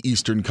in the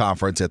Eastern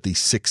Conference at the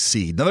 6th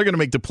seed. Now they're going to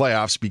make the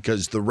playoffs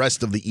because the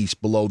rest of the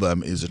East below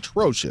them is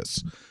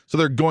atrocious. So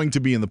they're going to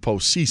be in the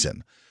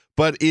postseason.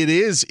 But it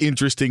is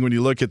interesting when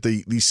you look at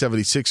the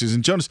 76ers.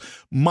 And Jonas,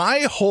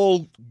 my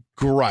whole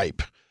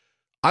gripe,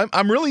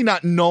 I'm really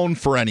not known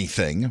for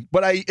anything,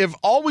 but I've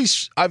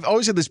always had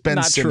this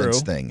Ben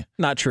Simmons thing.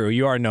 Not true.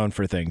 You are known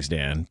for things,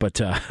 Dan, but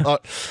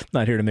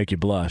not here to make you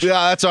blush.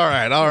 Yeah, that's all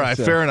right. All right,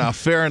 fair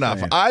enough.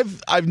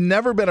 I've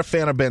never been a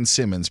fan of Ben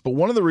Simmons, but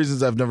one of the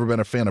reasons I've never been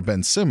a fan of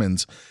Ben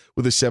Simmons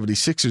with the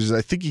 76ers is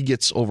I think he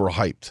gets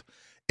overhyped.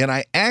 And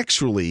I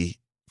actually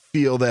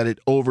feel that it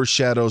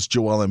overshadows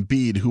Joel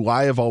Embiid, who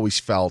I have always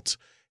felt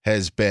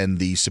has been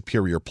the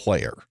superior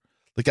player.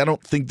 Like, I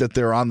don't think that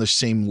they're on the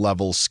same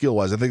level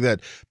skill-wise. I think that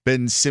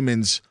Ben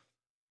Simmons'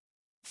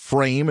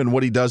 frame and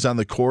what he does on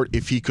the court,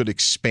 if he could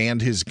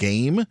expand his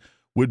game,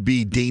 would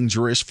be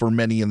dangerous for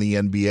many in the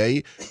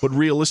NBA. But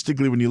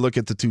realistically, when you look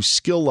at the two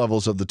skill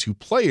levels of the two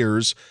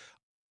players,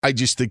 I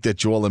just think that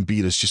Joel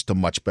Embiid is just a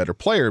much better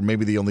player.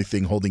 Maybe the only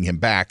thing holding him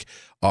back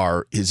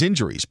are his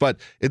injuries. But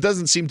it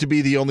doesn't seem to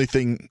be the only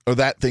thing or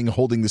that thing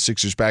holding the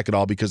Sixers back at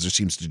all, because there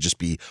seems to just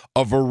be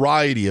a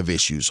variety of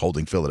issues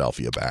holding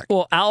Philadelphia back.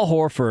 Well, Al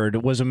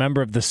Horford was a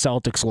member of the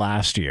Celtics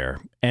last year,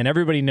 and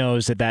everybody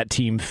knows that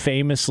team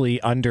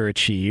famously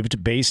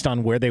underachieved based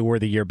on where they were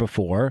the year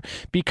before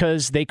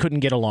because they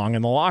couldn't get along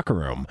in the locker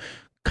room.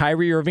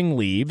 Kyrie Irving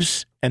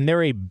leaves, and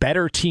they're a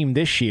better team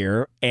this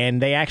year, and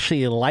they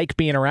actually like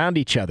being around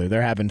each other.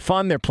 They're having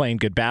fun. They're playing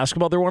good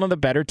basketball. They're one of the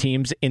better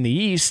teams in the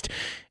East,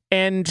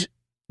 and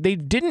they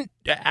didn't,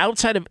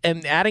 outside of,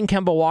 and adding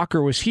Kemba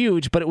Walker was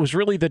huge, but it was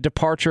really the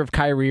departure of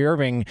Kyrie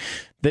Irving.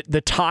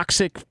 The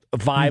toxic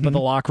vibe of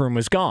the locker room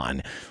was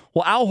gone.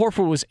 Well, Al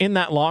Horford was in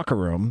that locker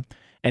room,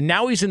 and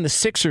now he's in the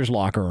Sixers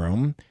locker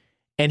room,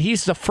 and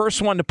he's the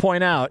first one to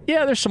point out,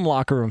 yeah, there's some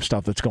locker room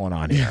stuff that's going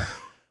on here.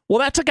 Well,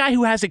 that's a guy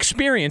who has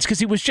experience because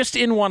he was just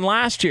in one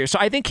last year. So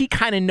I think he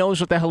kind of knows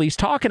what the hell he's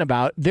talking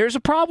about. There's a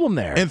problem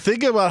there. And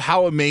think about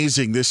how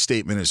amazing this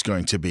statement is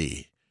going to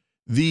be.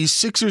 The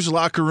Sixers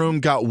locker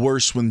room got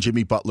worse when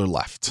Jimmy Butler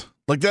left.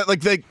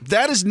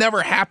 That has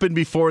never happened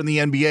before in the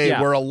NBA,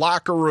 where a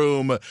locker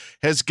room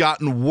has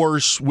gotten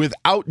worse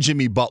without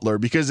Jimmy Butler,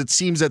 because it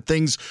seems that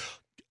things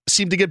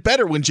seem to get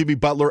better when Jimmy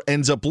Butler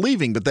ends up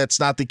leaving, but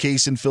that's not the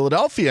case in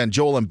Philadelphia. And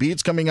Joel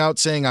Embiid's coming out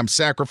saying, I'm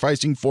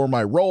sacrificing for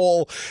my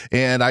role,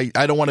 and I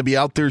don't want to be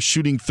out there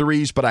shooting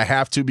threes, but I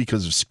have to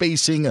because of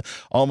spacing,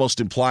 almost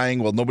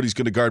implying, well, nobody's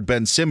going to guard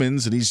Ben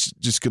Simmons, and he's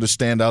just going to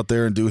stand out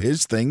there and do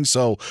his thing.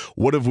 So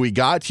what have we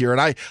got here? And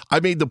I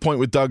made the point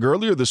with Doug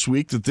earlier this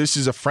week that this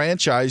is a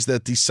franchise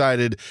that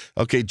decided,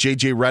 okay,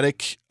 J.J.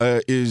 Redick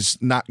is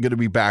not going to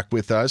be back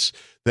with us,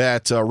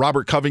 that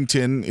Robert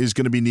Covington is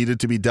going to be needed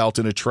to be dealt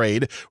in a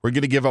trade. We're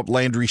going to give up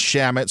Landry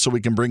Shamet so we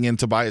can bring in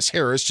Tobias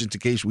Harris just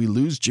in case we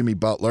lose Jimmy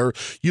Butler.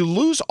 You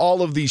lose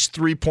all of these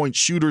three-point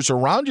shooters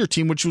around your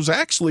team, which was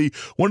actually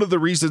one of the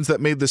reasons that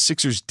made the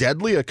Sixers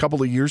deadly a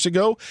couple of years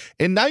ago.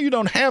 And now you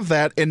don't have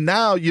that, and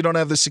now you don't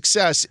have the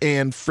success,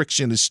 and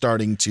friction is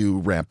starting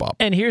to ramp up.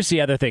 And here's the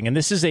other thing, and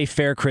this is a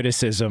fair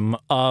criticism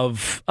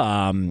of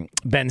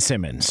Ben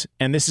Simmons,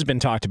 and this has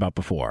been talked about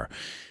before.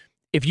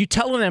 If you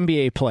tell an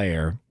NBA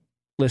player,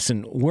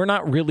 listen, we're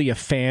not really a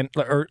fan,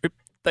 or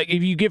like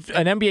if you give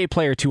an NBA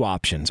player two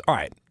options, all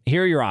right,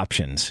 here are your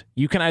options.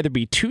 You can either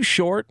be too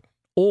short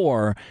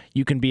or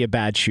you can be a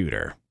bad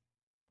shooter.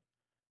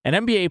 An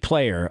NBA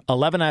player,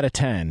 11 out of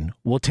 10,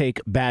 will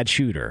take bad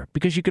shooter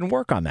because you can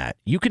work on that.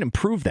 You can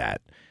improve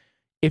that.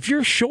 if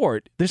you're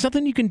short, there's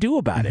nothing you can do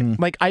about it.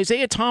 Like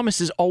Isaiah Thomas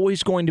is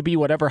always going to be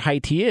whatever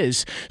height he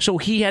is, so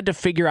he had to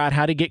figure out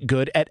how to get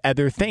good at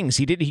other things.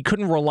 He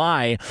couldn't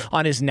rely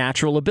on his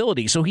natural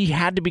ability, so he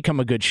had to become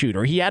a good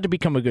shooter. He had to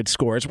become a good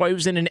scorer. That's why he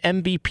was in an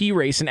MVP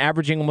race and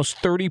averaging almost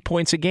 30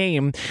 points a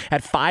game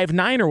at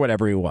 5'9" or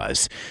whatever he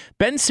was.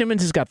 Ben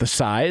Simmons has got the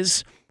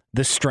size,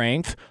 the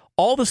strength,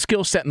 all the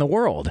skill set in the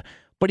world,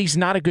 but he's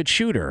not a good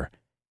shooter.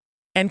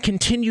 And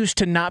continues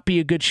to not be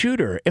a good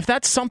shooter. If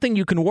that's something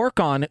you can work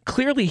on,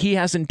 clearly he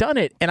hasn't done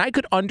it. And I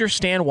could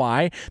understand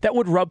why that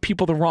would rub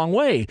people the wrong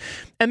way.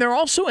 And they're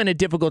also in a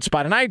difficult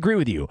spot. And I agree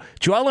with you.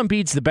 Joel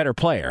Embiid's the better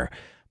player.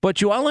 But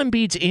Joel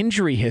Embiid's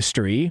injury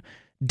history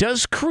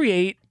does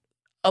create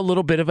a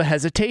little bit of a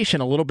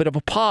hesitation, a little bit of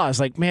a pause.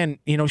 Like, man,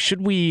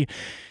 should we...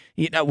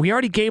 we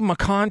already gave him a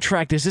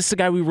contract. Is this the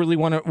guy we really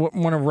want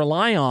to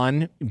rely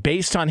on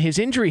based on his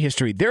injury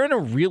history? They're in a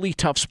really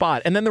tough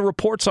spot. And then the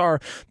reports are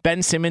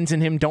Ben Simmons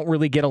and him don't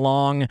really get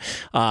along.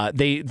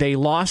 They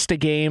lost a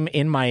game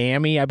in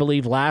Miami, I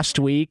believe, last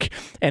week.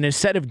 And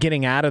instead of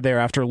getting out of there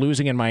after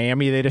losing in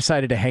Miami, they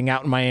decided to hang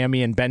out in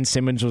Miami, and Ben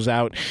Simmons was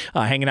out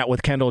hanging out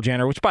with Kendall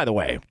Jenner, which, by the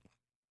way,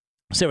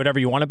 say whatever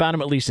you want about him,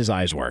 at least his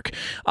eyes work.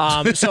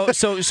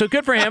 So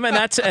good for him,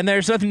 and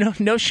there's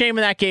no shame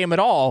in that game at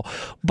all.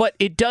 But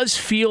it does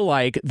feel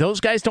like those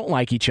guys don't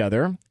like each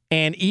other,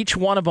 and each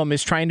one of them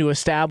is trying to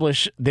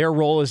establish their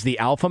role as the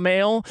alpha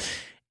male.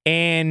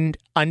 And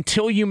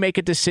until you make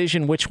a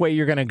decision which way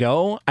you're going to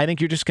go, I think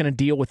you're just going to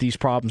deal with these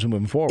problems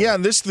moving forward. Yeah,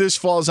 and this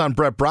falls on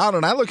Brett Brown.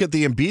 And I look at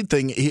the Embiid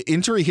thing,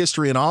 injury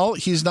history and all,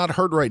 he's not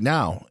hurt right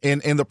now.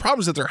 And the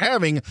problems that they're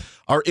having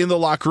are in the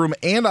locker room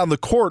and on the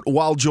court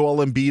while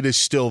Joel Embiid is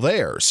still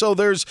there. So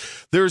there's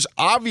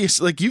obvious,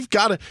 like, you've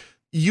got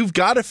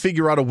to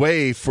figure out a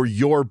way for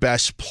your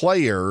best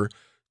player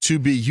to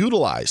be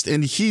utilized.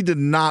 And he did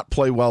not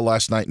play well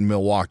last night in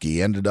Milwaukee.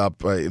 He ended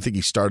up, I think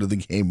he started the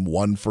game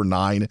 1 for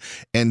 9,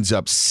 ends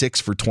up 6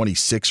 for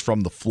 26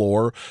 from the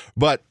floor.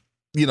 But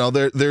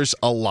there's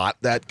a lot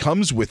that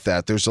comes with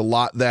that. There's a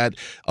lot that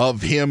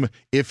of him,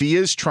 if he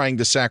is trying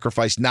to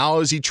sacrifice, now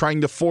is he trying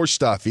to force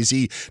stuff? Is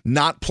he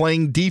not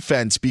playing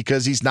defense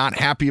because he's not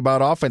happy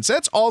about offense?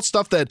 That's all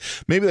stuff that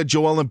maybe that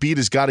Joel Embiid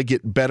has got to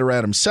get better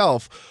at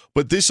himself.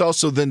 But this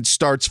also then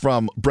starts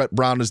from Brett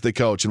Brown as the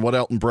coach and what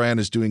Elton Brand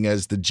is doing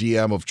as the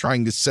GM of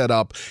trying to set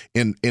up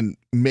and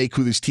make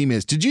who this team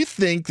is. Did you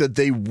think that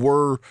they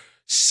were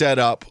set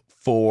up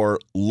for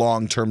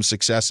long-term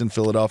success in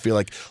Philadelphia?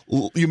 Like,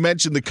 you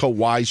mentioned the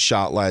Kawhi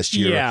shot last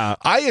year. Yeah.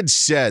 I had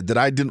said that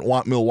I didn't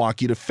want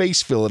Milwaukee to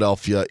face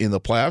Philadelphia in the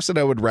playoffs, and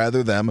I would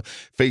rather them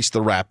face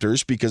the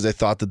Raptors because I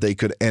thought that they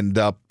could end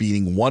up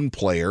beating one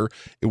player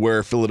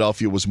where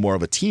Philadelphia was more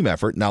of a team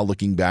effort. Now,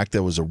 looking back,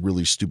 that was a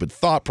really stupid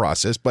thought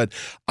process, but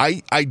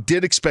I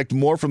did expect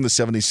more from the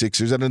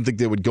 76ers. I didn't think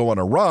they would go on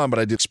a run, but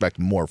I did expect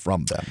more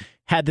from them.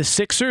 Had the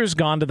Sixers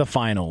gone to the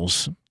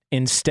finals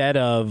instead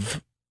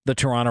of the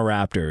Toronto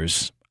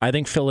Raptors, I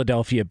think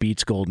Philadelphia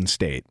beats Golden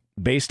State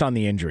based on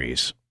the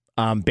injuries.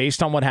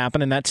 Based on what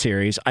happened in that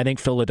series, I think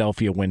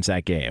Philadelphia wins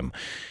that game.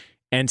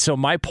 And so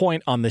my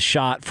point on the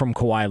shot from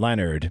Kawhi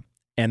Leonard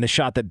and the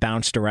shot that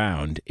bounced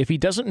around, if he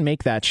doesn't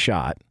make that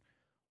shot,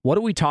 what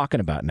are we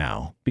talking about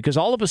now? Because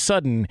all of a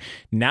sudden,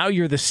 now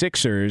you're the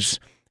Sixers,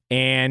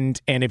 and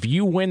if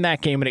you win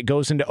that game and it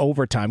goes into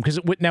overtime, because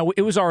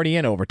it was already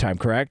in overtime,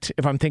 correct?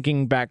 If I'm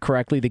thinking back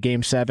correctly, the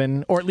game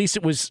 7, or at least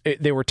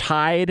they were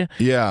tied.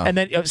 Yeah. And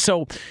then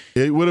so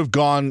it would have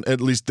gone,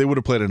 at least they would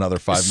have played another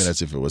 5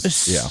 minutes if it was.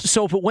 Yeah.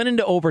 So if it went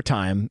into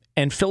overtime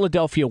and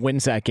Philadelphia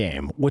wins that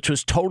game, which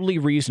was totally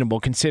reasonable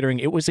considering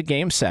it was a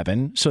game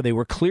 7, so they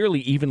were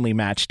clearly evenly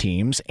matched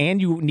teams, and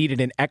you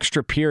needed an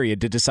extra period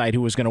to decide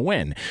who was going to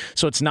win.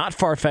 So it's not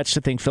far-fetched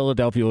to think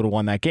Philadelphia would have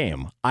won that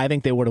game. I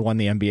think they would have won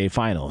the NBA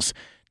Finals.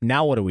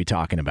 Now what are we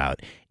talking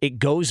about? It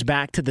goes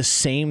back to the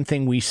same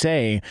thing we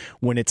say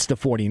when it's the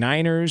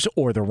 49ers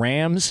or the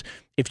Rams.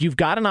 If you've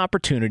got an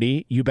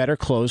opportunity, you better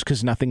close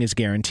because nothing is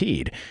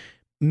guaranteed.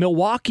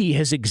 Milwaukee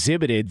has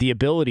exhibited the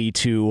ability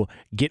to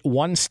get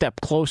one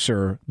step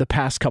closer the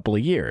past couple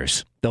of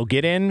years. They'll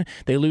get in,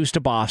 they lose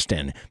to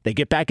Boston. They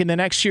get back in the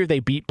next year,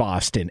 they beat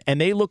Boston. And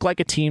they look like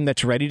a team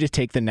that's ready to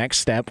take the next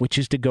step, which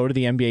is to go to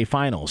the NBA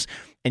Finals.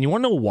 And you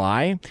want to know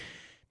why?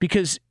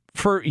 Because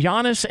for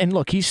Giannis, and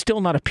look, he's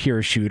still not a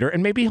pure shooter,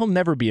 and maybe he'll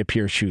never be a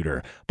pure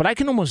shooter, but I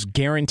can almost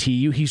guarantee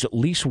you he's at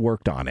least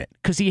worked on it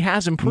because he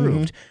has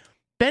improved.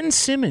 Ben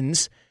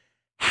Simmons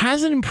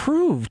hasn't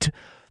improved.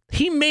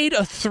 He made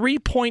a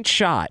 3-point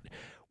shot,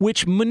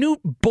 which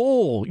Manute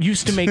Bol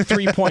used to make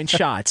 3-point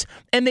shots,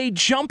 and they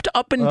jumped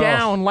up and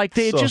down like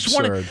they just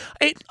wanted.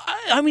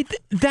 I mean,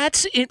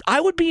 that's it. I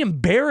would be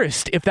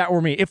embarrassed if that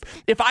were me.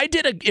 If I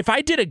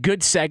did a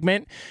good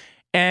segment,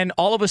 and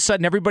all of a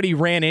sudden everybody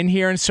ran in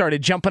here and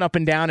started jumping up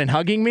and down and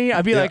hugging me,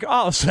 I'd be like,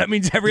 oh, so that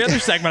means every other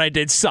segment I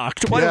did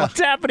sucked. What's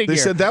happening here? They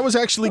said that was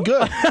actually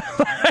good.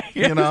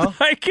 You know?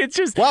 Like, it's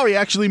just... Wow, he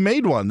actually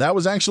made one. That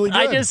was actually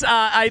good.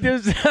 I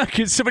just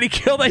could somebody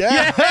kill that?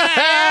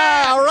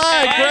 Yeah. All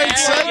right, great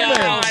segment.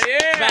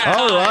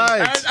 All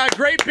right. A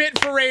great bit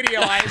for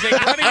radio,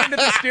 Isaac. Running into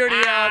the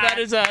studio.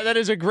 That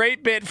is a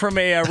great bit from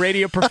a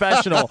radio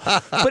professional.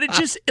 But it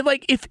just,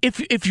 like, if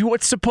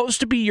what's supposed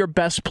to be your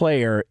best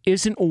player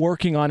isn't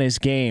working on his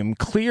game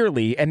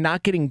clearly and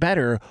not getting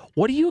better,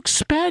 what do you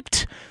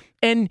expect?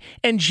 And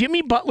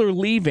Jimmy Butler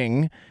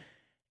leaving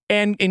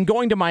and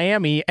going to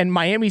Miami, and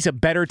Miami's a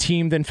better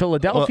team than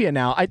Philadelphia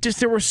now.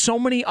 There were so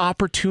many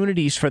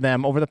opportunities for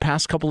them over the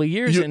past couple of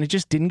years, and it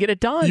just didn't get it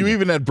done. You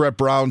even had Brett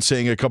Brown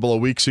saying a couple of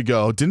weeks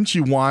ago, didn't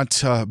you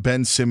want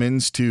Ben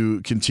Simmons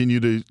to continue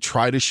to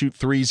try to shoot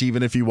threes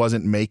even if he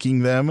wasn't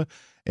making them?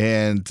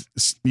 And,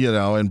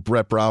 and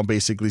Brett Brown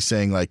basically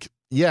saying, like,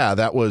 yeah,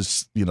 that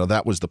was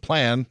the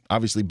plan.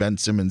 Obviously, Ben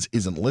Simmons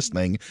isn't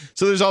listening.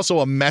 So there's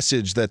also a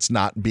message that's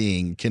not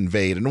being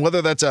conveyed. And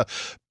whether that's a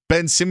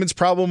Ben Simmons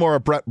problem or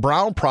a Brett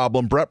Brown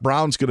problem, Brett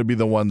Brown's going to be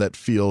the one that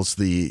feels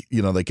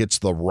that gets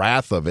the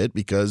wrath of it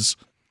because,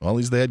 well,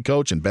 he's the head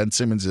coach and Ben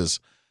Simmons is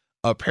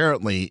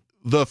apparently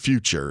the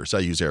future. So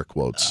I use air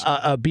quotes.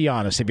 Be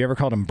honest. Have you ever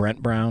called him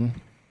Brent Brown?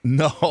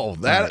 No,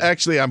 that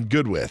actually I'm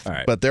good with. All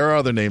right. But there are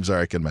other names that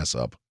I can mess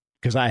up.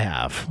 Because I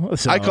have.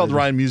 So, I called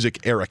Ryan Music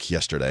Eric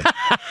yesterday.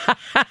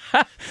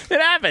 It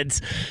happens.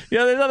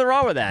 There's nothing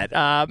wrong with that.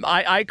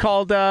 I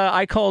called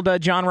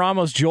John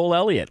Ramos Joel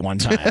Elliott one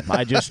time.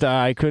 I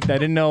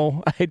didn't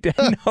know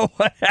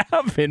what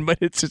happened, but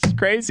it's just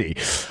crazy.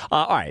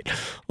 All right, a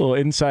little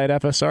inside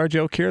FSR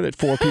joke here that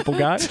 4 people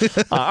got.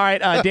 All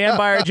right, Dan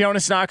Byer,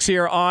 Jonas Knox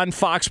here on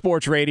Fox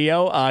Sports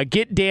Radio.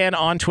 Get Dan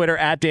on Twitter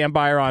at Dan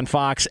Byer on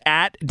Fox,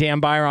 at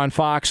Dan Byer on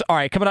Fox. All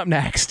right, coming up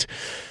next.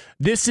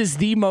 This is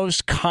the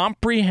most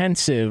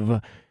comprehensive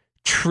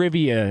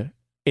trivia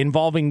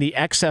involving the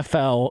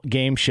XFL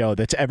game show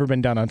that's ever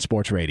been done on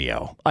sports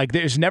radio. Like,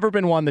 there's never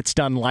been one that's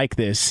done like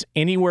this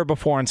anywhere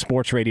before on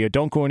sports radio.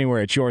 Don't go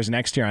anywhere. It's yours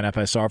next year on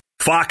FSR.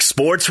 Fox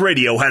Sports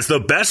Radio has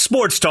the best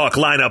sports talk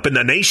lineup in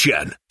the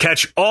nation.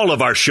 Catch all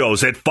of our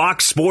shows at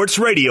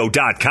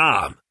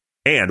foxsportsradio.com.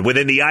 And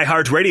within the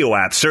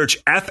iHeartRadio app,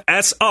 search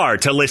FSR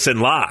to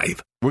listen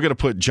live. We're going to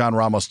put John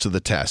Ramos to the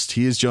test.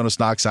 He is Jonas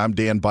Knox. I'm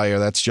Dan Byer.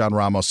 That's John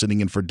Ramos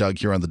sitting in for Doug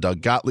here on the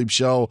Doug Gottlieb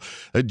Show.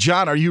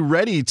 John, are you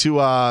ready to,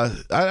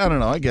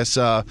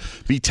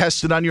 be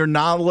tested on your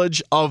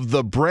knowledge of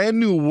the brand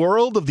new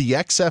world of the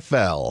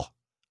XFL?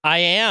 I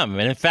am.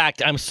 And in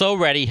fact, I'm so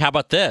ready. How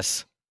about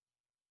this?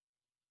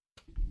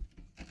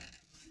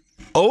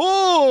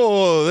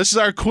 Oh, this is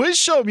our quiz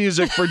show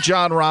music for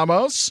John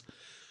Ramos.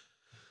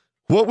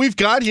 What we've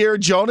got here,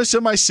 Jonas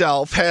and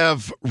myself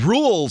have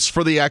rules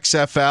for the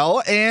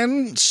XFL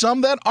and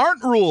some that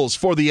aren't rules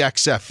for the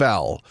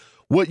XFL.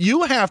 What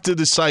you have to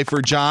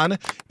decipher, John,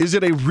 is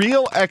it a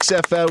real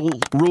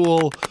XFL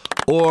rule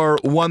or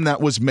one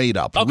that was made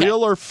up? Okay.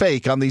 Real or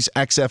fake on these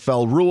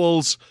XFL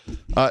rules?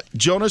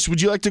 Jonas,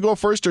 would you like to go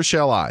first or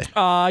shall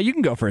I? You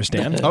can go first,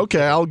 Dan.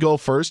 Okay, I'll go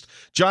first.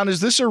 John, is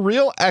this a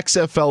real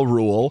XFL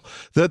rule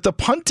that the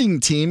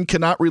punting team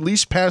cannot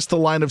release past the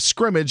line of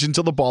scrimmage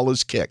until the ball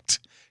is kicked?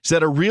 Is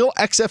that a real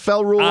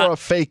XFL rule or a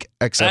fake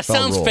XFL rule? That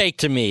sounds fake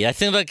to me. I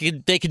think like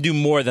they could do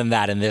more than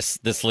that in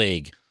this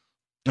league.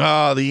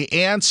 The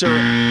answer,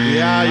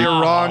 yeah,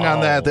 you're wrong on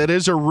that. That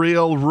is a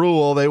real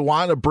rule. They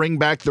want to bring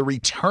back the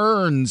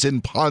returns in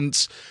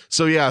punts.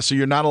 So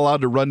you're not allowed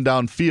to run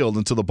downfield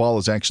until the ball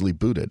is actually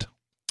booted.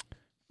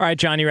 All right,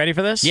 John, you ready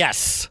for this?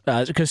 Yes.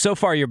 Because so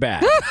far you're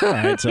bad. All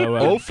right, so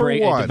 0 for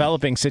 1. A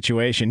developing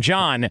situation.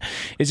 John,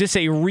 is this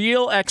a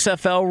real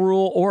XFL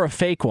rule or a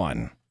fake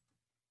one?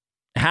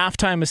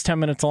 Halftime is 10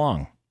 minutes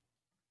long.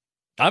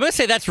 I'm going to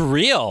say that's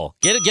real.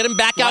 Get him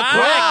back out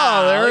quick.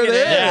 Wow, there it is.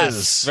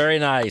 Yes, very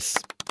nice.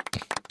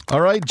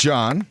 All right,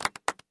 John.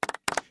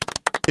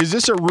 Is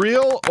this a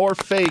real or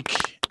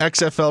fake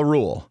XFL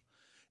rule?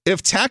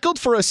 If tackled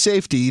for a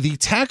safety, the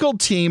tackled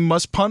team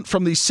must punt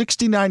from the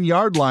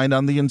 69-yard line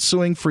on the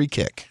ensuing free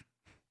kick.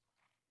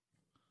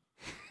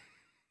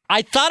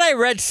 I thought I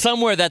read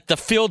somewhere that the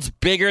field's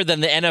bigger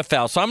than the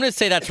NFL, so I'm going to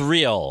say that's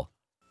real.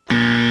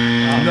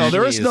 No,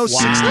 there is no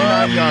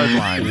 69-yard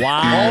line.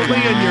 Wow.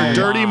 Only in your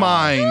dirty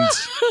mind.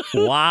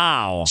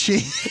 Wow.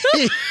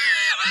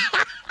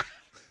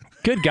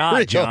 Good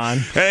God, John.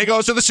 And he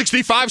goes to the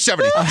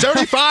 65-70,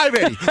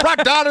 75-80,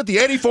 right down at the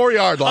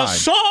 84-yard line.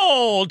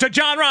 Sold to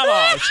John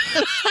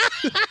Ramos.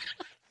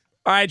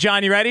 All right,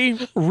 John, you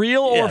ready?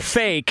 Real or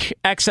fake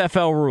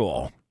XFL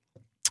rule?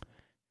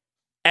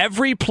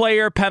 Every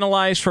player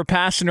penalized for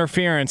pass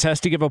interference has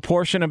to give a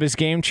portion of his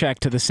game check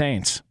to the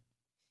Saints.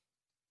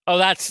 Oh,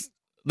 that's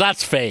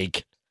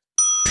fake.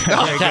 Okay.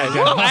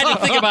 I had to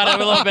think about it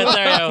a little bit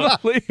there.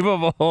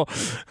 Unbelievable.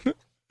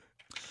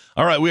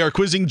 All right, we are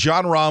quizzing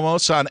John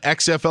Ramos on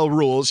XFL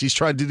rules. He's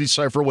trying to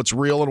decipher what's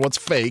real and what's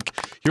fake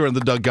here on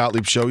the Doug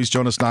Gottlieb Show. He's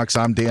Jonas Knox.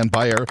 I'm Dan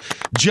Byer.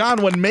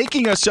 John, when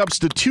making a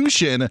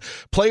substitution,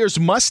 players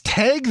must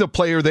tag the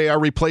player they are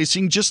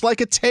replacing just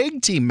like a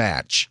tag team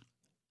match.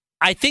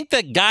 I think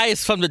that guy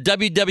is from the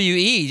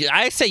WWE.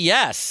 I say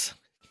yes.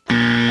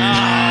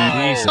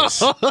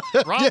 Jesus.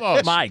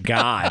 Ramos. My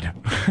God.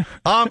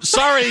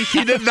 Sorry,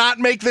 he did not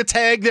make the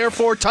tag,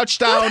 therefore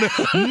touchdown.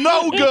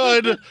 No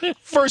good.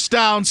 First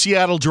down,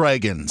 Seattle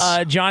Dragons.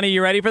 Johnny,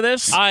 you ready for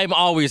this? I'm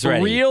always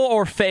ready. Real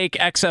or fake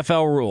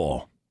XFL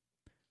rule?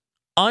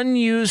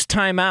 Unused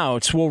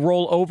timeouts will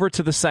roll over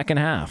to the second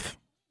half.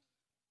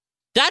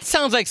 That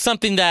sounds like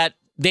something that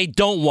they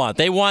don't want.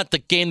 They want the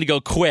game to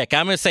go quick.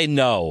 I'm going to say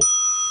no.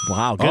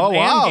 Wow. Good,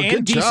 and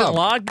good decent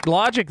job.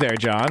 Logic there,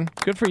 John.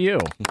 Good for you.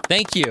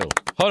 Thank you.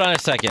 Hold on a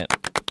second.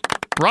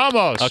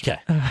 Ramos. Okay.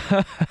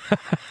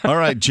 All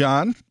right,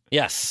 John.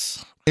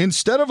 Yes.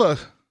 Instead of a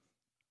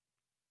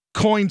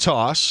coin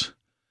toss,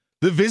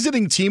 the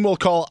visiting team will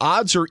call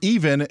odds or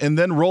even and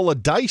then roll a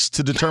dice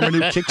to determine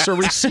who kicks or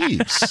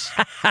receives.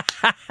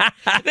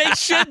 They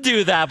should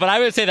do that, but I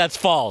would say that's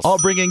false. I'll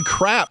bring in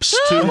craps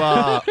to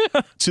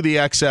the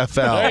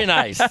XFL. Very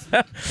nice.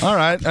 All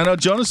right. I know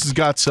Jonas has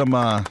got some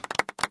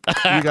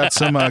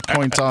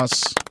coin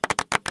toss.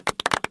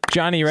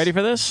 Johnny, you ready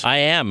for this? I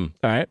am.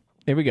 All right.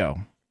 Here we go.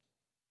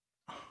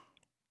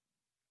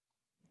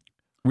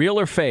 Real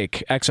or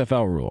fake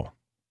XFL rule?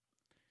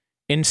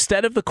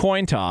 Instead of the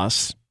coin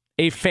toss,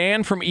 a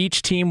fan from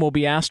each team will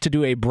be asked to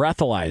do a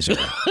breathalyzer.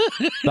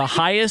 The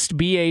highest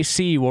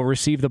BAC will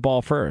receive the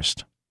ball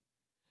first.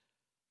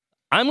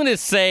 I'm going to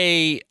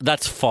say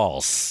that's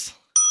false.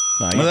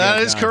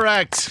 That is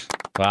correct.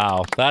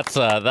 Wow, that's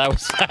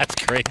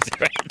crazy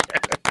right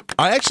there.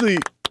 I actually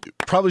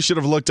probably should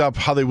have looked up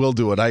how they will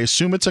do it. I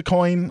assume it's a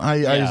coin.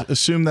 I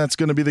assume that's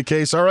going to be the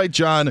case. All right,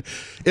 John.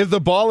 If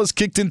the ball is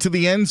kicked into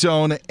the end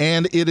zone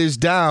and it is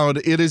down,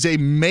 it is a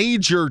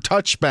major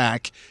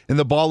touchback, and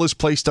the ball is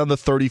placed on the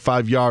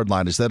 35-yard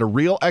line. Is that a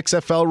real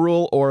XFL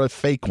rule or a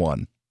fake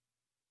one?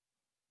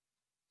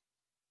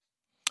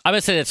 I'm going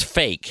to say it's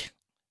fake.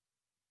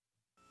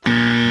 Oh,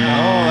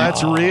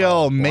 that's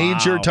real.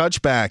 Major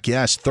touchback.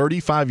 Yes,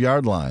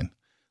 35-yard line.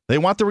 They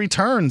want the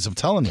returns, I'm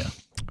telling you.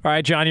 All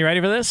right, John, you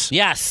ready for this?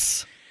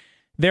 Yes.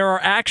 There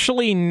are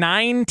actually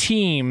 9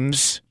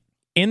 teams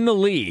in the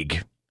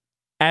league,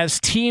 as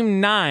Team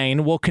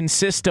 9 will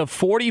consist of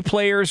 40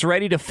 players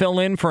ready to fill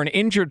in for an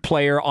injured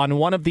player on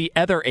one of the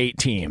other 8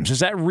 teams. Is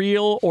that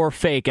real or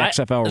fake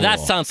XFL rule? That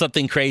sounds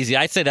something crazy.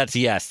 I say that's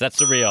yes. That's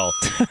the real.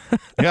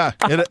 Yeah.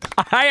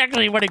 I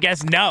actually would have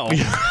guessed no.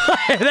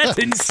 That's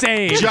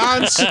insane.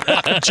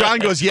 John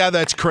goes, yeah,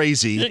 that's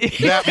crazy.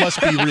 That must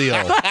be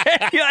real.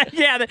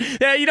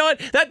 Yeah, you know what?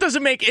 That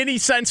doesn't make any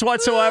sense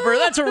whatsoever.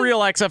 That's a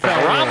real XFL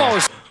rule.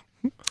 Ramos.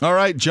 All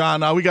right,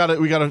 John, we got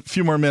a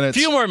few more minutes.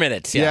 Few more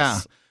minutes, yes. Yeah.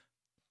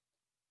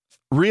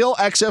 Real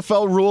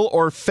XFL rule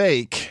or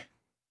fake?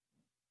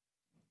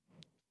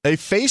 A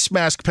face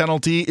mask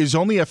penalty is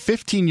only a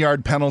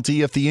 15-yard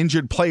penalty if the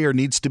injured player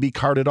needs to be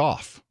carted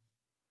off.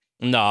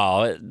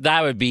 No,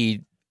 that would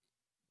be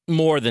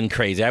more than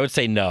crazy. I would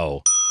say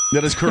no.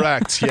 That is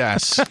correct,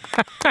 yes.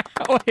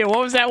 Wait, what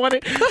was that one?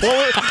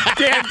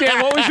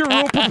 Dan, what was your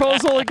rule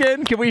proposal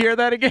again? Can we hear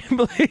that again,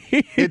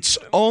 please? It's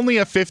only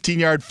a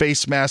 15-yard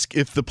face mask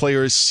if the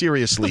player is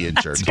seriously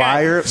injured.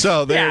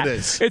 So there it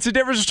is. It's a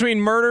difference between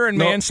murder and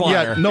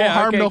manslaughter. Yeah, no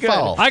harm, no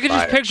foul. I could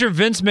just picture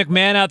Vince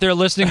McMahon out there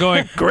listening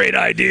going, great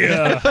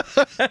idea.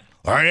 Ain't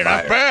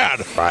that bad.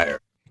 Fire.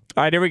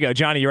 All right, here we go.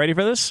 Johnny, you ready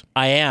for this?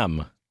 I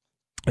am.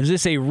 Is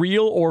this a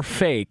real or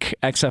fake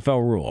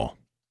XFL rule?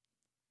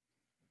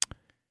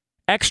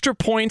 Extra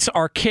points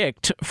are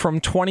kicked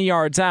from 20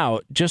 yards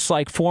out, just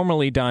like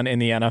formerly done in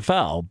the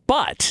NFL.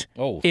 But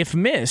if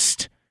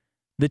missed,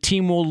 the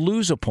team will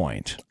lose a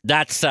point.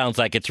 That sounds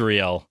like it's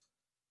real.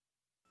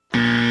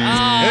 It's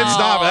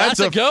not.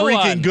 That's a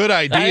freaking good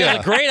idea. That's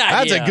a great idea.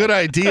 That's a good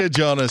idea,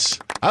 Jonas.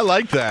 I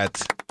like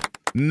that.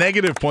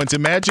 Negative points.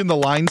 Imagine the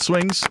line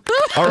swings.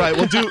 All right,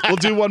 we'll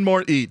do one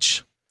more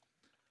each.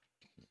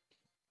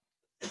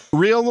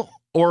 Real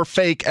or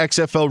fake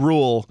XFL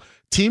rule?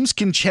 Teams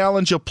can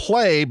challenge a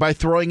play by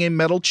throwing a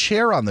metal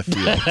chair on the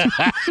field.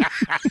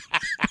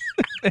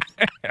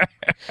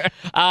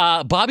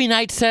 Bobby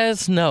Knight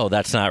says no,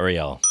 that's not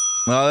real.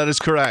 No, that is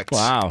correct.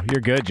 Wow,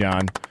 you're good,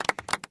 John.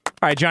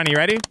 All right, Johnny, you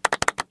ready?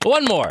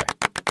 One more.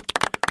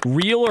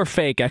 Real or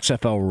fake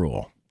XFL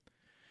rule?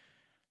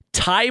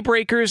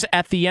 Tiebreakers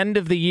at the end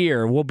of the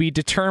year will be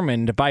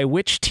determined by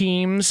which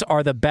teams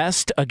are the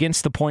best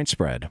against the point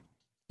spread.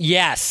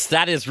 Yes,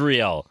 that is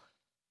real.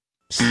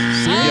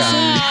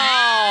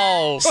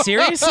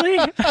 Seriously?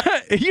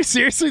 You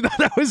seriously thought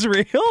that was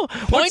real?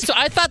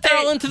 I thought they're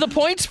all into the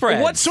point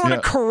spread. What sort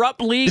of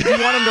corrupt league do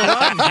you want him to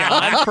run,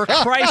 John? For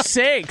Christ's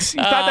sakes.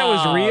 You thought that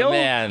was real?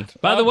 Man.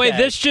 By the way,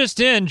 this just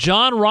in,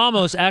 John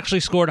Ramos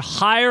actually scored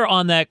higher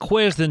on that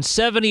quiz than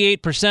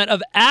 78%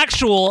 of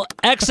actual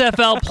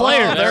XFL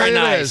players. Very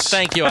nice.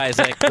 Thank you,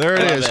 Isaac. There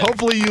it is.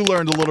 Hopefully you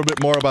learned a little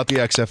bit more about the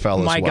XFL as well.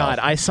 My God,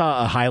 I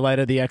saw a highlight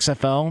of the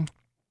XFL.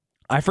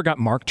 I forgot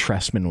Mark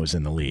Trestman was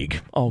in the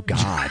league. Oh,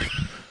 God.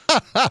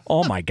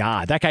 Oh, my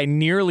God. That guy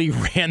nearly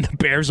ran the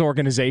Bears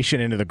organization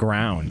into the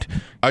ground.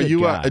 Do you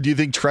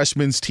think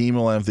Trestman's team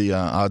will have the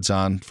odds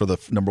on for the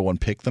number 1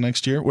 pick the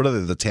next year? What are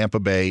they, the Tampa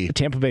Bay? The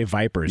Tampa Bay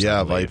Vipers.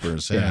 Yeah,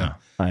 Vipers. Yeah.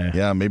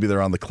 Yeah, maybe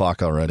they're on the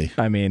clock already.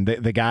 I mean,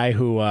 the guy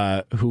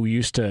who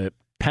used to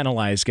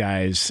penalize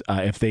guys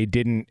if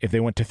they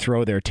went to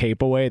throw their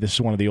tape away. This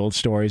is one of the old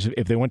stories.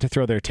 If they went to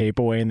throw their tape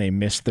away and they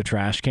missed the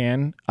trash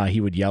can, he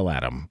would yell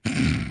at them.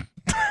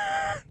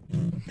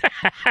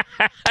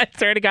 I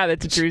swear to God,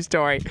 that's a true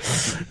story.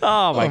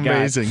 Oh, my God.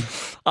 Amazing.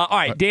 All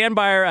right, Dan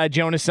Byer,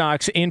 Jonas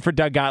Knox in for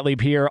Doug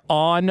Gottlieb here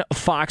on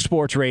Fox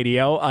Sports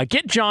Radio.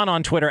 Get John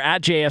on Twitter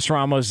at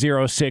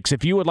JSRamos06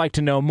 if you would like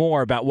to know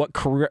more about what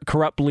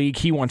corrupt league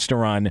he wants to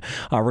run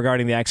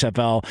regarding the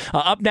XFL.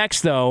 Up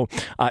next, though,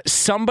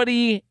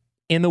 somebody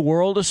in the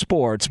world of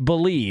sports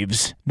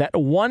believes that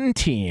one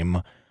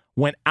team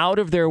went out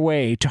of their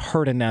way to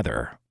hurt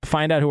another.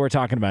 Find out who we're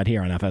talking about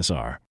here on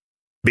FSR.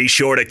 Be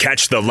sure to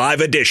catch the live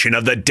edition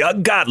of the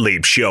Doug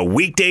Gottlieb Show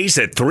weekdays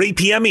at 3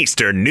 p.m.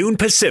 Eastern, noon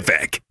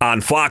Pacific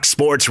on Fox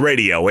Sports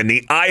Radio and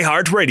the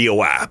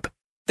iHeartRadio app.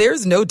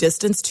 There's no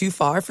distance too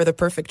far for the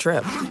perfect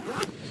trip.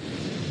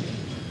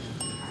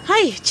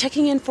 Hi,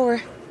 checking in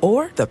for...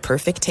 Or the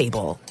perfect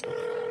table.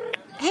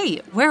 Hey,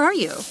 where are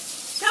you?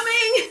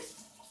 Coming!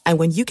 And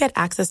when you get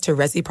access to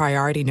Resi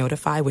Priority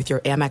Notify with your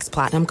Amex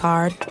Platinum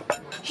card...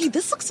 Hey,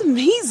 this looks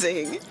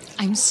amazing.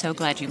 I'm so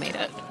glad you made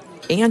it.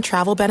 And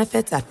travel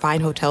benefits at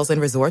fine hotels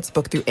and resorts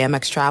booked through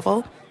Amex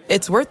Travel,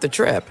 it's worth the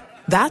trip.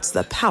 That's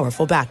the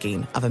powerful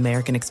backing of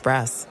American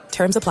Express.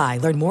 Terms apply.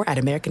 Learn more at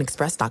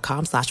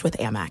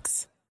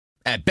americanexpress.com/withAmex.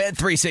 At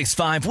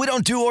Bet365, we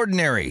don't do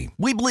ordinary.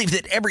 We believe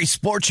that every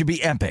sport should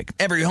be epic.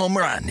 Every home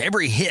run,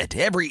 every hit,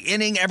 every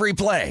inning, every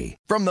play.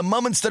 From the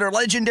moments that are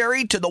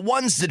legendary to the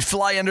ones that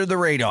fly under the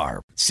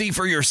radar. See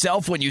for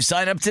yourself when you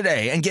sign up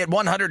today and get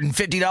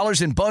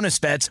 $150 in bonus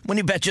bets when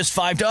you bet just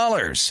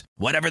 $5.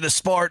 Whatever the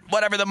sport,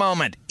 whatever the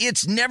moment,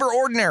 it's never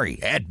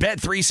ordinary at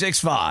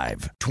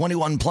Bet365.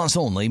 21 plus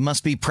only.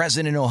 Must be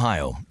present in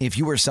Ohio. If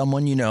you or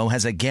someone you know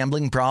has a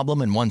gambling problem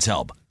and wants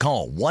help,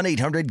 call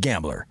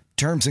 1-800-GAMBLER.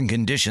 Terms and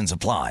conditions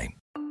apply.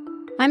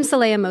 I'm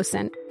Saleha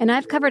Mohsen, and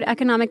I've covered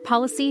economic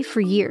policy for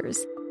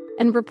years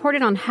and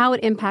reported on how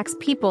it impacts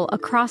people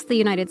across the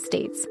United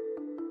States.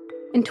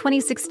 In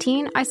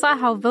 2016, I saw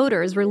how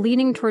voters were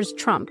leaning towards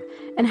Trump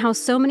and how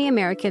so many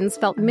Americans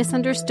felt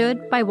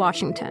misunderstood by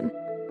Washington.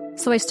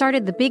 So I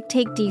started the Big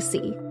Take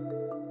DC.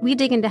 We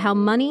dig into how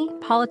money,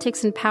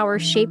 politics, and power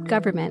shape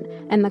government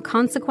and the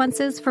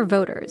consequences for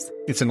voters.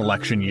 It's an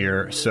election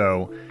year,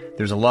 so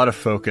there's a lot of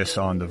focus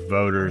on the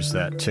voters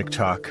that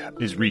TikTok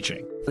is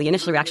reaching. The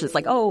initial reaction is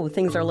like, oh,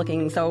 things are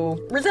looking so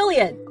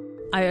resilient.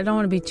 I don't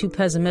want to be too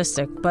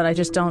pessimistic, but I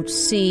just don't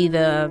see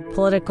the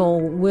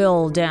political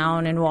will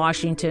down in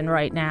Washington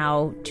right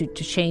now to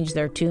change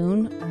their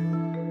tune.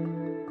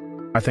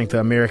 I think the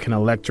American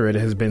electorate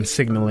has been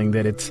signaling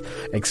that it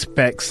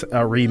expects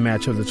a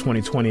rematch of the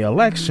 2020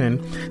 election.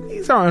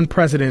 These are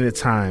unprecedented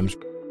times.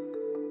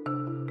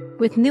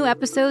 With new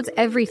episodes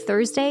every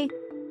Thursday,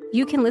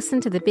 you can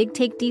listen to the Big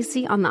Take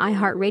DC on the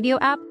iHeartRadio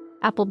app,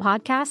 Apple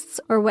Podcasts,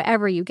 or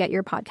wherever you get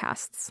your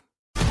podcasts.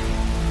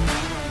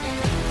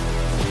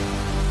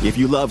 If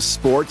you love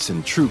sports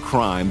and true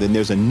crime, then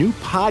there's a new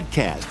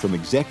podcast from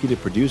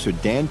executive producer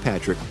Dan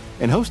Patrick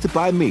and hosted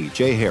by me,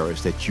 Jay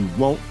Harris, that you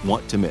won't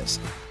want to miss.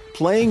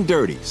 Playing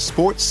Dirty: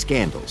 Sports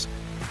Scandals.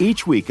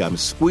 Each week, I'm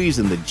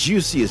squeezing the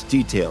juiciest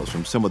details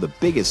from some of the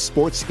biggest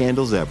sports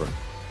scandals ever.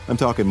 I'm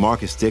talking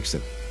Marcus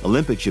Dixon,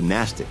 Olympic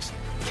gymnastics,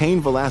 Cain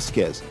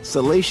Velasquez,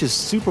 salacious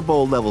Super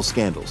Bowl-level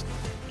scandals.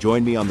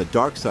 Join me on the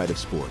dark side of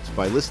sports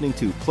by listening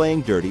to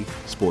Playing Dirty: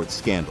 Sports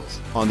Scandals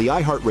on the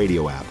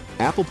iHeartRadio app,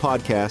 Apple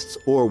Podcasts,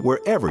 or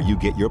wherever you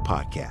get your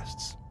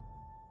podcasts.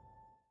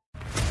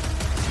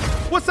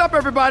 What's up,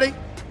 everybody?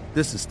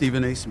 This is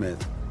Stephen A.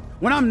 Smith.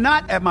 When I'm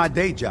not at my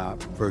day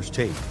job, First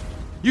Take,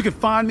 you can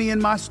find me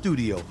in my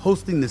studio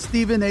hosting the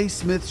Stephen A.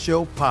 Smith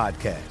Show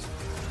podcast.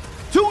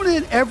 Tune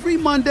in every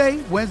Monday,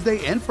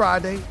 Wednesday, and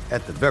Friday,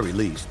 at the very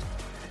least,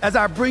 as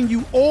I bring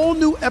you all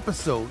new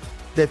episodes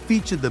that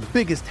feature the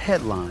biggest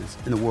headlines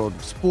in the world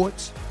of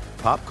sports,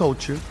 pop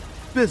culture,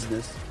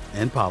 business,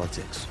 and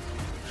politics.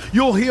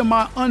 You'll hear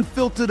my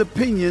unfiltered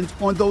opinions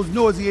on those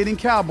nauseating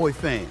Cowboy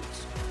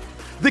fans,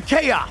 the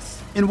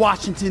chaos in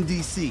Washington,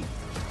 D.C.,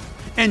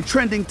 and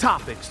trending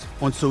topics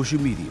on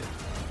social media,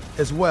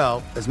 as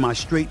well as my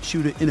straight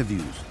shooter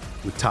interviews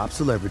with top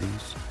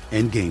celebrities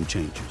and game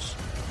changers.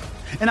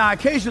 And I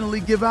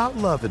occasionally give out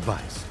love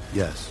advice.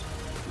 Yes,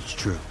 it's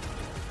true.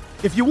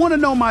 If you want to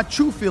know my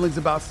true feelings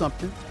about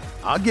something,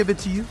 I'll give it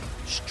to you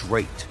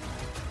straight.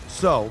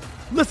 So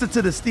listen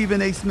to the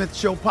Stephen A. Smith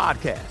Show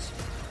podcast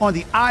on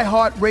the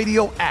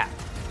iHeartRadio app,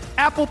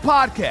 Apple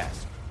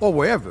Podcasts, or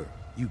wherever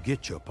you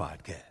get your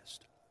podcast.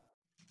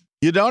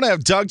 You don't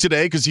have Doug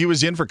today because he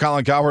was in for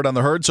Colin Cowherd on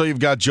the Herd, so you've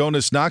got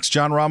Jonas Knox,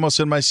 John Ramos,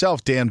 and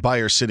myself, Dan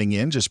Byer, sitting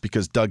in. Just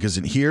because Doug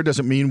isn't here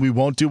doesn't mean we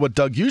won't do what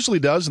Doug usually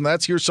does, and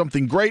that's hear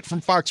something great from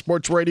Fox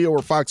Sports Radio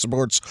or Fox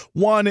Sports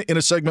 1 in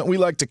a segment we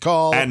like to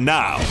call... And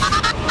now...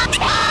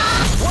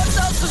 What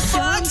does the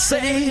fox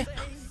say?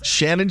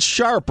 Shannon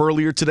Sharp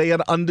earlier today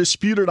at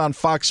Undisputed on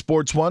Fox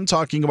Sports 1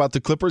 talking about the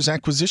Clippers'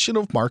 acquisition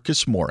of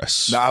Marcus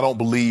Morris. Now, I don't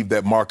believe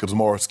that Marcus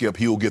Morris, Skip,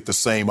 he'll get the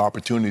same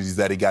opportunities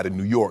that he got in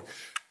New York.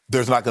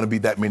 There's not going to be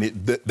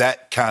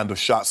that kind of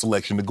shot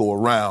selection to go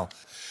around.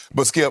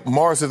 But Skip,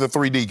 Morris is a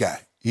 3D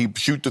guy. He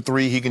shoot the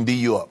three, he can D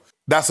you up.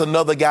 That's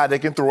another guy that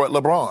can throw at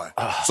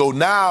LeBron. So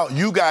now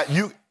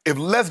if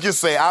let's just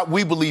say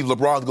we believe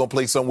LeBron's going to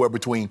play somewhere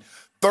between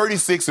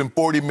 36 and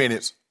 40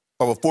 minutes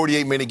of a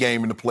 48-minute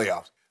game in the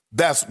playoffs.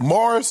 That's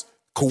Morris,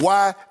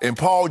 Kawhi, and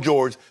Paul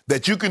George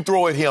that you can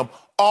throw at him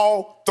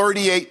all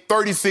 38,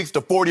 36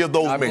 to 40 of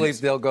those minutes. I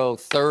believe they'll go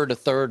third, a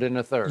third, and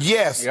a third.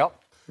 Yes. Yep.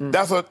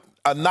 That's a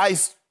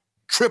nice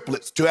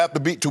triplets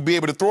to be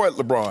able to throw at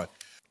LeBron.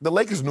 The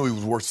Lakers knew he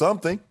was worth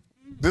something.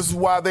 This is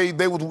why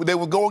they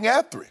were going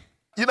after him.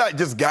 You're not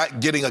just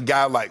getting a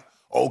guy like,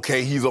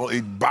 okay, he's on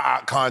a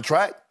buyout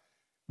contract.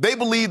 They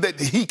believe that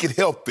he could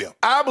help them.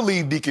 I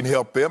believed he can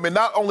help them, and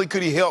not only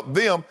could he help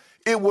them,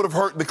 it would have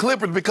hurt the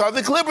Clippers because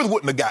the Clippers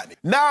wouldn't have gotten him.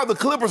 Now the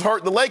Clippers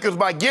hurt the Lakers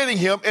by getting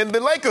him, and the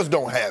Lakers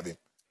don't have him.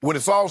 When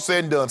it's all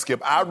said and done,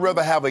 Skip, I'd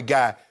rather have a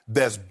guy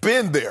that's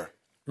been there.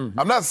 Mm-hmm.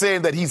 I'm not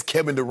saying that he's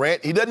Kevin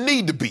Durant. He doesn't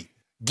need to be.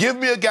 Give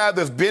me a guy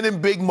that's been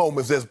in big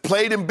moments, that's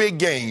played in big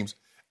games,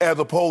 as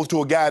opposed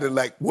to a guy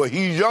that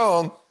he's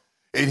young,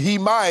 and he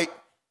might.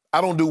 I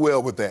don't do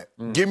well with that.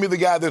 Give me the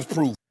guy that's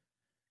proof.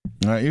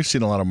 All right, you've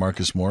seen a lot of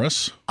Marcus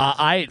Morris.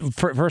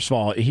 First of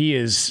all,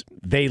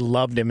 they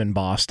loved him in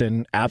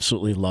Boston,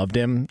 absolutely loved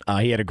him.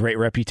 He had a great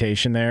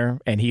reputation there,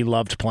 and he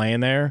loved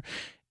playing there.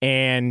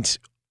 And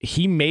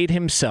he made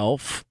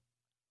himself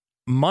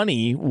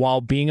money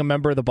while being a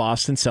member of the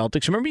Boston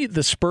Celtics. Remember,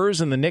 the Spurs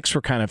and the Knicks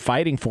were kind of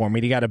fighting for him.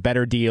 He got a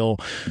better deal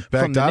from the Knicks.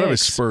 Backed out of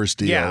his Spurs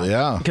deal,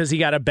 yeah. Because he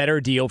got a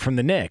better deal from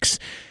the Knicks.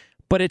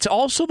 But it's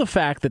also the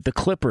fact that the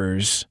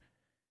Clippers...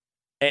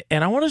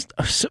 And I want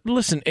to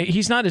listen.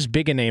 He's not as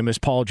big a name as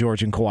Paul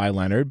George and Kawhi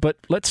Leonard, but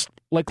let's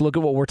look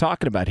at what we're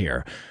talking about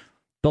here.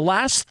 The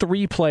last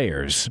three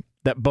players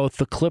that both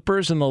the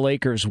Clippers and the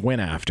Lakers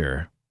went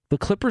after, the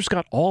Clippers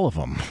got all of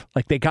them.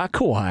 They got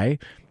Kawhi,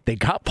 they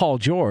got Paul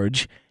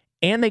George,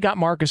 and they got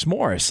Marcus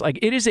Morris.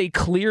 It is a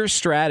clear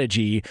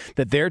strategy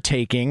that they're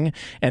taking,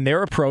 and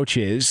their approach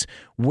is,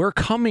 we're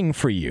coming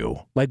for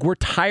you. We're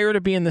tired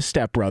of being the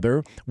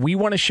stepbrother. We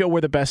want to show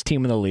we're the best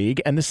team in the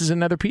league, and this is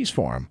another piece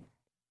for them.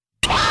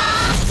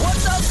 What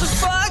does the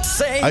fox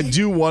say? I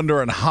do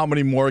wonder on how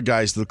many more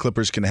guys the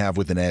Clippers can have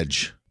with an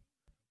edge.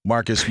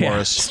 Marcus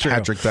Morris,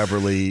 Patrick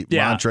Beverley,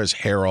 Montrezl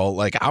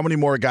Harrell. How many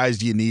more guys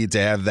do you need to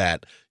have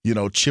that,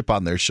 chip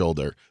on their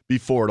shoulder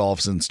before it all of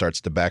a sudden starts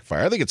to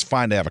backfire? I think it's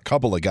fine to have a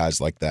couple of guys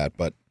like that,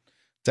 but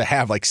to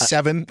have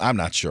 7, I'm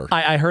not sure.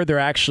 I heard they're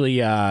actually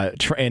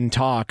in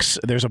talks.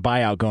 There's a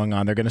buyout going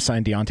on. They're going to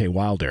sign Deontay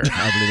Wilder.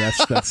 I believe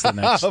that's the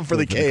next for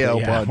the KO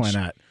bunch. Why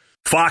not?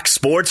 Fox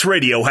Sports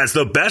Radio has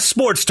the best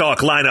sports talk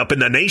lineup in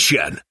the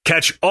nation.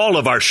 Catch all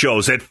of our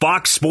shows at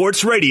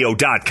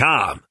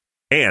foxsportsradio.com.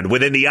 And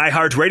within the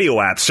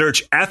iHeartRadio app,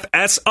 search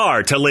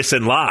FSR to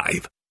listen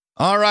live.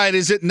 All right,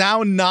 is it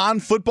now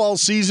non-football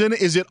season?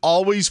 Is it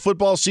always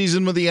football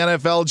season with the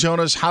NFL,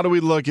 Jonas? How do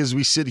we look as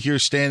we sit here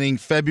standing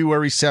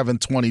February 7th,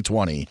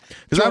 2020?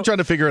 Because I'm trying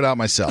to figure it out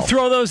myself.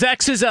 Throw those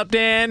X's up,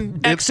 Dan.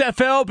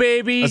 XFL,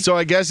 baby. So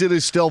I guess it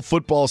is still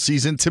football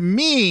season. To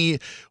me,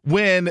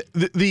 when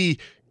the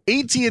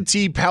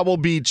AT&T Pebble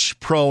Beach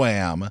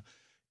Pro-Am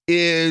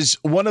is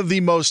one of the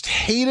most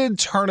hated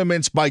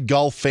tournaments by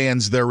golf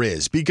fans there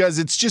is, because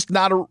it's just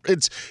not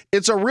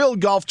it's a real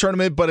golf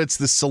tournament, but it's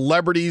the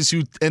celebrities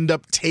who end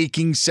up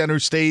taking center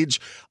stage.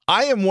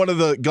 I am one of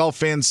the golf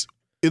fans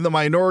in the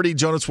minority,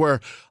 Jonas, where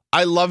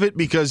I love it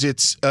because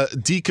it's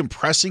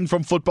decompressing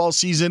from football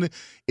season.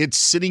 It's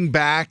sitting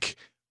back,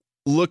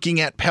 looking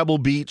at Pebble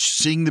Beach,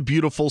 seeing the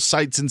beautiful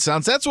sights and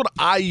sounds. That's what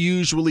I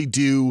usually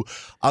do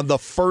on the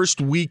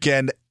first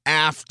weekend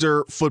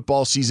after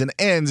football season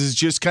ends, is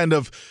just kind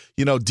of,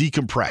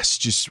 decompress,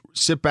 just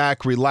sit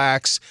back,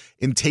 relax,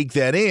 and take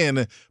that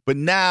in. But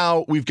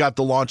now we've got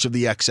the launch of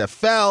the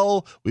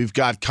XFL, we've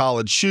got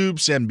college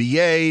hoops,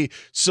 NBA.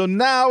 So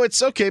now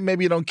it's okay,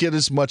 maybe you don't get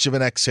as much of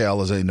an exhale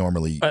as I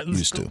normally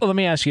used to. Let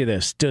me ask you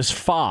this. Does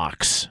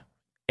Fox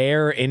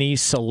air any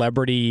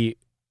celebrity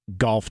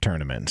golf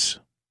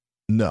tournaments?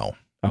 No.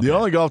 Okay. The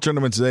only golf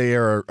tournaments they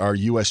air are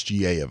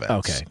USGA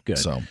events. Okay,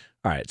 good.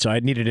 All right, so I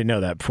needed to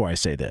know that before I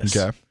say this.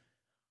 Okay.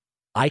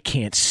 I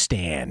can't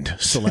stand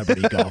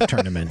celebrity golf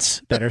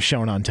tournaments that are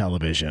shown on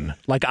television.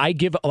 I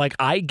give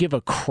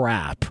a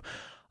crap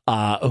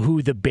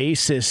who the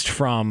bassist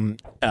from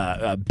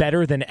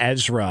Better Than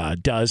Ezra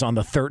does on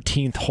the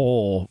 13th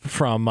hole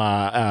from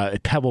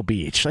Pebble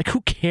Beach. Who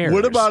cares?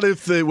 What about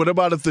if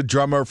the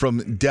drummer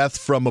from Death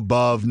from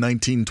Above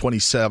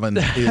 1927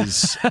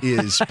 is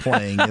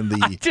playing in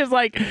the just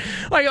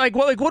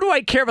what do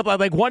I care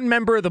about? One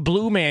member of the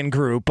Blue Man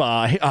Group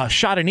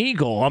shot an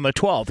eagle on the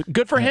 12th.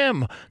 Good for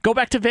him. Go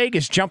back to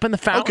Vegas, jump in the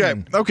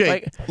fountain.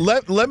 Okay.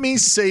 Let me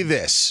say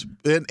this,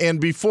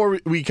 and before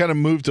we kind of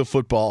move to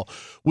football,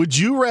 would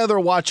you rather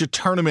watch a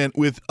tournament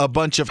with a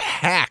bunch of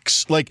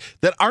hacks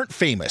that aren't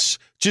famous,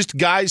 just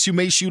guys who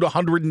may shoot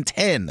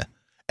 110,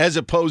 as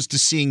opposed to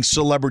seeing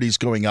celebrities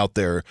going out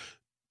there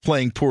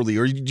playing poorly,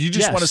 or you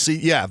just want to see?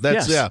 Yeah,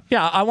 that's yeah.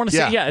 I want to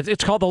see. Yeah,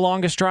 it's called The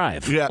Longest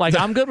Drive. Yeah. Like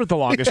I'm good with The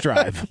Longest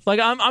Drive. Like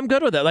I'm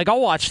good with it. Like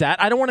I'll watch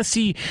that. I don't want to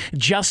see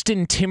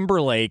Justin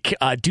Timberlake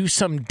do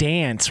some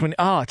dance when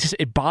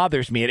it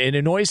bothers me. It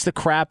annoys the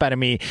crap out of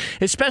me,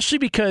 especially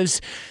because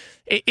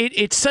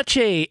it's such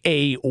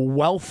a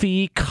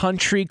wealthy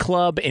country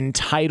club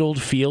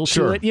entitled feel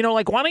to it. You know,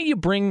 like why don't you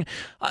bring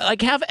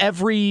have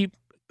every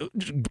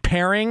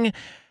pairing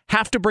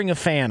have to bring a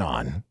fan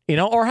on, you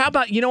know? Or how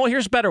about,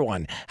 here's a better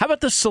one. How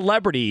about the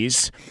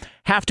celebrities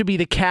have to be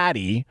the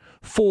caddy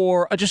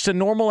for just a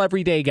normal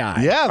everyday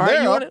guy? Yeah,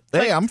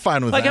 I'm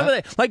fine with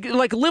that.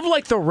 Like live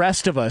like the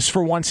rest of us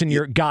for once in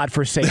your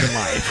godforsaken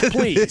life,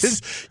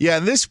 please.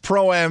 This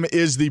Pro-Am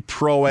is the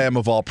Pro-Am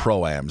of all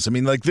Pro-Ams. I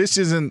mean, like this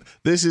isn't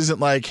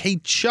like, hey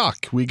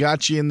Chuck, we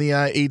got you in the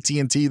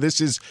AT&T.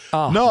 This is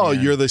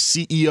you're the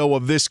CEO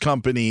of this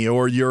company,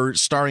 or you're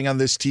starring on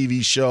this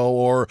TV show,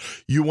 or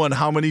you won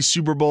how many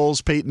Super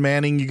Bowls, Peyton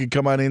Manning, you could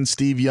come on in,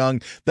 Steve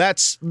Young.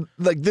 That's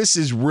like, this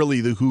is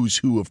really the who's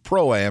who of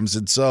Pro-Ams,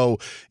 and so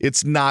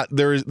it's not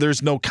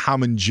there's no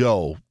common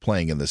Joe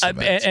playing in this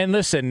event. And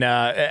listen,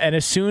 and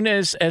as soon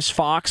as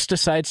Fox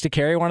decides to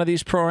carry one of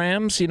these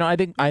Pro-Ams, I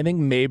think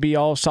maybe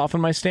I'll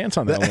soften my stance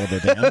on that a little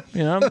bit,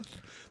 Dan.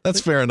 That's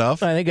fair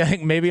enough. I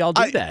think maybe I'll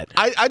do that.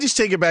 I just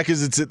take it back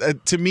because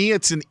to me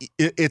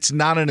it's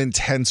not an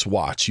intense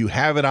watch. You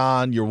have it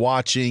on, you're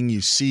watching, you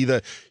see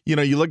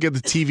you look at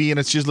the TV and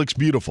it just looks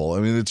beautiful.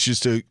 I mean, it's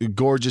just a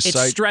gorgeous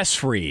sight. It's stress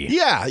free.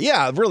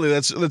 Yeah, really.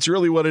 That's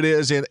really what it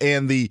is,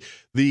 and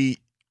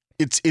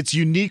it's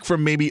unique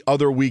from maybe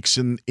other weeks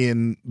in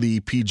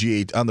the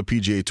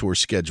PGA Tour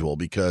schedule,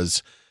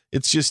 because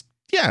it's just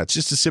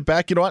to sit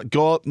back,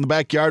 go out in the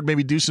backyard,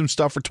 maybe do some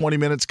stuff for 20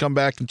 minutes, come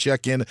back and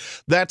check in.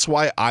 That's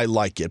why I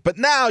like it. But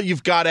now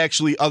you've got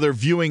actually other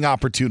viewing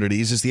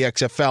opportunities as the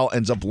XFL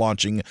ends up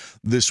launching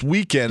this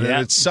weekend.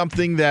 And it's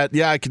something that,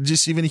 I can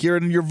just even hear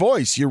it in your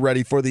voice. You're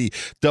ready for the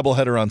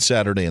doubleheader on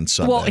Saturday and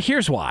Sunday. Well,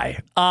 here's why.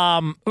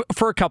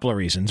 For a couple of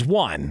reasons.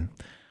 One,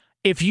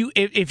 if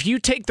you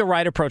take the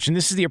right approach, and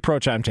this is the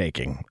approach I'm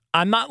taking,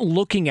 I'm not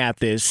looking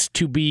at this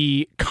to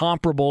be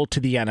comparable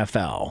to the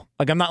NFL.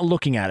 Like, I'm not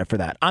looking at it for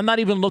that. I'm not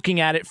even looking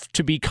at it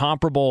to be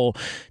comparable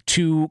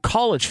to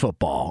college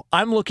football.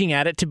 I'm looking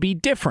at it to be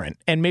different,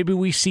 and maybe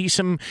we see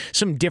some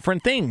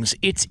different things.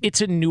 It's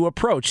a new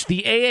approach.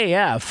 The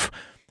AAF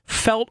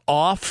felt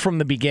off from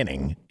the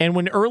beginning. And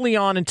when early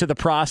on into the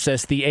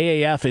process, the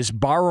AAF is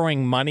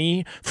borrowing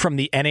money from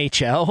the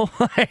NHL,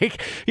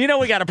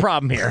 we got a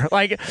problem here.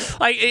 Like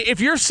if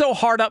you're so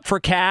hard up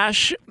for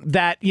cash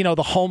that,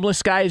 the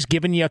homeless guy is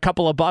giving you a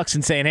couple of bucks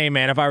and saying, hey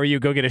man, if I were you,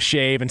 go get a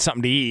shave and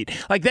something to eat.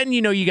 Then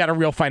you got a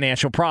real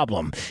financial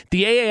problem.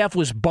 The AAF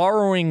was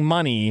borrowing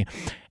money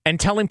and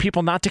telling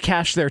people not to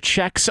cash their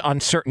checks on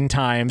certain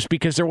times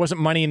because there wasn't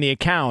money in the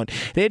account.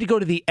 They had to go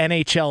to the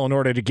NHL in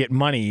order to get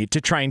money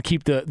to try and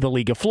keep the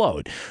league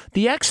afloat.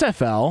 The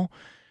XFL,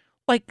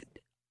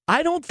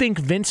 I don't think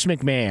Vince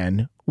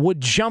McMahon would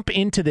jump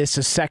into this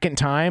a second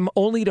time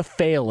only to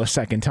fail a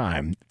second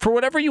time. For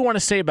whatever you want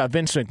to say about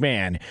Vince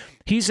McMahon,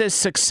 he's as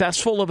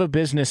successful of a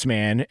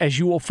businessman as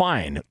you will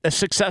find, as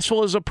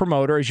successful as a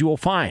promoter as you will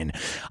find.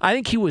 I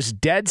think he was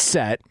dead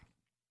set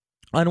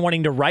on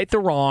wanting to right the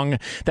wrong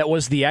that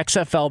was the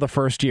XFL the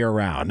first year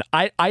around.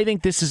 I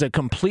think this is a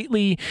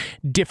completely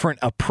different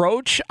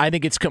approach. I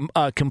think it's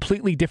a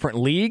completely different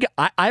league.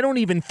 I don't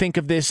even think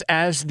of this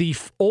as the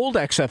old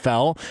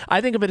XFL. I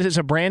think of it as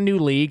a brand new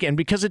league, and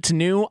because it's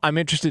new, I'm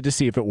interested to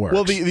see if it works.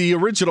 Well, the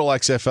original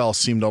XFL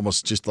seemed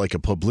almost just like a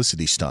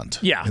publicity stunt.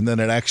 Yeah. And then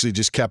it actually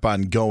just kept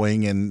on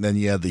going, and then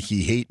you had the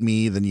he hate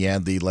me, then you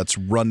had the let's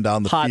run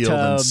down the hot field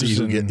and see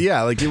who gets.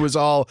 Yeah, it was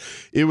all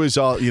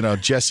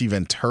Jesse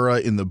Ventura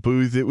in the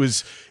booth. It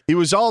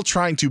was all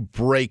trying to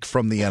break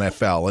from the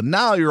NFL, and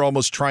now you're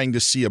almost trying to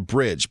see a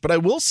bridge. But I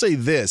will say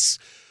this,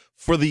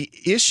 for the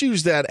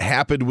issues that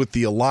happened with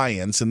the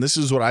Alliance, and this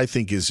is what I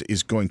think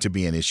is going to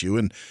be an issue,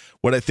 and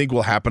what I think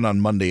will happen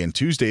on Monday and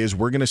Tuesday is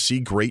we're going to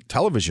see great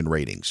television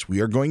ratings. We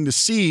are going to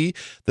see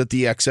that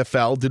the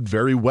XFL did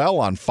very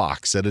well on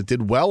Fox, that it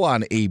did well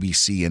on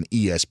ABC and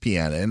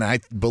ESPN, and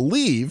I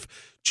believe,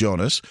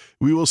 Jonas,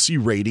 we will see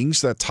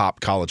ratings that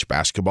top college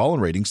basketball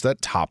and ratings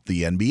that top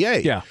the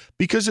NBA. Yeah.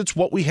 Because it's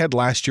what we had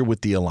last year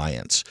with the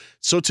Alliance.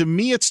 So to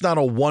me, it's not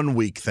a 1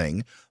 week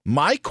thing.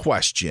 My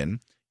question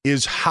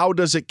is, how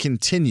does it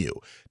continue?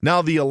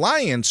 Now, the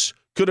Alliance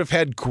could have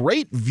had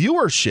great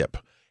viewership,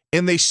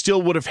 and they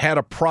still would have had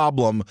a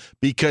problem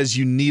because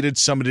you needed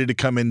somebody to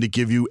come in to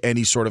give you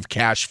any sort of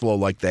cash flow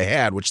like they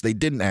had, which they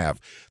didn't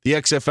have. The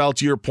XFL,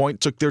 to your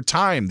point, took their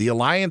time. The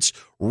Alliance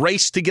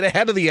raced to get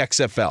ahead of the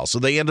XFL, so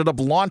they ended up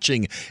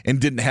launching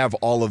and didn't have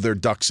all of their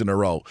ducks in a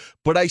row.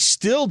 But I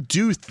still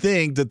do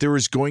think that there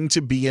is going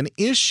to be an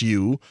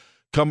issue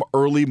come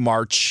early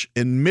March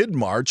and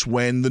mid-March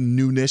when the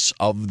newness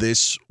of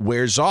this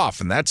wears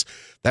off, and that's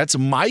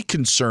my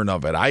concern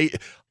of it.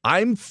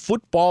 I'm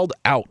footballed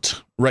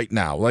out right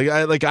now.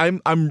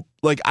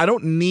 I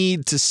don't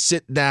need to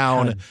sit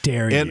down. How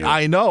dare you? And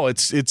I know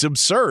it's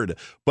absurd,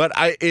 but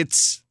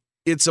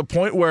it's a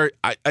point where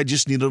I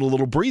just needed a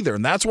little breather.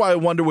 And that's why I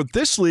wonder with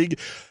this league,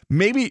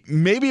 maybe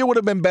it would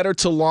have been better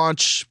to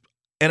launch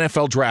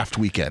NFL draft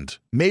weekend.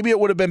 Maybe it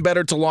would have been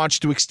better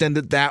to extend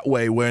it that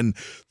way when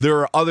there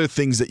are other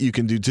things that you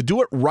can do. To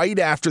do it right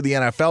after the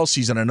NFL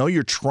season, I know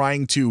you're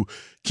trying to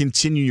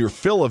continue your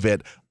fill of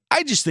it.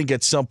 I just think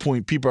at some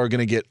point people are going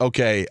to get,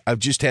 okay, I've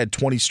just had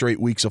 20 straight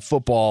weeks of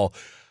football.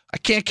 I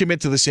can't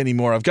commit to this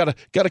anymore. I've got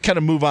to kind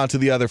of move on to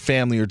the other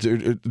family or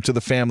to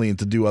the family and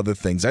to do other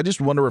things. I just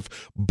wonder if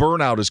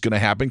burnout is going to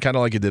happen, kind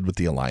of like it did with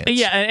the Alliance.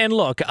 Yeah, and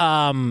look,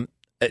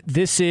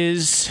 this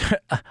is,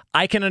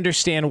 I can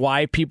understand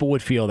why people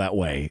would feel that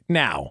way.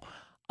 Now,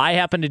 I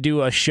happen to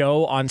do a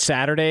show on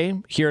Saturday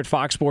here at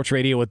Fox Sports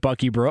Radio with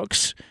Bucky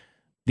Brooks.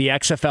 The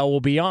XFL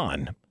will be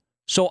on.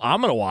 So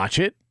I'm going to watch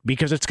it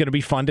because it's going to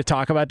be fun to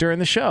talk about during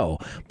the show.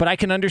 But I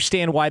can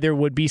understand why there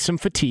would be some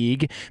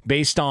fatigue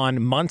based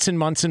on months and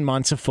months and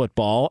months of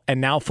football, and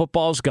now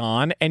football's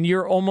gone, and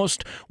you're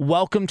almost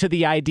welcome to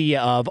the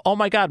idea of, oh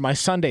my God, my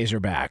Sundays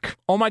are back.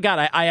 Oh my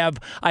God, I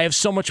have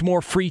so much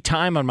more free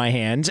time on my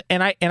hands,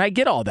 and I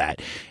get all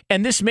that.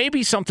 And this may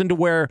be something to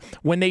where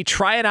when they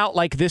try it out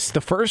like this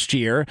the first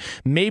year,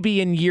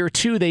 maybe in year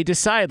 2 they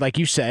decide, like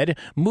you said,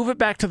 move it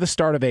back to the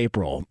start of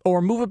April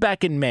or move it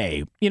back in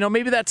May.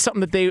 Maybe that's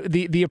something that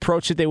the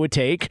approach that they would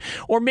take,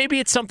 or maybe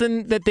it's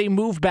something that they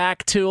move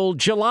back till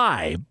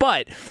July.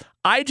 But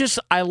I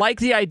like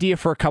the idea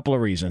for a couple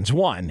of reasons.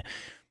 One,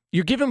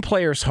 you're giving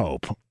players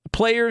hope.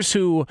 Players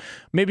who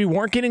maybe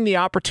weren't getting the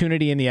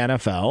opportunity in the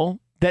NFL,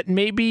 that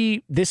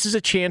maybe this is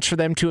a chance for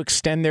them to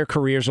extend their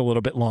careers a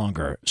little bit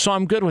longer. So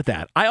I'm good with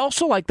that. I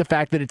also like the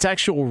fact that it's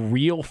actual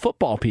real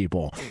football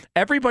people.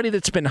 Everybody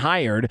that's been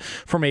hired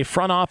from a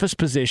front office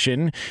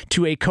position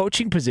to a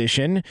coaching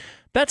position,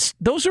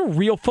 those are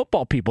real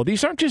football people.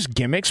 These aren't just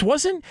gimmicks.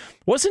 Wasn't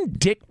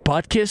Dick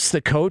Butkus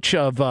the coach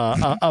of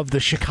the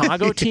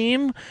Chicago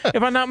team,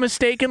 if I'm not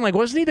mistaken?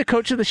 Wasn't he the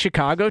coach of the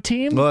Chicago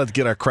team? We'll have to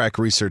get our crack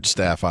research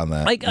staff on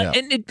that.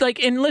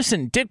 And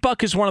listen, Dick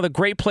Buck is one of the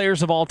great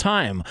players of all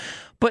time,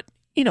 but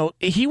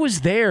he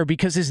was there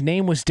because his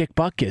name was Dick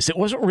Butkus. It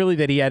wasn't really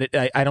that he had,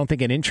 I don't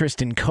think, an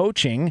interest in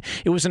coaching.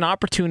 It was an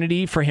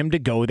opportunity for him to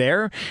go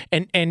there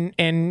and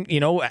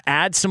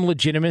add some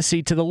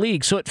legitimacy to the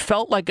league. So it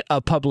felt like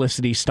a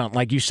publicity stunt,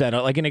 like you said,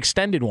 like an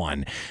extended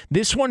one.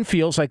 This one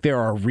feels like there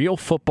are real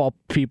football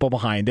people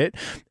behind it.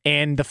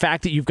 And the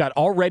fact that you've got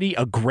already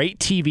a great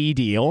TV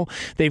deal,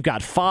 they've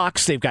got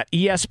Fox, they've got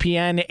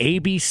ESPN,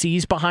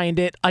 ABC's behind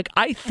it.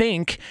 I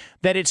think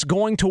that it's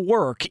going to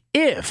work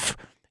if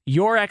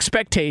your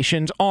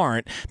expectations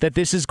aren't that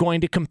this is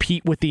going to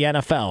compete with the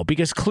NFL,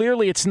 because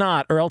clearly it's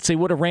not, or else they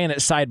would have ran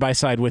it side by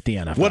side with the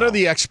NFL. What are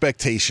the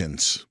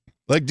expectations?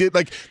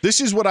 This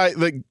is what I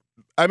think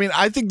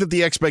that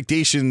the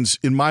expectations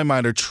in my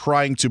mind are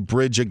trying to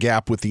bridge a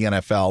gap with the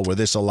NFL where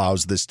this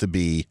allows this to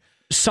be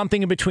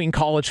something in between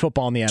college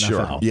football and the NFL.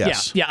 Sure,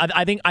 yes. Yeah.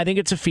 I think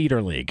it's a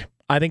feeder league.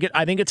 I think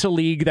it's a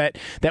league that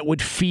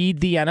would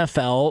feed the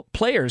NFL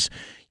players.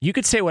 You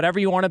could say whatever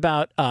you want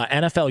about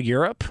NFL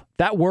Europe.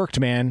 That worked,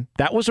 man.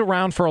 That was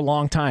around for a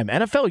long time.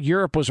 NFL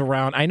Europe was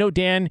around. I know,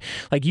 Dan,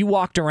 you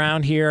walked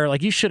around here,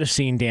 you should have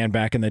seen Dan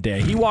back in the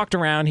day. He walked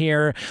around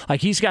here,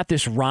 he's got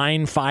this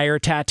Rhine fire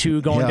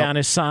tattoo going down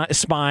his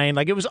spine.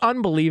 It was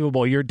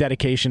unbelievable, your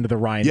dedication to the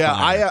Rhine fire.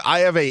 Yeah, I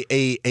have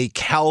a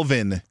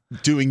Calvin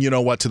doing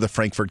to the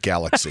Frankfurt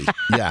Galaxy.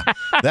 Yeah,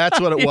 that's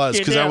what it was,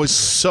 because I was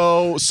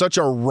such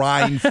a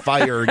Rhine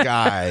fire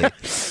guy.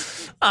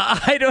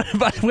 By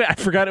the way, I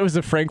forgot it was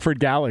the Frankfurt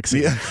Galaxy.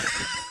 Yeah.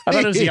 I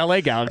thought it was the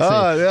LA Galaxy.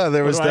 Oh, yeah,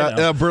 there was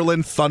that.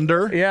 Berlin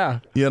Thunder. Yeah.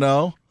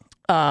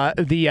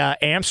 The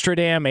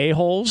Amsterdam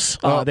A-holes.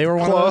 They were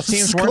one of those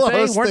teams,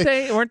 weren't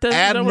they? Weren't they?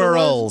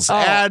 Admirals.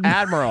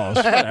 Admirals.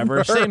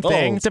 Whatever. Same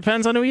thing.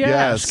 Depends on who you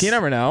ask. You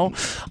never know.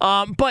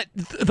 But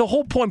the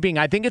whole point being,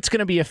 I think it's going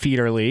to be a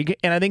feeder league,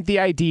 and I think the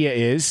idea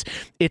is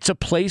it's a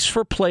place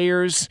for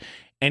players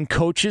and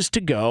coaches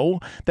to go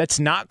that's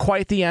not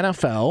quite the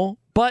NFL,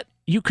 but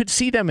you could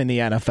see them in the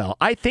NFL.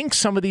 I think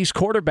some of these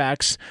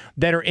quarterbacks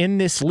that are in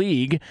this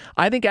league,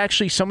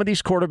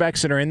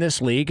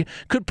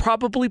 could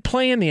probably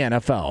play in the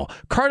NFL.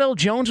 Cardell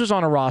Jones was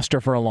on a roster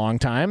for a long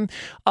time.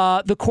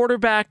 The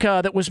quarterback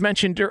that was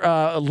mentioned,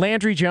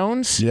 Landry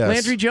Jones. Yes.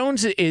 Landry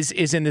Jones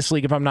is in this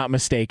league, if I'm not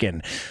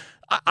mistaken.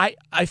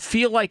 I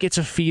feel like it's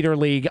a feeder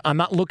league. I'm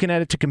not looking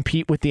at it to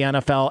compete with the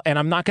NFL, and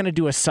I'm not going to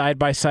do a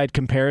side-by-side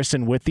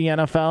comparison with the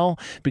NFL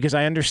because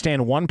I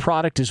understand one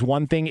product is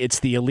one thing.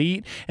 It's the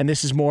elite, and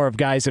this is more of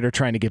guys that are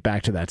trying to get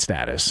back to that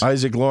status.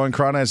 Isaac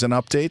Lowenkron has an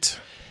update.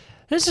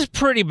 This is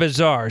pretty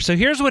bizarre. So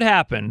here's what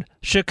happened.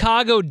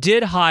 Chicago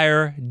did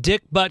hire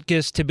Dick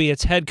Butkus to be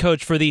its head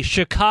coach for the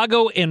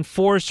Chicago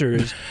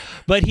Enforcers,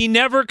 but he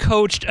never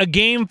coached a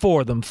game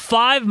for them.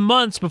 5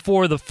 months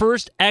before the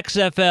first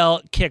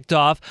XFL kicked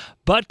off,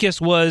 Butkus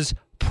was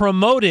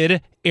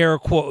promoted, air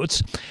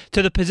quotes,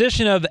 to the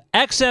position of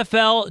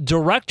XFL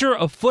Director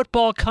of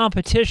Football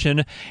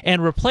Competition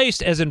and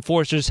replaced as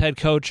Enforcers head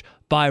coach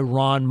by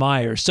Ron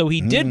Myers. So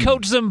he did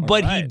coach them,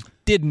 but he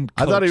didn't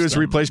coach I thought he was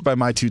them. replaced by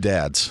My Two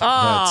Dads.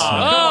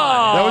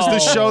 That was the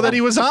show that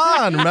he was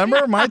on.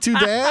 Remember My Two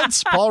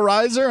Dads? Paul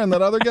Reiser and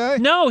that other guy?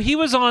 No, he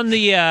was on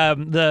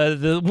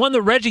the one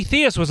that Reggie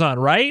Theus was on,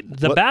 right?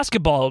 The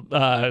basketball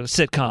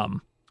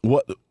sitcom.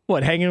 What,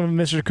 Hanging with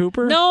Mr.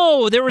 Cooper?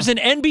 No, there was an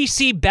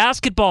NBC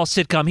basketball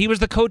sitcom. He was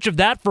the coach of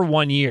that for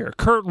 1 year.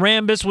 Kurt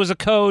Rambis was a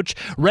coach.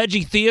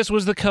 Reggie Theus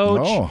was the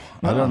coach. Oh,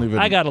 I don't even.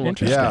 I got to look.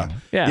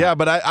 Yeah,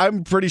 but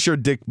I'm pretty sure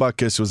Dick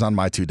Butkus was on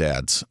My Two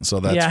Dads, so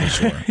that's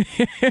for sure.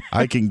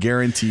 I can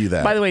guarantee you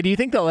that. By the way, do you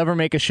think they'll ever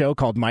make a show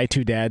called My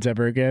Two Dads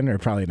ever again, or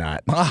probably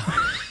not? A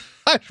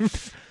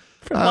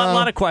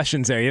lot of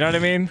questions there. You know what I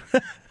mean?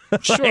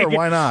 Sure,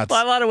 why not? A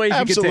lot of ways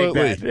Absolutely. you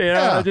could take that. You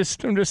know,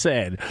 I'm just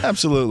saying.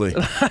 Absolutely.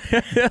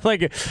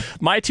 Like,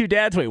 My Two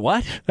Dads. Wait,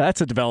 what?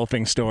 That's a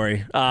developing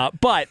story.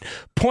 But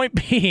point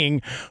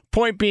being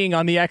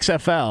on the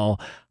XFL,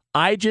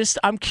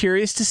 I'm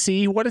curious to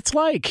see what it's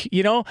like.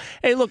 You know,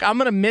 hey, look, I'm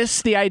going to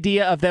miss the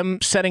idea of them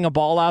setting a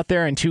ball out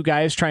there and two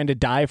guys trying to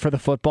dive for the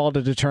football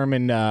to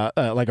determine,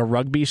 like a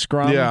rugby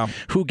scrum,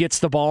 who gets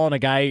the ball, and a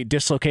guy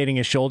dislocating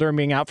his shoulder and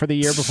being out for the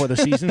year before the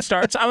season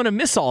starts. I'm going to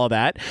miss all of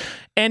that.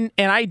 And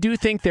I do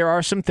think there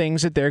are some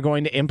things that they're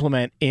going to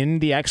implement in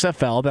the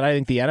XFL that I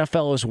think the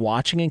NFL is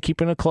watching and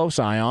keeping a close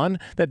eye on,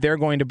 that they're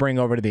going to bring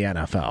over to the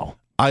NFL.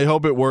 I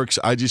hope it works.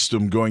 I just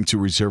am going to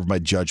reserve my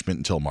judgment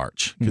until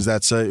March, because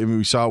that's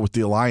we saw it with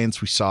the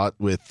Alliance. We saw it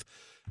with,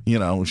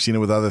 we've seen it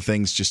with other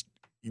things. Just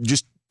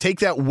take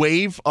that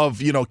wave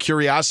of,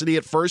 curiosity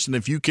at first, and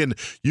if you can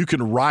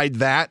ride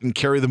that and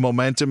carry the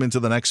momentum into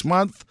the next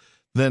month,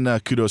 then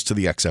kudos to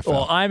the XFL.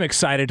 Well, I'm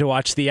excited to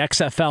watch the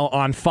XFL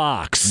on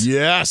Fox.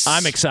 Yes.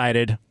 I'm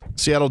excited.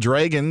 Seattle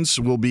Dragons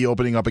will be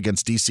opening up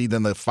against DC.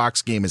 Then the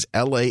Fox game is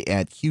LA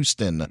at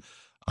Houston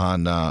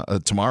on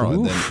tomorrow.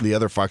 And then the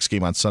other Fox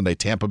game on Sunday,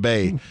 Tampa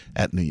Bay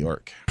at New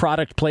York.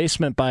 Product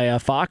placement by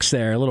Fox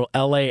there. A little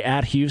LA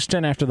at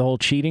Houston after the whole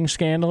cheating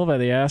scandal by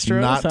the Astros.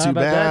 Not too bad.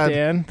 That,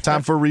 Dan?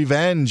 Time for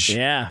revenge.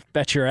 Yeah,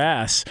 bet your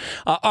ass.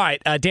 All right,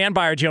 Dan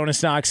Byer,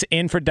 Jonas Knox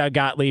in for Doug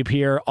Gottlieb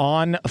here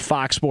on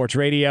Fox Sports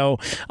Radio.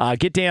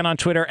 Get Dan on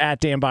Twitter at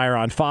Dan Byer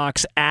on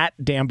Fox, at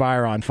Dan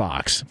Byer on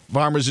Fox.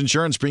 Farmers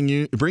Insurance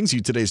brings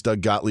you today's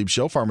Doug Gottlieb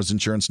Show. Farmers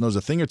Insurance knows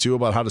a thing or two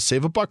about how to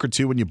save a buck or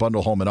two when you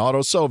bundle home and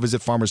auto. So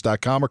visit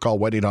farmers.com or call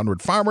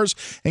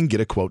 1-800-FARMERS and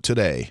get a quote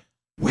today.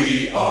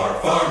 We are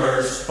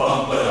farmers.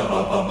 Bum, ba,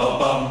 bum, bum, bum,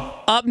 bum.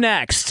 Up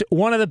next,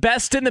 one of the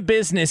best in the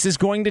business is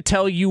going to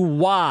tell you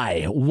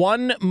why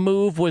one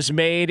move was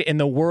made in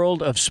the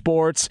world of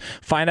sports.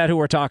 Find out who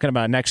we're talking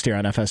about next here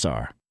on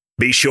FSR.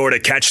 Be sure to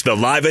catch the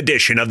live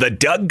edition of the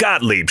Doug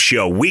Gottlieb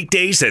Show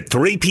weekdays at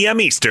 3 p.m.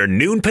 Eastern,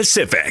 noon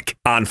Pacific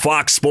on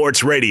Fox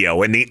Sports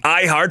Radio and the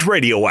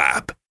iHeartRadio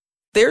app.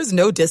 There's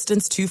no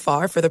distance too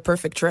far for the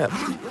perfect trip.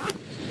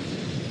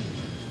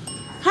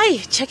 Hi,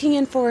 checking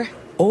in for...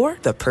 Or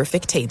the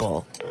perfect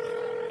table.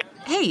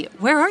 Hey,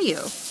 where are you?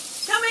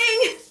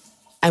 Coming!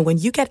 And when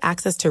you get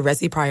access to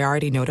Resi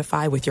Priority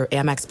Notify with your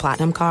Amex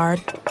Platinum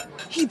card...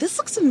 Hey, this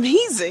looks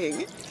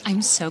amazing.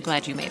 I'm so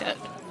glad you made it.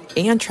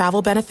 And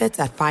travel benefits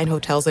at fine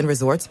hotels and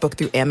resorts booked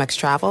through Amex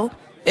Travel,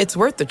 it's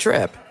worth the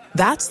trip.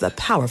 That's the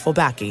powerful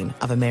backing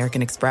of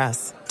American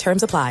Express.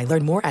 Terms apply.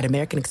 Learn more at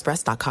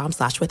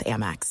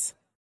americanexpress.com/withAmex.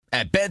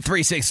 At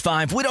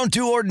Bet365, we don't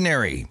do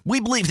ordinary. We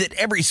believe that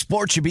every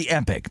sport should be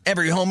epic.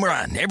 Every home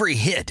run, every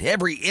hit,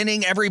 every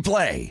inning, every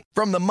play.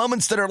 From the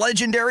moments that are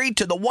legendary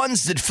to the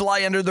ones that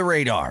fly under the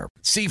radar.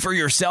 See for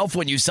yourself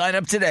when you sign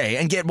up today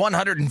and get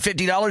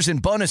 $150 in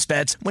bonus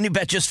bets when you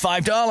bet just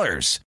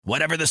 $5.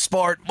 Whatever the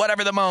sport,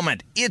 whatever the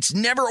moment, it's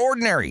never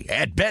ordinary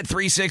at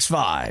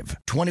Bet365.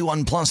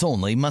 21 plus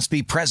only. Must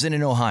be present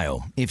in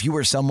Ohio. If you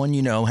or someone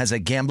you know has a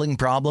gambling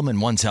problem and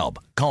wants help,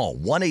 call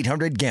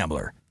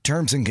 1-800-GAMBLER.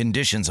 Terms and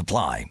conditions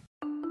apply.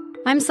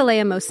 I'm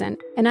Saleha Mohsen,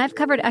 and I've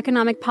covered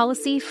economic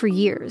policy for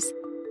years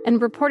and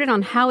reported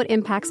on how it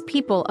impacts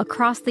people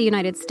across the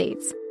United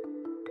States.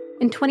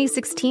 In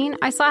 2016,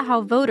 I saw how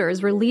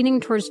voters were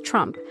leaning towards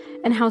Trump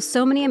and how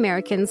so many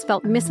Americans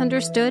felt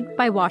misunderstood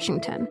by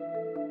Washington.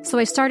 So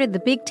I started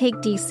the Big Take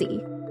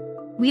DC.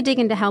 We dig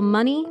into how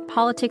money,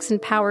 politics,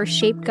 and power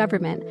shape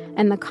government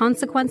and the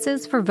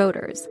consequences for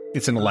voters.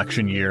 It's an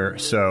election year,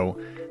 so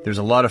there's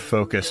a lot of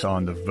focus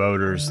on the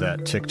voters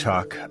that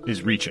TikTok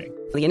is reaching.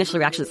 The initial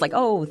reaction is like,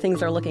 oh,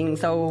 things are looking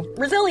so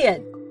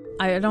resilient.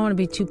 I don't want to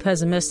be too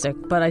pessimistic,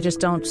 but I just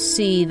don't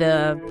see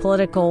the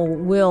political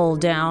will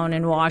down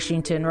in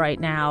Washington right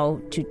now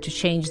to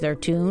change their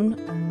tune.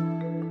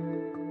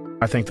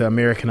 I think the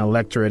American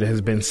electorate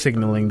has been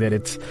signaling that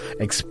it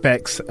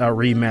expects a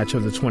rematch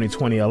of the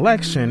 2020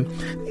 election.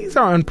 These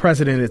are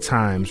unprecedented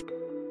times.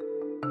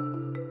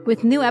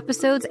 With new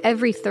episodes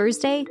every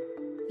Thursday,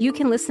 you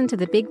can listen to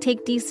the Big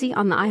Take DC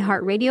on the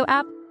iHeartRadio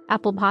app,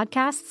 Apple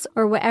Podcasts,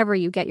 or wherever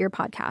you get your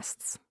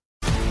podcasts.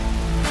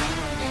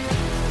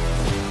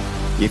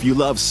 If you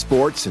love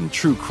sports and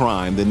true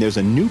crime, then there's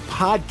a new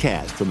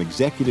podcast from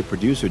executive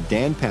producer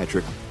Dan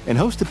Patrick and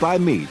hosted by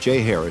me, Jay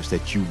Harris,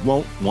 that you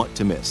won't want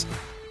to miss.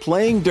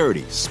 Playing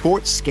Dirty: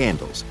 Sports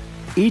Scandals.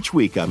 Each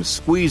week, I'm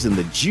squeezing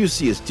the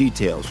juiciest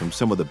details from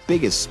some of the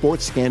biggest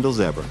sports scandals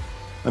ever.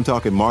 I'm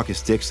talking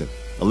Marcus Dixon,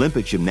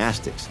 Olympic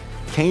gymnastics,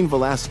 Cain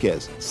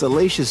Velasquez,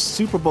 salacious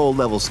Super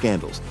Bowl-level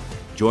scandals.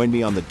 Join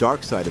me on the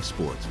dark side of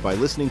sports by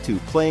listening to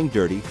Playing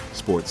Dirty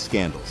Sports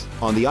Scandals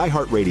on the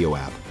iHeartRadio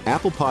app,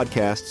 Apple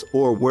Podcasts,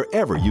 or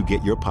wherever you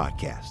get your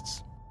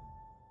podcasts.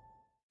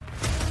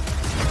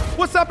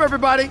 What's up,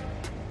 everybody?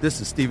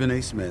 This is Stephen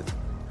A. Smith.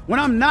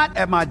 When I'm not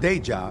at my day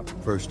job,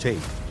 First Take,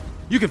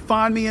 you can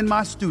find me in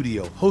my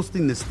studio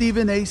hosting the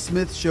Stephen A.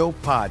 Smith Show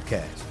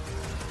podcast.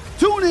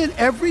 Tune in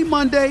every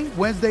Monday,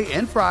 Wednesday,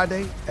 and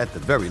Friday, at the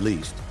very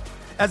least,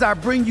 as I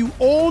bring you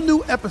all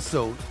new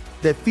episodes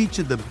that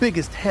feature the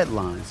biggest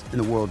headlines in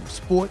the world of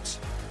sports,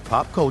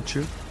 pop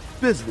culture,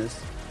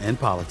 business, and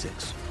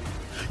politics.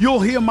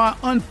 You'll hear my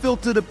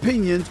unfiltered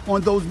opinions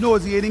on those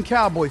nauseating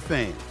Cowboy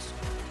fans,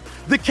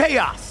 the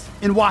chaos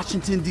in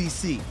Washington,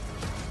 D.C.,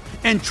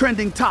 and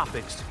trending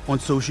topics on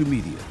social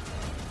media,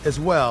 as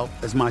well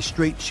as my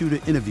straight shooter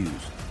interviews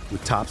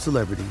with top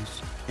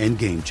celebrities and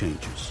game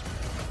changers.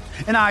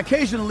 And I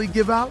occasionally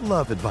give out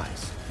love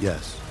advice.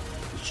 Yes,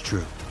 it's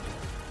true.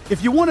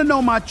 If you want to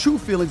know my true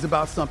feelings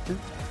about something,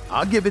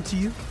 I'll give it to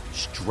you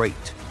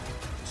straight.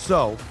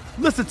 So,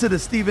 listen to the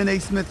Stephen A.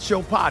 Smith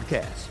Show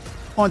podcast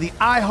on the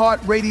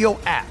iHeartRadio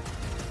app,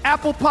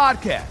 Apple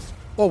Podcasts,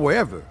 or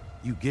wherever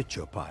you get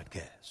your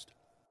podcast.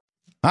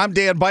 I'm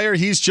Dan Beyer.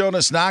 He's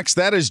Jonas Knox.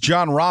 That is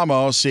John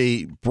Ramos,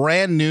 a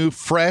brand new,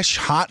 fresh,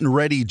 hot and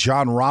ready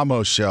John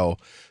Ramos show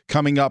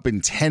coming up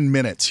in 10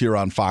 minutes here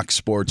on Fox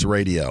Sports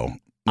Radio.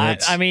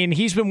 I mean,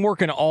 he's been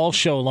working all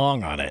show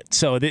long on it.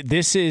 So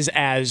this is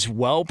as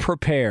well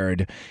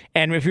prepared.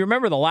 And if you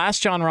remember, the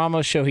last John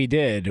Ramos show he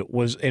did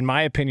was, in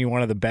my opinion,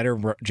 one of the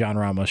better John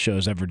Ramos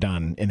shows ever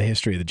done in the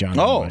history of the John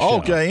Ramos show. Oh,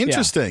 okay.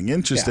 Interesting. Yeah.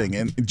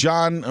 And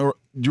John, do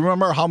you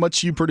remember how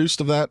much you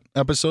produced of that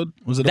episode?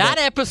 Was it that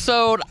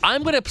episode?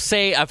 I'm going to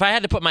say, if I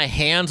had to put my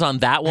hands on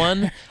that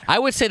one, I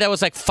would say that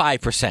was like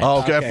 5%. Oh,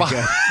 okay.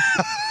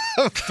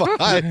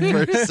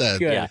 5%.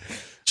 Yeah.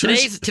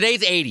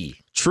 Today's 80.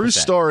 True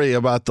story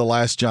about the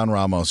last John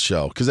Ramos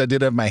show, because I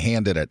did have my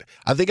hand in it.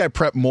 I think I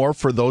prepped more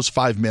for those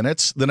 5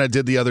 minutes than I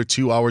did the other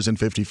 2 hours and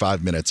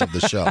 55 minutes of the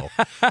show.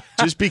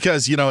 Just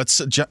because,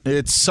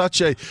 it's such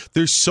a,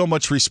 there's so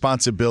much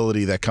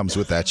responsibility that comes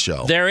with that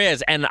show. There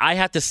is, and I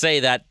have to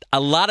say that a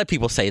lot of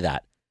people say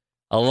that.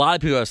 A lot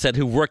of people have said,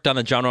 who worked on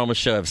the John Ramos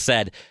show, have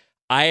said,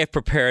 I have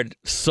prepared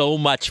so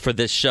much for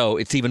this show.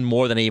 It's even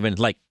more than I even,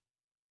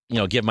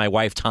 give my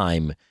wife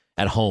time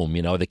at home,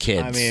 the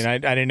kids. I mean, I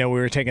didn't know we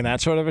were taking that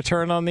sort of a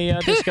turn on the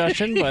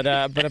discussion, but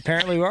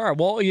apparently we are.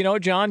 Well,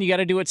 John, you got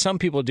to do what some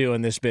people do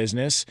in this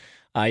business.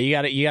 You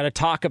got to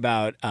talk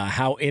about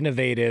how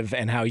innovative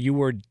and how you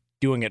were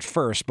doing it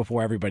first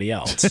before everybody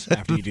else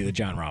after you do the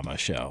John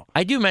Ramos show.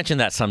 I do mention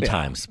that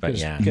sometimes,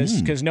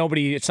 because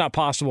nobody, it's not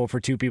possible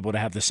for two people to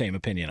have the same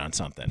opinion on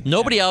something.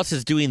 Nobody else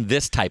is doing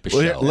this type of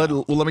show.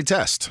 Let me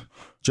test.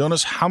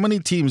 Jonas, how many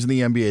teams in the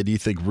NBA do you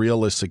think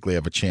realistically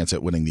have a chance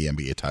at winning the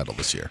NBA title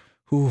this year?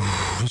 Ooh,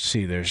 let's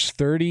see. There's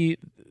 30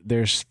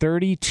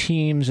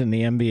 teams in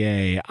the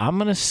NBA. I'm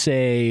going to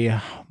say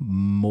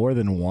more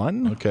than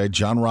one. Okay,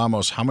 John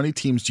Ramos, how many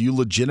teams do you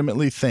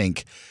legitimately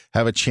think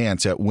have a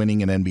chance at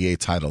winning an NBA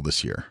title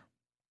this year?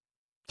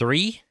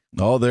 3?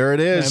 Oh, there it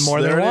is. And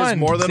more than one.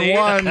 More than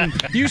one.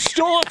 You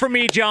stole it from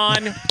me,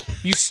 John.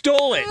 You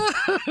stole it.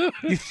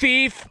 You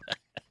thief.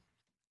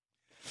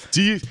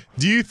 Do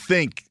you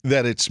think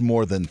that it's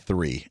more than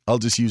 3? I'll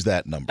just use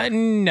that number.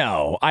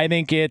 No, I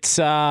think it's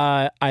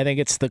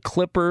the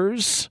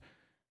Clippers,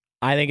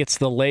 I think it's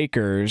the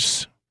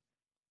Lakers,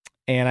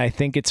 and I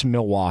think it's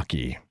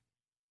Milwaukee.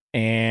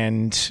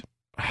 And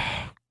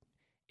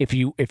if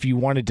you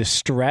wanted to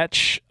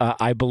stretch,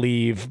 I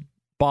believe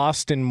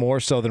Boston more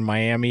so than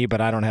Miami,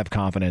 but I don't have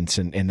confidence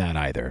in that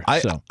either.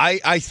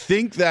 I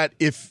think that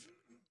if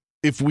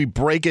we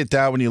break it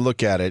down, when you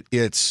look at it,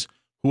 it's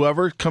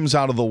whoever comes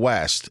out of the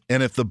West,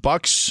 and if the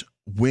Bucks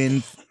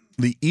win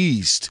the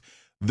East,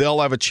 they'll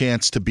have a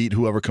chance to beat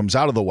whoever comes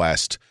out of the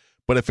West.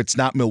 But if it's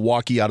not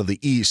Milwaukee out of the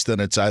East, then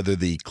it's either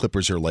the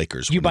Clippers or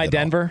Lakers. You buy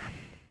Denver?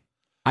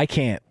 I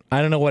can't. I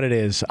don't know what it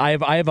is. I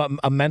have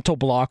a mental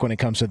block when it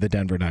comes to the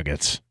Denver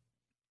Nuggets.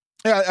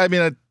 Yeah, I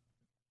mean,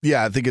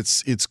 I think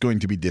it's going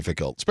to be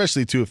difficult,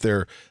 especially too if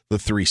they're the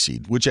 3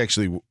 seed, which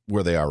actually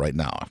where they are right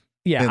now.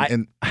 Yeah,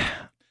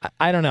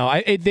 I don't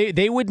know.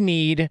 They would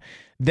need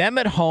them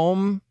at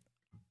home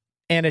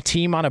and a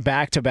team on a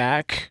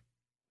back-to-back.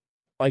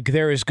 Like,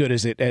 they're as good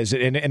as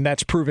and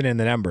that's proven in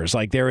the numbers.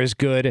 Like, they're as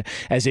good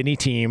as any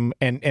team,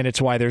 and it's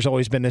why there's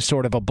always been this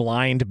sort of a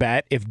blind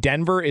bet. If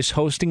Denver is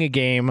hosting a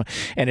game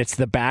and it's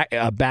the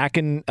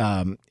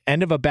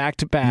end of a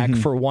back-to-back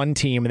for one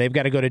team, and they've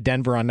got to go to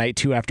Denver on night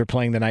 2 after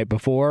playing the night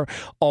before,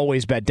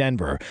 always bet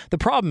Denver. The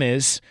problem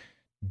is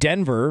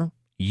Denver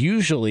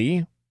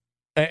usually.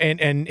 And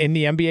in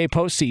the NBA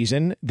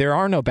postseason, there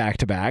are no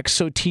back-to-backs,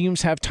 so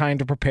teams have time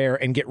to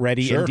prepare and get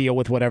ready and deal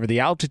with whatever the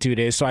altitude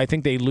is. So I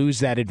think they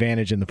lose that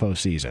advantage in the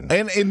postseason.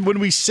 And when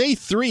we say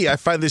 3, I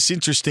find this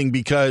interesting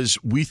because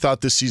we thought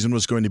this season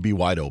was going to be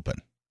wide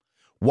open.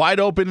 wide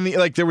open. There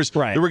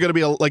were going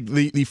to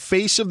be the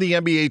face of the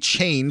NBA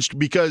changed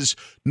because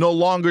no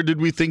longer did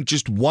we think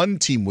just one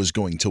team was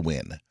going to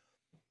win.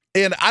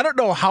 And I don't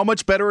know how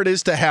much better it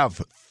is to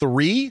have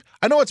 3.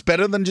 I know it's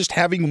better than just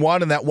having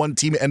one, and that one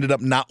team ended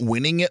up not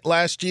winning it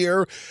last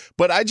year.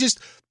 But I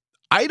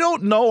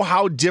don't know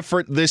how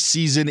different this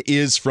season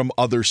is from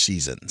other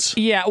seasons.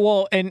 Yeah,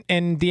 well, and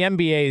the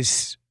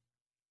NBA's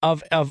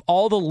of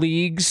all the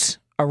leagues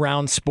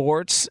around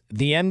sports,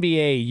 the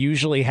NBA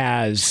usually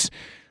has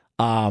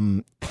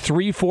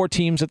 3-4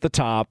 teams at the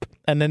top,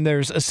 and then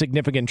there's a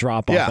significant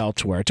drop off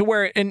elsewhere. To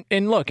where and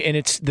look, and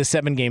it's the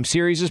 7-game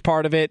series is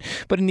part of it,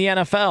 but in the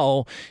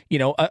NFL,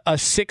 a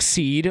 6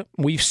 seed,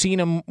 we've seen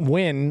them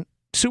win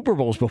Super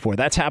Bowls before.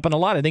 That's happened a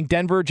lot. I think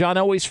Denver, John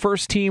Elway's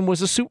first team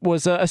was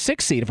a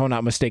 6 seed, if I'm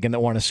not mistaken, that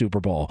won a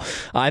Super Bowl.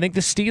 I think the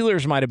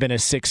Steelers might have been a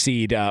 6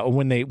 seed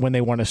when they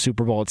won a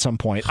Super Bowl at some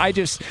point.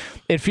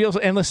 It feels,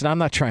 and listen, I'm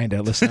not trying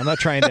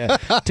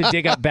to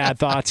dig up bad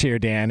thoughts here,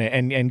 Dan,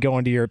 and go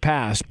into your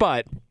past,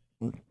 but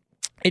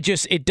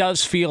it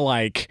does feel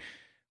like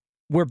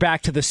we're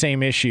back to the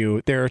same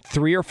issue. There are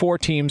 3 or 4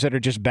 teams that are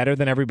just better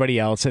than everybody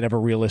else that have a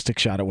realistic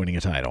shot at winning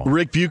a title.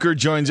 Rick Bucher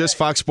joins us,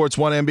 Fox Sports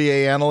 1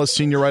 NBA analyst,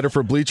 senior writer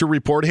for Bleacher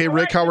Report. Hey,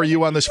 Rick, how are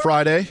you on this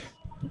Friday?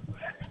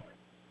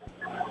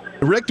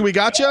 Rick, do we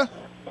got you?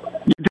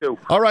 You do.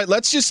 All right,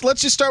 let's just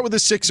start with the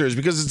Sixers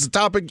because it's a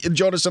topic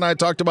Jonas and I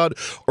talked about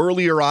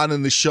earlier on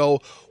in the show.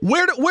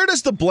 Where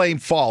does the blame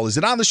fall? Is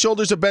it on the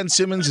shoulders of Ben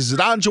Simmons? Is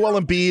it on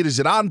Joel Embiid? Is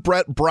it on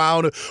Brett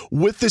Brown?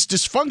 With this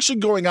dysfunction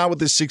going on with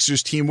the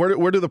Sixers team,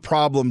 where do the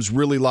problems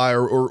really lie,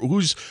 or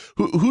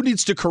who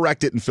needs to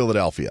correct it in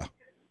Philadelphia?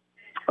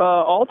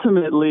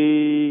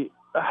 Ultimately,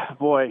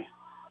 boy,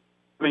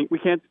 I mean, we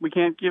can't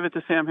give it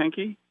to Sam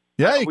Hinkie.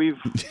 Yeah,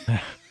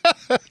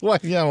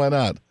 why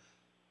not?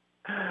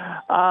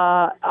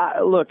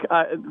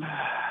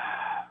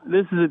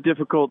 This is a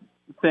difficult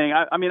thing.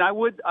 I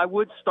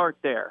would start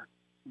there.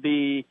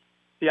 The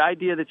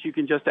idea that you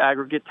can just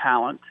aggregate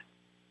talent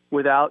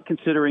without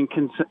considering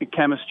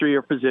chemistry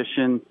or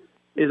position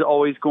is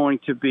always going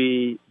to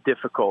be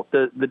difficult.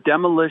 The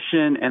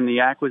demolition and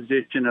the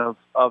acquisition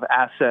of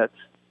assets,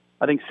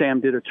 I think Sam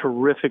did a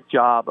terrific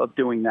job of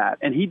doing that,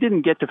 and he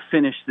didn't get to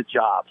finish the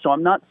job. So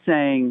I'm not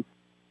saying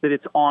that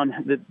it's on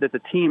that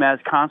the team as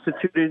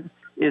constituted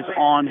is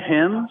on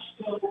him,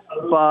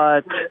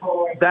 but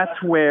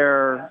that's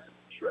where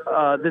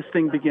this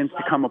thing begins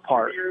to come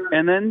apart.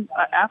 And then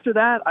after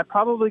that, I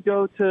probably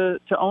go to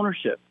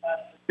ownership,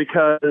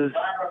 because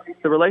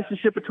the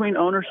relationship between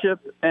ownership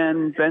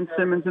and Ben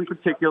Simmons in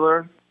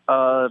particular,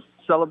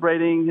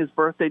 celebrating his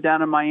birthday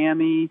down in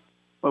Miami,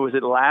 what was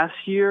it, last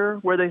year,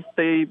 where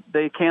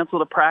they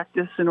canceled a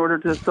practice in order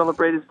to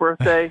celebrate his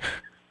birthday.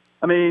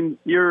 I mean,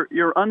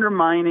 you're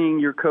undermining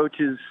your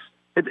coach's.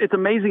 It's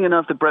amazing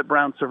enough that Brett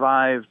Brown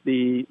survived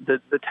the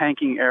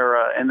tanking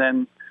era and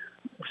then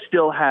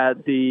still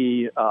had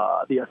the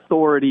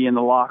authority in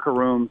the locker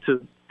room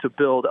to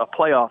build a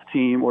playoff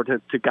team or to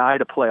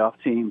guide a playoff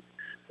team.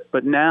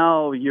 But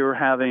now you're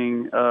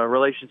having a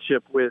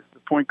relationship with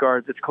the point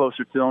guard that's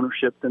closer to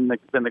ownership than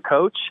the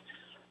coach.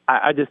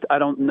 I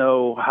don't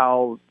know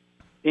how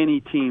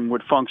any team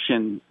would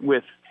function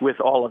with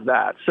all of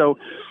that. So,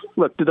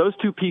 look, do those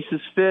two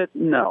pieces fit?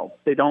 No,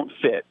 they don't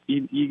fit.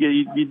 You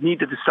need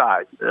to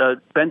decide.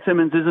 Ben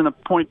Simmons isn't a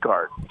point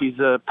guard. He's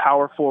a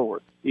power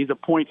forward. He's a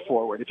point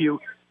forward. If you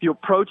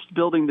approached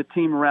building the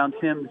team around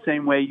him the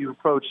same way you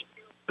approached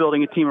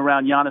building a team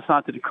around Giannis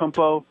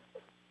Antetokounmpo,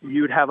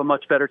 you'd have a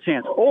much better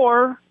chance.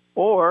 Or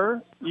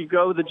you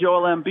go the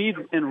Joel Embiid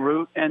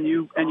route and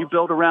you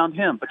build around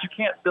him, but you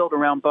can't build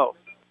around both.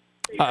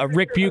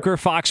 Rick Bucher,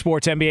 Fox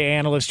Sports NBA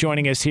analyst,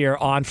 joining us here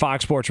on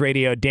Fox Sports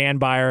Radio. Dan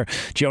Byer,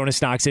 Jonas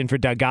Knox in for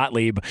Doug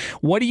Gottlieb.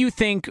 What do you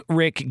think,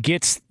 Rick,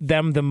 gets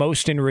them the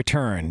most in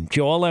return,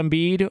 Joel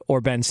Embiid or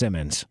Ben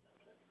Simmons?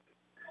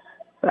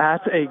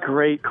 That's a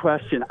great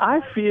question.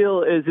 I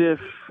feel as if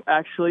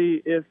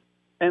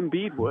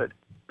Embiid would,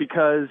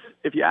 because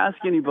if you ask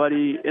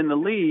anybody in the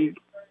league,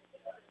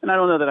 and I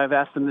don't know that I've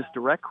asked them this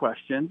direct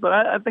question, but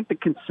I think the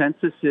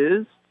consensus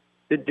is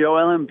that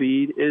Joel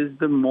Embiid is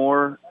the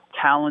more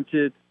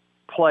talented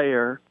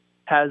player,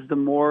 has the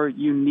more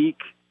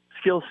unique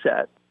skill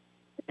set.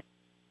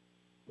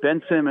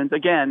 Ben Simmons,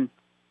 again,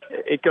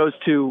 it goes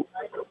to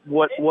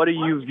what are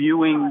you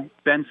viewing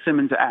Ben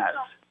Simmons as?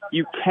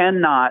 You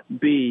cannot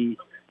be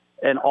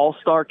an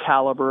all-star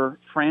caliber,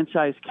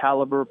 franchise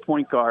caliber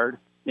point guard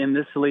in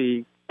this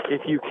league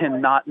if you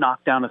cannot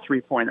knock down a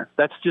three-pointer.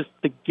 That's just,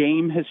 the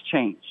game has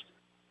changed.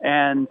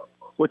 And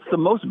what's the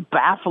most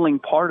baffling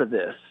part of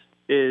this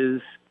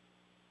is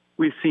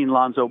we've seen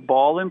Lonzo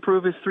Ball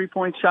improve his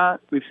three-point shot.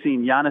 We've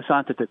seen Giannis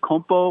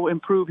Antetokounmpo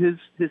improve his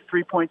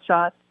three-point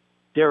shot.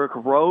 Derrick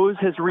Rose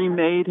has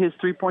remade his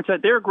three-point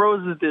shot. Derrick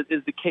Rose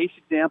is the case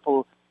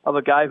example of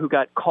a guy who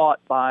got caught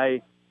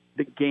by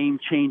the game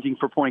changing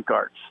for point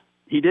guards.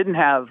 He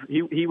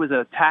was an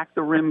attack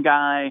the rim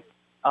guy,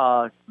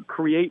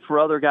 create for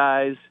other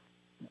guys,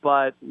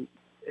 but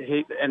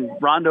and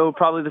Rondo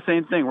probably the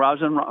same thing.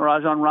 Rajon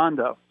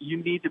Rondo. You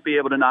need to be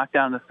able to knock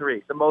down the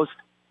three. The most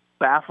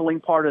baffling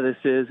part of this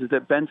is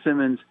that Ben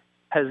Simmons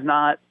has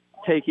not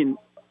taken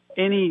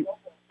any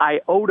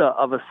iota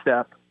of a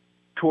step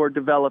toward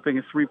developing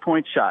a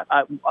three-point shot.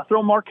 I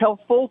throw Markelle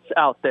Fultz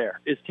out there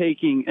is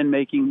taking and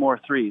making more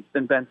threes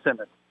than Ben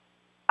Simmons.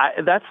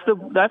 That's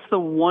the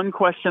one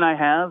question I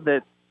have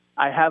that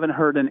I haven't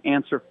heard an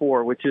answer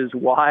for, which is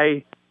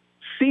why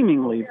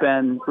seemingly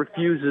Ben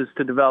refuses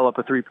to develop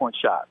a three-point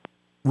shot.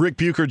 Rick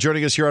Bucher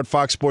joining us here on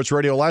Fox Sports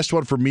Radio. Last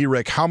one for me,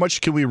 Rick. How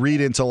much can we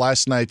read into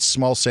last night's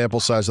small sample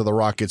size of the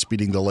Rockets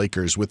beating the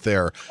Lakers with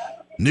their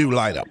new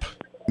lineup,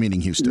 meaning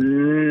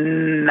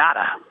Houston?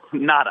 Nada.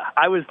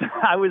 I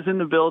was in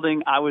the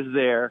building. I was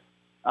there.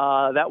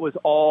 That was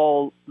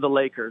all the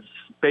Lakers,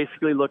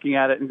 basically looking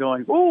at it and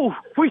going, "Ooh,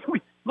 we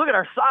look at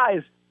our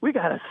size. We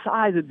got a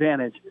size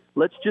advantage.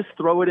 Let's just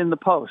throw it in the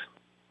post."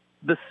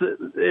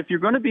 If you're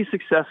going to be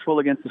successful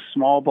against a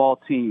small ball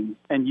team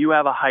and you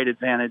have a height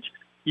advantage,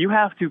 you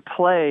have to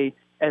play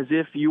as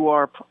if you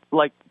are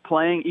like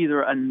playing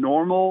either a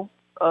normal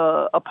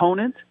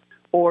opponent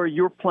or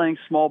you're playing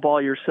small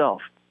ball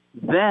yourself.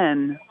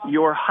 Then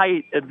your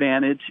height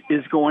advantage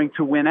is going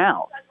to win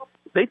out.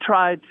 They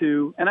tried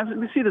to, and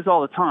we see this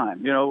all the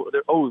time,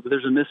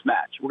 there's a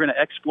mismatch. We're going to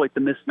exploit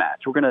the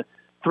mismatch. We're going to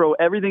throw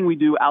everything we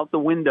do out the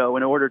window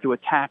in order to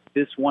attack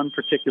this one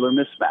particular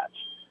mismatch.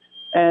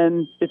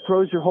 And it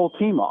throws your whole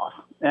team off.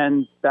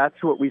 And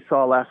that's what we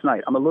saw last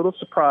night. I'm a little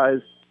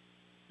surprised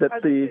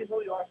that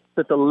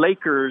the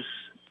Lakers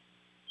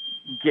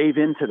gave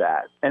into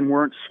that and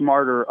weren't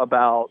smarter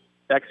about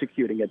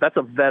executing it. That's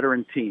a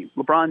veteran team.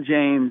 LeBron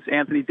James,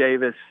 Anthony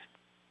Davis,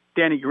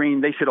 Danny Green,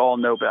 they should all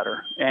know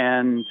better.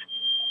 And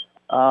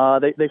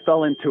they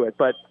fell into it.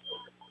 But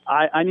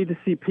I need to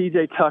see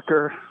P.J.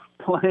 Tucker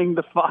playing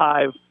the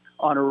 5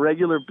 on a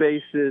regular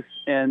basis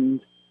and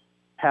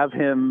have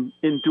him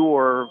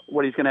endure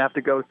what he's going to have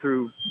to go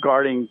through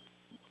guarding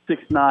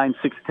 6'9",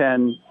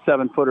 6'10",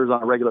 7-footers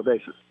on a regular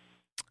basis.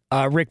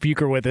 Rick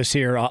Bucher with us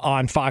here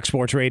on Fox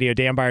Sports Radio.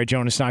 Dan Byer,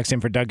 Jonas Knox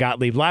in for Doug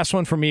Gottlieb. Last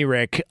one for me,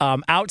 Rick.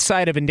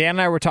 Outside of, and Dan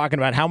and I were talking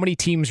about how many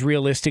teams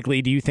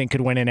realistically do you think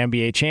could win an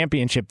NBA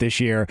championship this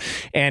year?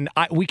 And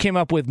we came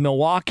up with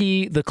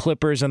Milwaukee, the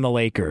Clippers, and the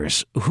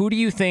Lakers. Who do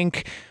you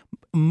think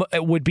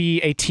would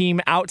be a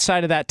team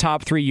outside of that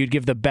top 3 you'd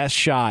give the best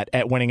shot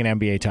at winning an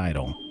NBA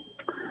title?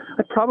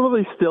 I'd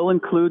probably still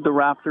include the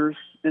Raptors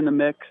in the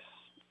mix.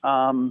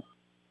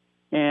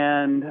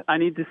 And I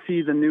need to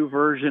see the new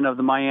version of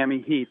the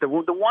Miami Heat. The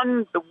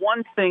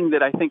one thing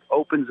that I think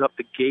opens up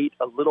the gate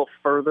a little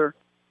further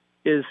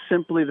is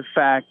simply the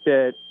fact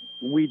that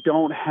we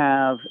don't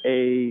have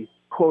a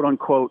quote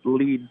unquote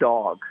lead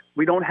dog.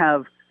 We don't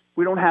have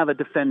a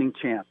defending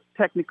champ.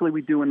 Technically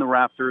we do in the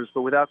Raptors,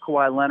 but without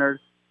Kawhi Leonard,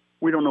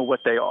 we don't know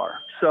what they are.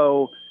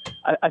 So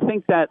I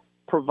think that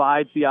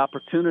provides the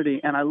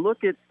opportunity. And I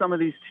look at some of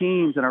these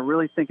teams and I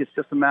really think it's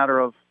just a matter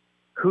of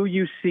who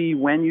you see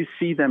when you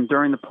see them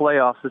during the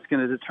playoffs that's going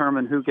to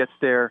determine who gets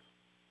there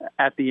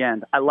at the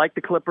end. I like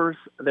the Clippers.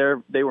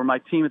 They were my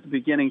team at the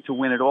beginning to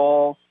win it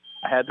all.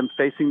 I had them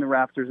facing the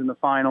Raptors in the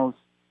finals.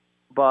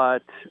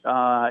 But,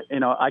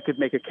 I could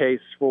make a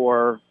case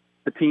for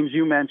the teams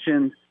you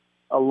mentioned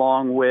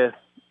along with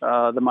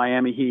the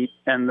Miami Heat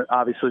and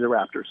obviously the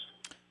Raptors.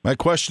 My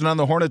question on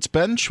the Hornets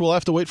bench, we'll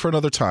have to wait for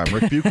another time.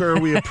 Rick Bucher,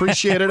 we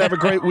appreciate it. Have a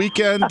great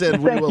weekend,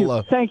 and we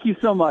will. Thank you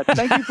so much.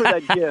 Thank you for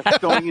that gift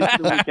going into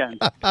the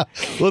weekend.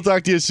 We'll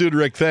talk to you soon,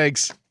 Rick.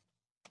 Thanks.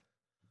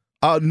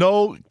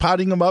 No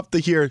potting them up to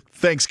here.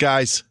 Thanks,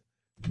 guys.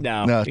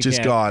 No,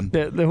 just gone.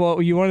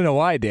 Well, you want to know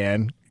why,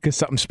 Dan? Because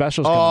something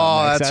special's coming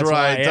up next. That's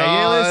right.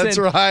 That's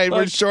right.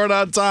 We're short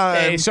on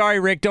time. Hey, sorry,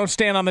 Rick. Don't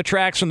stand on the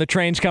tracks when the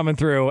train's coming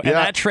through. And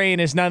that train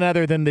is none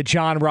other than the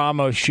John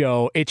Ramos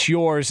Show. It's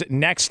yours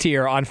next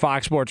here on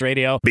Fox Sports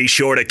Radio. Be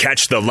sure to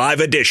catch the live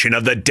edition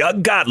of the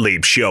Doug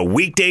Gottlieb Show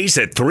weekdays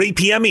at 3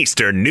 p.m.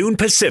 Eastern, noon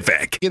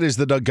Pacific. It is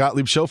the Doug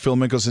Gottlieb Show. Phil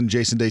Mickelson,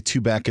 Jason Day,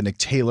 Tubac, and Nick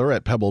Taylor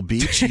at Pebble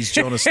Beach. He's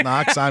Jonas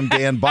Knox. I'm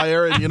Dan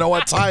Byer. And you know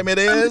what time it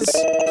is?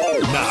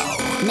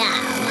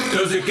 Now.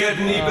 Does it get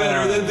any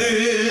better than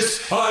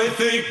this? I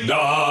think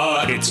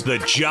not. It's the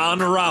John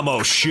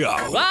Ramos Show.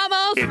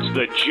 Ramos! It's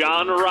the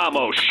John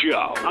Ramos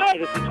Show. Hi,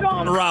 this is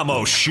John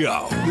Ramos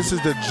Show. This is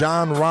the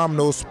John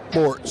Ramos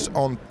Sports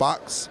on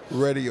Fox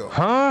Radio.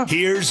 Huh?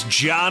 Here's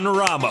John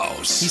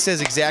Ramos. He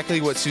says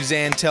exactly what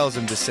Suzanne tells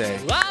him to say.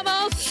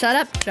 Ramos! Shut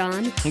up,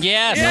 John.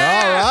 Yes.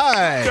 Yeah. All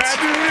right.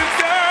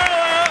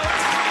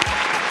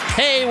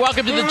 Hey,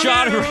 welcome to the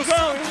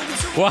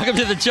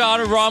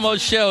John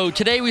Ramos Show.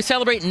 Today we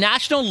celebrate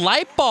National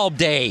Light Bulb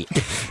Day.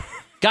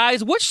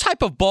 Guys, which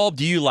type of bulb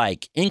do you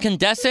like?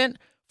 Incandescent,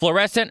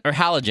 fluorescent, or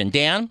halogen?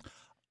 Dan?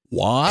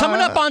 What? Coming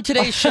up on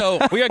today's show,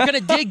 we are going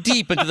to dig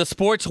deep into the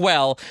sports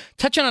well,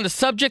 touching on a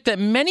subject that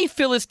many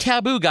feel is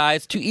taboo,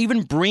 guys, to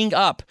even bring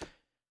up.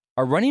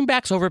 Are running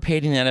backs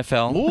overpaid in the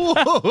NFL?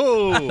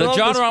 The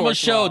John Ramos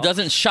Show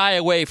doesn't shy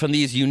away from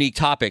these unique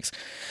topics.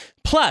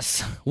 Plus,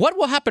 what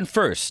will happen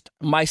first?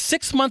 My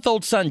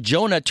 6-month-old son,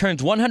 Jonah,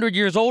 turns 100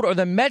 years old, or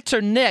the Mets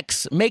or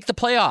Knicks make the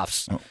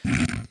playoffs?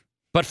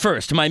 But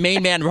first, my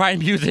main man, Ryan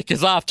Music,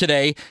 is off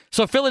today.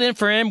 So filling in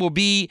for him will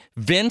be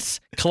Vince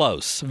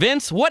Close.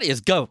 Vince, what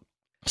is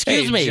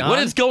Excuse me. John? What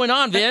is going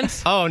on,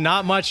 Vince? Oh,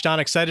 not much,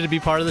 John. Excited to be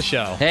part of the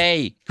show.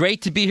 Hey,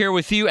 great to be here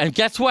with you. And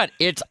guess what?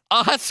 It's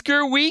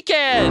Oscar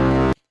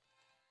weekend.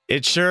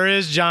 It sure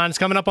is, John. It's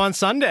coming up on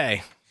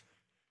Sunday.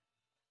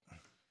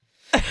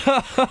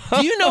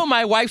 Do you know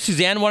my wife,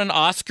 Suzanne, won an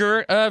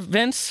Oscar,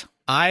 Vince?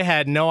 I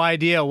had no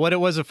idea what it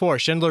was for.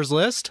 Schindler's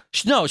List?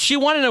 No, she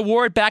won an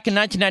award back in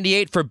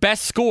 1998 for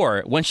Best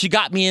Score when she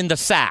got me in the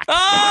sack.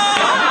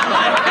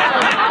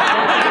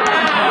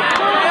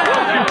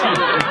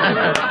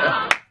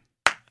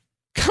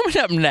 Coming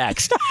up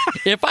next,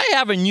 if I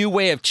have a new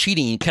way of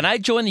cheating, can I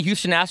join the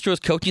Houston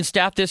Astros coaching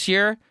staff this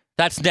year?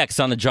 That's next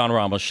on the John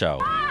Ramos Show.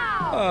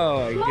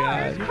 Oh, my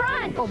God.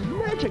 Crunch. A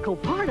magical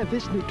part of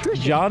this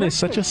nutrition. John is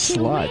such a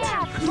slut.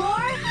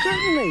 S'mores?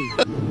 Certainly.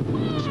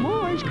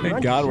 S'mores.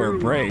 Thank God we're a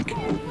break.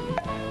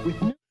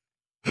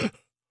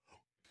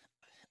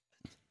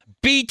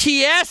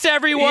 BTS,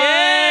 everyone!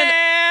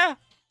 Yeah!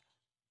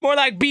 More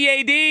like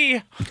BAD.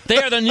 They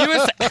are the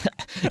newest.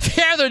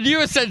 They are the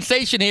newest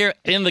sensation here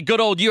in the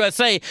good old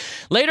USA.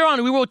 Later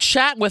on, we will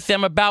chat with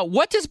them about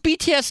what does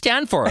BTS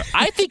stand for.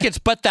 I think it's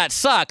 "But That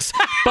Sucks,"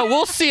 but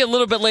we'll see a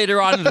little bit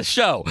later on in the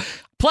show.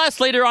 Plus,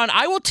 later on,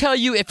 I will tell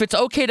you if it's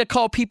okay to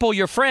call people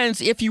your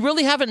friends if you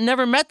really haven't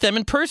never met them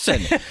in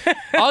person.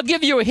 I'll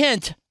give you a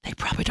hint. They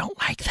probably don't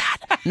like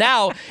that.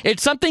 Now,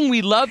 it's something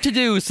we love to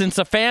do since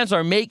the fans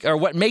are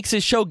what makes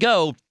this show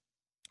go.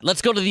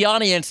 Let's go to the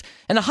audience.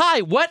 And hi,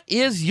 what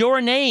is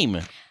your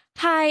name?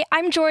 Hi,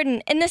 I'm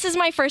Jordan, and this is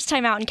my first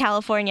time out in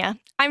California.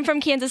 I'm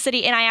from Kansas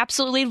City, and I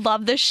absolutely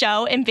love this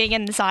show and being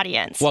in this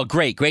audience. Well,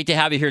 great. Great to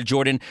have you here,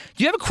 Jordan.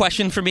 Do you have a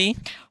question for me?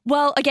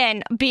 Well,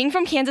 again, being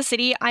from Kansas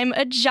City, I'm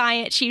a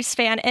giant Chiefs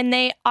fan, and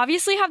they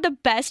obviously have the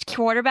best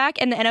quarterback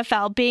in the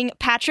NFL, being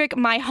Patrick,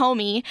 my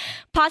homie,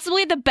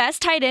 possibly the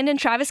best tight end in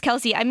Travis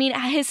Kelce. I mean,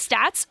 his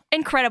stats,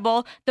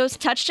 incredible. Those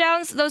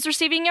touchdowns, those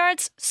receiving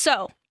yards,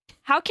 so...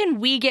 how can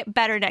we get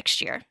better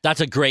next year?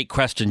 That's a great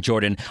question,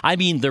 Jordan. I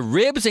mean, the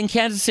ribs in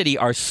Kansas City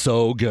are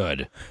so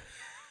good.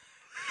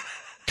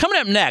 Coming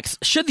up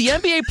next, should the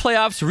NBA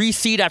playoffs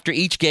reseed after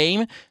each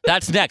game?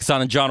 That's next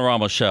on the John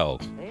Ramos Show.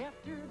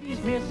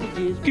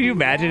 Can you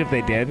imagine if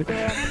they did?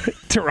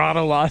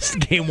 Toronto lost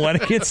game 1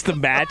 against the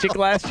Magic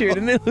last year.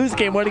 Didn't they lose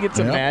game 1 against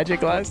the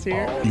Magic last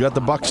year? You got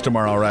the Bucks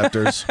tomorrow,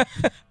 Raptors.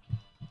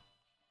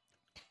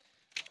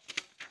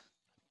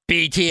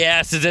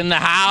 BTS is in the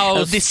house.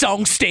 Oh, this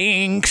song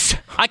stinks.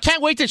 I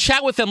can't wait to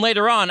chat with them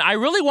later on. I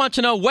really want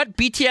to know what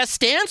BTS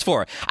stands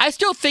for. I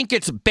still think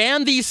it's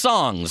ban these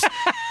songs,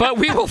 but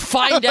we will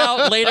find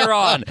out later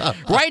on.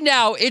 Right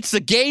now, it's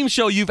the game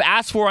show you've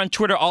asked for on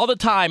Twitter all the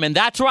time, and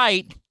that's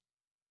right.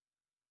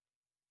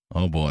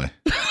 Oh, boy.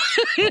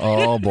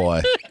 Oh,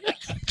 boy.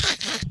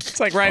 It's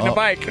like riding a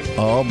bike.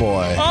 Oh,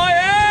 boy. Oh,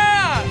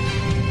 yeah!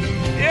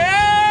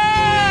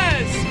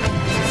 Yes!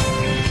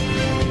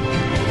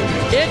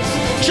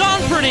 It's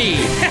John Purdy.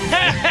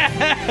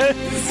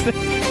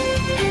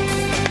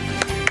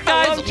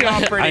 I love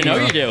John Purdy. I know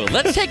you do.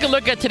 Let's take a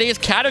look at today's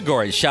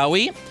categories, shall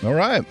we? All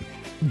right.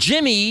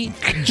 Jimmy,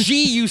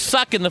 G, you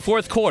suck in the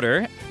fourth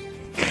quarter.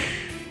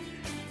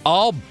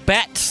 All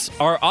bets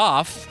are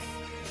off.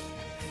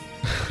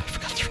 I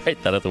forgot to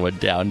write that other one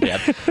down, Dan.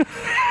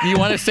 You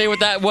want to say what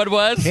that one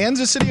was?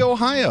 Kansas City,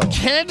 Ohio.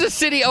 Kansas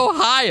City,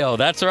 Ohio.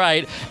 That's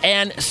right.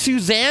 And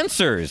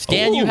Suzanne's.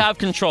 Dan, you have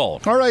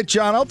control. All right,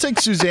 John. I'll take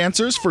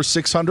Suzanne's for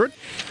 600.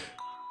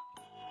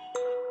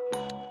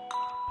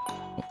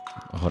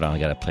 Hold on, I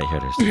gotta play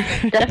here.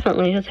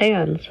 Definitely his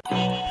hands.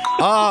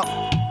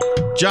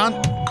 John?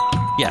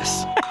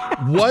 Yes.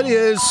 What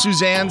is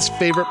Suzanne's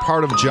favorite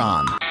part of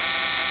John?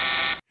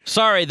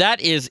 Sorry,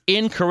 that is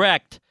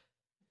incorrect.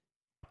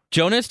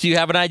 Jonas, do you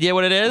have an idea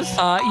what it is?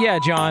 Yeah,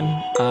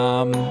 John.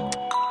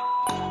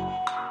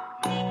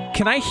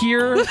 Can I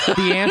hear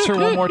the answer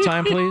one more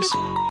time, please?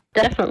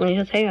 Definitely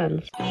his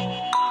hands.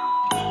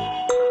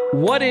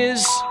 What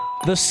is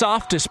the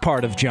softest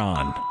part of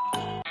John?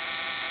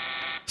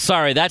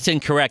 Sorry, that's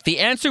incorrect. The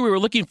answer we were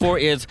looking for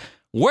is,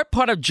 what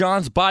part of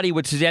John's body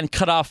would Suzanne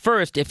cut off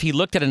first if he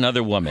looked at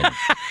another woman?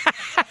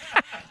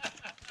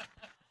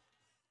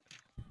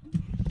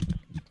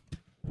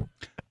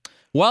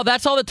 Well,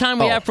 that's all the time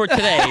we have for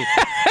today.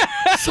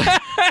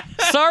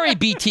 Sorry,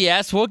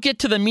 BTS. We'll get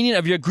to the meaning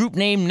of your group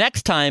name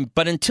next time.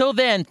 But until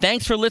then,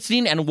 thanks for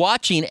listening and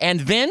watching. And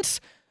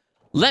Vince,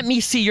 let me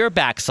see your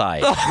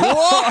backside. Unbelievable.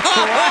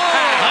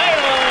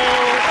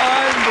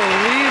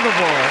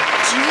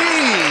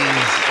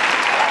 Jeez.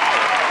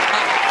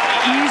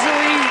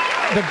 Easily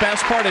the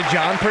best part of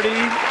John Purdy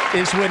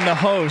is when the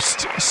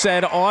host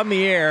said on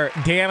the air,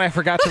 Dan, I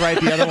forgot to write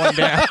the other one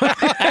down.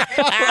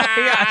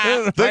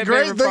 The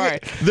great thing,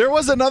 there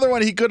was another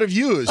one he could have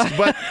used,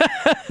 but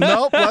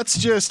nope, let's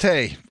just,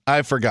 hey,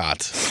 I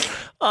forgot.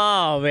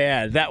 Oh,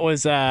 man. That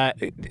was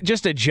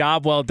just a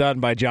job well done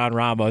by John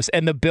Ramos.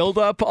 And the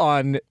buildup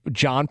on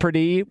John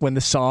Purdy when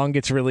the song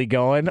gets really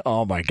going,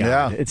 oh, my God.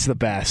 Yeah. It's the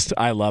best.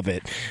 I love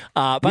it.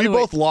 We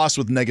both lost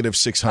with negative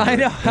 600. I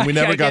know. And we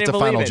never got to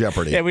Final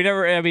Jeopardy. Yeah, we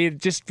never. I mean,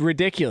 just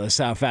ridiculous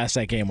how fast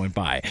that game went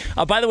by.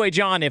 By the way,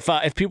 John,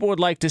 if people would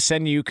like to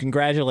send you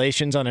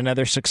congratulations on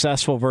another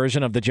successful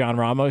version of the John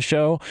Ramos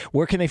Show,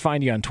 where can they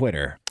find you on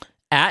Twitter?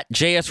 At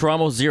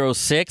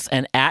JSRamos06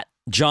 and at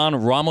John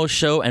Ramos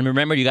Show. And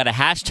remember, you got to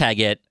hashtag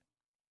it,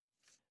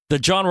 The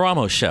John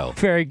Ramos Show.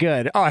 Very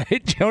good. All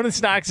right,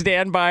 Jonas Knox,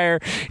 Dan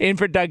Byer, in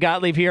for Doug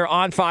Gottlieb here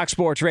on Fox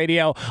Sports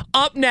Radio.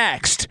 Up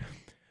next,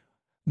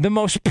 the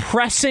most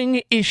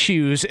pressing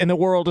issues in the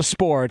world of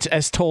sports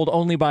as told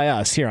only by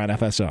us here on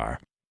FSR.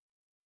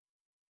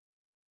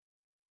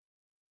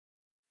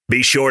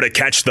 Be sure to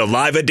catch the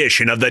live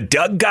edition of the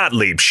Doug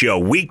Gottlieb Show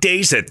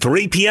weekdays at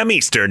 3 p.m.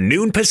 Eastern,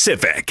 noon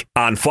Pacific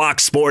on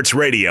Fox Sports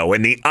Radio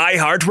and the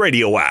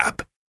iHeartRadio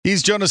app.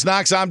 He's Jonas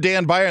Knox. I'm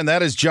Dan Byer, and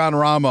that is John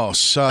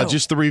Ramos.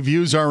 Just the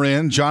reviews are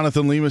in.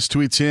 Jonathan Lemus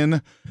tweets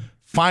in,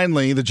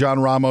 finally, the John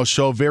Ramos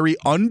Show, very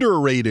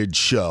underrated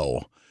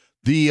show.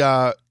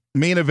 The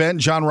main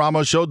event, John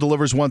Ramos Show,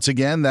 delivers once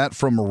again. That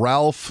from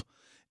Ralph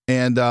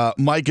and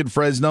Mike in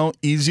Fresno.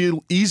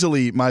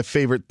 Easily my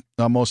favorite,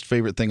 most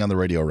favorite thing on the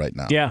radio right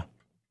now. Yeah,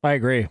 I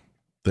agree.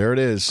 There it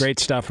is. Great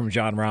stuff from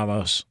John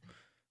Ramos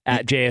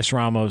at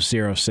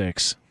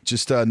JSRamos06.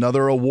 Just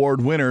another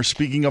award winner.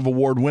 Speaking of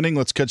award winning,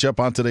 let's catch up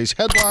on today's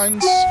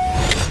headlines.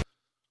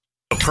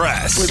 The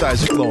press. With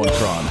Isaac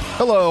Lowenkron.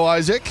 Hello,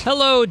 Isaac.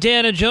 Hello,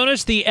 Dan and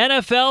Jonas. The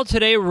NFL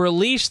today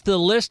released the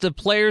list of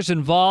players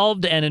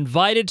involved and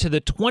invited to the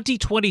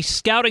 2020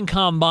 Scouting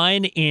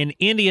Combine in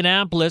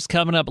Indianapolis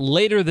coming up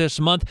later this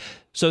month.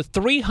 So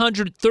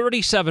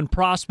 337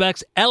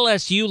 prospects.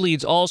 LSU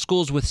leads all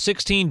schools with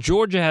 16.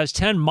 Georgia has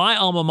 10. My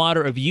alma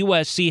mater of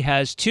USC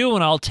has 2.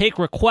 And I'll take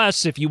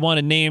requests if you want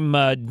to name,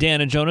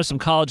 Dan and Jonas, some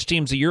college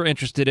teams that you're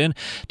interested in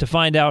to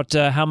find out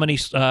how many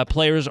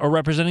players are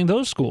representing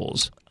those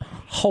schools.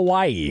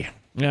 Hawaii.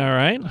 All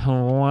right,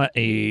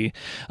 Hawaii.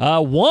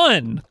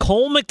 One,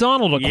 Cole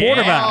McDonald, a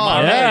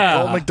quarterback.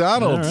 Yeah, Cole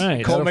McDonald. All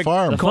right. Cole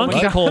Farm. The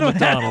funky Cole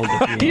McDonald.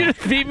 You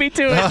just beat me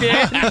to it,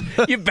 Dan.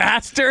 You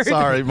bastard.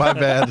 Sorry, my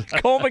bad.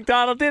 Cole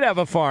McDonald did have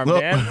a farm,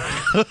 Dan.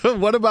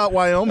 What about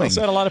Wyoming?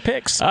 Also had a lot of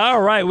picks.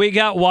 All right, we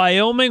got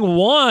Wyoming.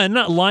 One,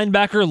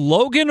 linebacker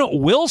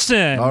Logan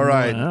Wilson. All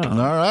right. Wow.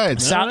 All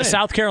right.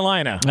 South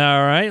Carolina. All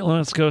right,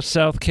 let's go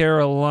South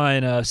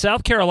Carolina.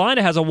 South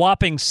Carolina has a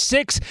whopping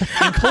 6,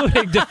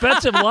 including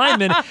defensive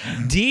lineman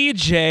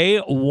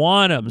DJ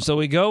Wanham. So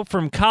we go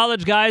from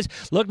college guys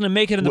looking to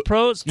make it in the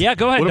pros. Yeah,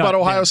 go ahead. What about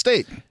Ohio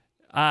State?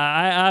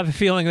 I have a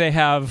feeling they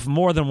have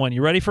more than one.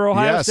 You ready for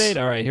Ohio State?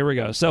 All right, here we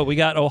go. So we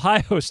got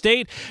Ohio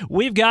State.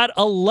 We've got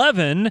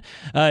 11.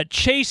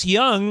 Chase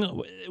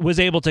Young was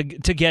able to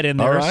get in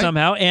there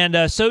somehow,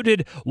 and so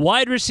did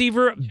wide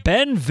receiver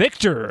Ben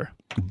Victor.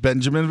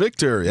 Benjamin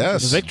Victor,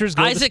 yes. The Victor's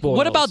go Isaac,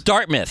 what about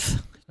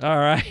Dartmouth? All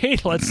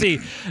right, let's see.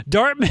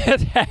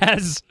 Dartmouth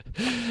has,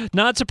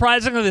 not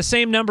surprisingly, the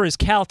same number as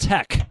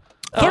Caltech.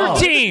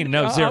 13,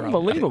 0.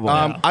 Unbelievable.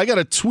 I got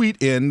a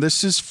tweet in.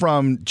 This is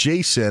from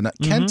Jason.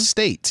 Kent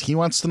State. He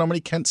wants to know how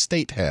many Kent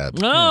State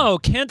had. Oh,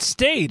 Kent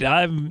State.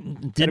 I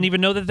didn't even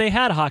know that they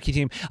had a hockey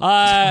team.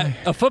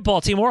 A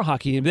football team or a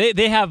hockey team.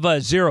 They have 0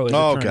 as it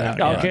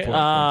turned out. Okay.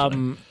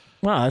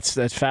 Wow,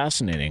 that's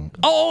fascinating.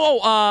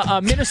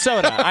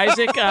 Minnesota.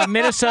 Isaac,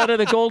 Minnesota,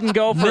 the Golden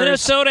Gophers.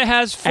 Minnesota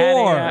has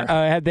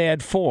 4. They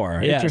had 4.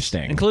 Yes,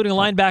 Interesting. Including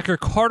linebacker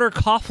Carter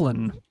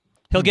Coughlin.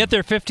 He'll get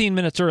there 15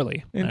 minutes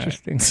early.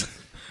 Interesting. Right.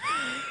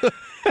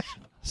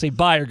 See,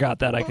 Byer got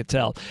that, I could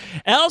tell.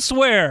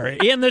 Elsewhere,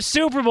 in the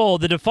Super Bowl,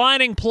 the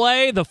defining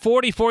play, the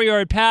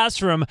 44-yard pass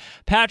from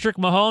Patrick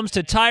Mahomes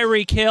to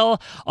Tyreek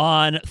Hill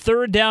on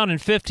 3rd down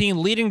and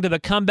 15, leading to the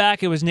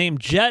comeback. It was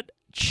named Jet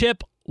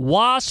Chip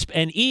Wasp,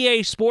 and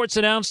EA Sports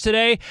announced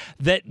today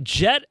that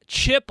Jet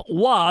Chip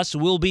Wasp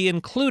will be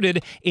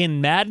included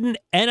in Madden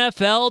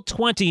NFL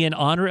 20 in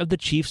honor of the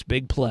Chiefs'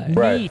 big play.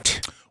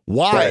 Right.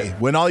 Why?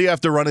 When all you have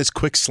to run is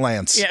quick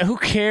slants. Yeah, who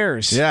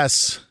cares?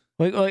 Yes.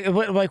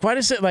 Like why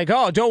does it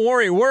don't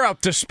worry, we're up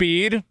to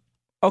speed.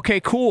 Okay,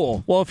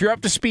 cool. Well, if you're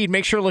up to speed,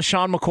 make sure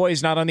LaShawn McCoy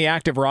is not on the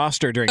active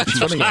roster during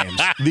Chiefs games.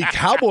 The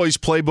Cowboys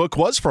playbook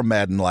was from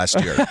Madden last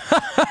year.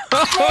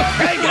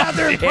 Hey, get out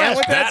there and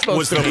press. That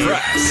was the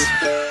press.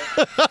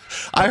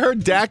 I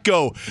heard Dak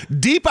go,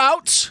 deep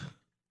outs.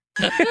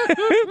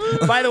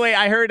 By the way,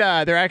 I heard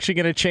they're actually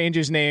going to change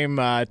his name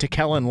to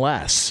Kellen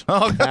Less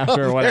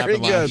after what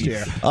happened last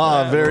year.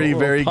 Very,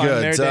 very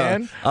good. There,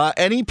 Dan.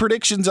 Any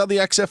predictions on the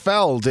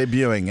XFL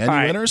debuting?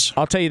 Any winners?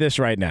 I'll tell you this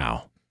right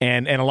now,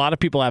 and a lot of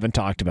people haven't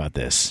talked about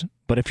this,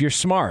 but if you're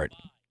smart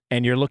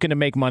and you're looking to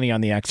make money on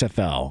the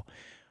XFL,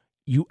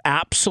 you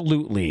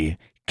absolutely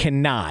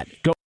cannot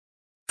go.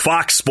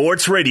 Fox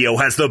Sports Radio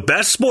has the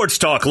best sports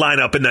talk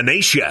lineup in the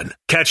nation.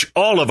 Catch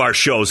all of our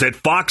shows at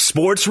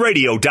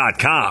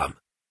foxsportsradio.com.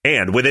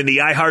 And within the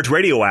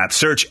iHeartRadio app,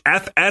 search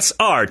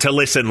FSR to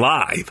listen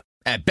live.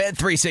 At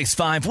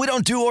Bet365, we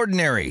don't do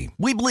ordinary.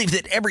 We believe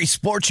that every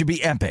sport should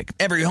be epic.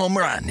 Every home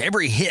run,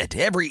 every hit,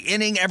 every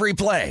inning, every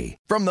play.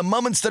 From the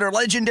moments that are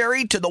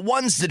legendary to the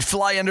ones that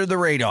fly under the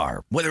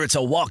radar. Whether it's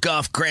a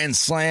walk-off grand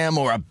slam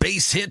or a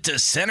base hit to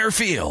center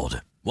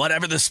field.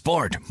 Whatever the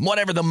sport,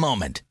 whatever the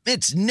moment.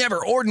 It's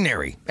never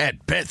ordinary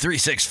at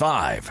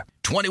Bet365.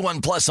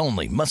 21 plus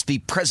only. Must be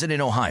present in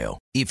Ohio.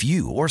 If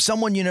you or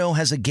someone you know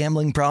has a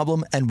gambling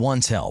problem and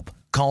wants help,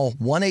 call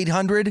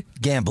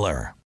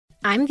 1-800-GAMBLER.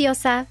 I'm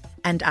Diosa.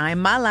 And I'm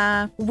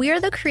Mala.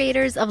 We're the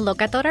creators of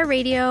Locatora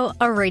Radio,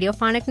 a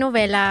radiophonic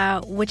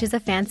novela, which is a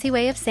fancy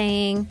way of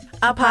saying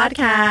a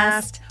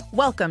podcast.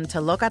 Welcome to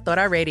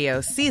Locatora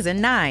Radio Season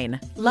 9.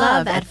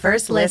 Love at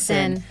First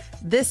Listen.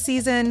 This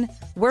season,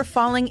 we're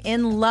falling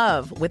in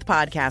love with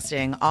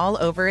podcasting all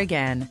over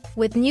again.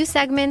 With new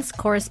segments,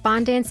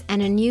 correspondence,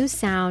 and a new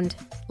sound.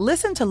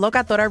 Listen to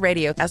Locatora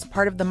Radio as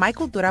part of the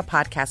Michael Dura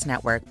Podcast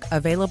Network.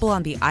 Available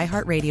on the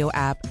iHeartRadio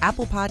app,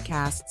 Apple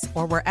Podcasts,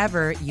 or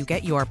wherever you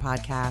get your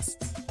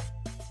podcasts.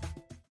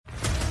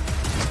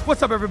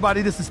 What's up,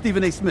 everybody? This is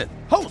Stephen A. Smith,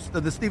 host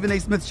of the Stephen A.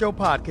 Smith Show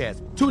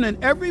podcast. Tune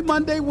in every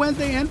Monday,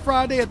 Wednesday, and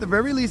Friday at the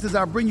very least as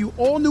I bring you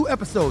all new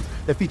episodes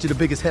that feature the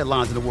biggest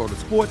headlines in the world of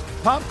sports,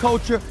 pop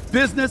culture,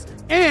 business,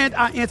 and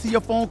I answer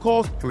your phone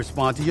calls and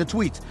respond to your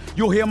tweets.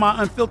 You'll hear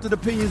my unfiltered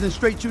opinions and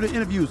straight-shooter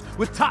interviews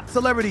with top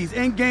celebrities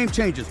and game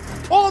changers.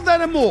 All that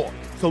and more.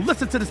 So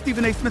listen to the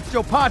Stephen A. Smith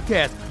Show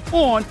podcast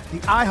on the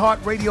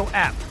iHeartRadio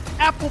app,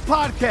 Apple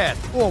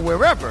Podcasts, or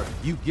wherever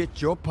you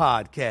get your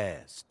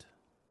podcast.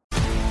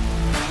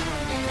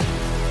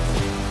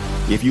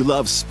 If you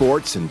love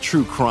sports and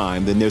true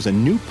crime, then there's a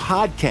new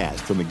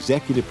podcast from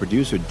executive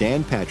producer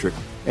Dan Patrick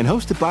and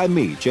hosted by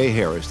me, Jay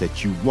Harris,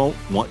 that you won't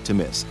want to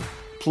miss.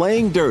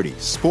 Playing Dirty: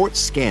 Sports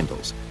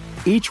Scandals.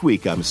 Each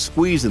week, I'm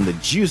squeezing the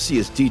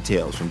juiciest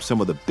details from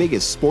some of the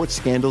biggest sports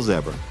scandals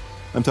ever.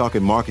 I'm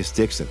talking Marcus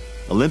Dixon,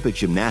 Olympic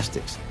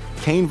gymnastics,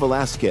 Cain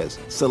Velasquez,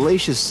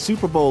 salacious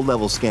Super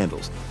Bowl-level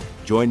scandals.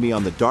 Join me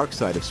on the dark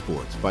side of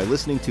sports by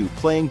listening to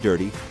Playing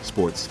Dirty: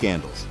 Sports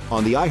Scandals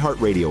on the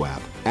iHeartRadio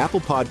app,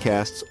 Apple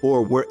Podcasts,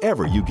 or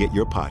wherever you get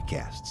your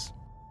podcasts.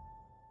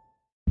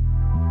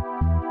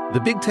 The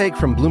Big Take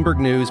from Bloomberg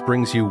News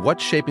brings you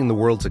what's shaping the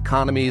world's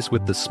economies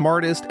with the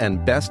smartest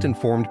and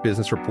best-informed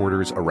business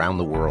reporters around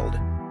the world.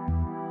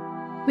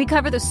 We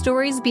cover the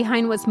stories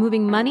behind what's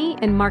moving money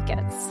and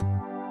markets.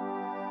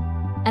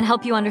 And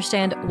help you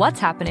understand what's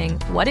happening,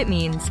 what it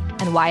means,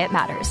 and why it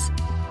matters.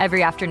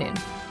 Every afternoon.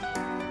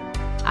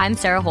 I'm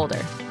Sarah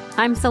Holder.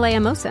 I'm Saleha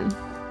Mohsen.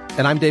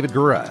 And I'm David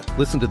Gura.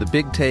 Listen to The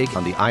Big Take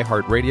on the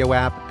iHeartRadio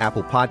app,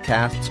 Apple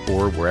Podcasts,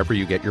 or wherever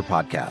you get your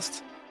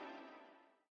podcasts.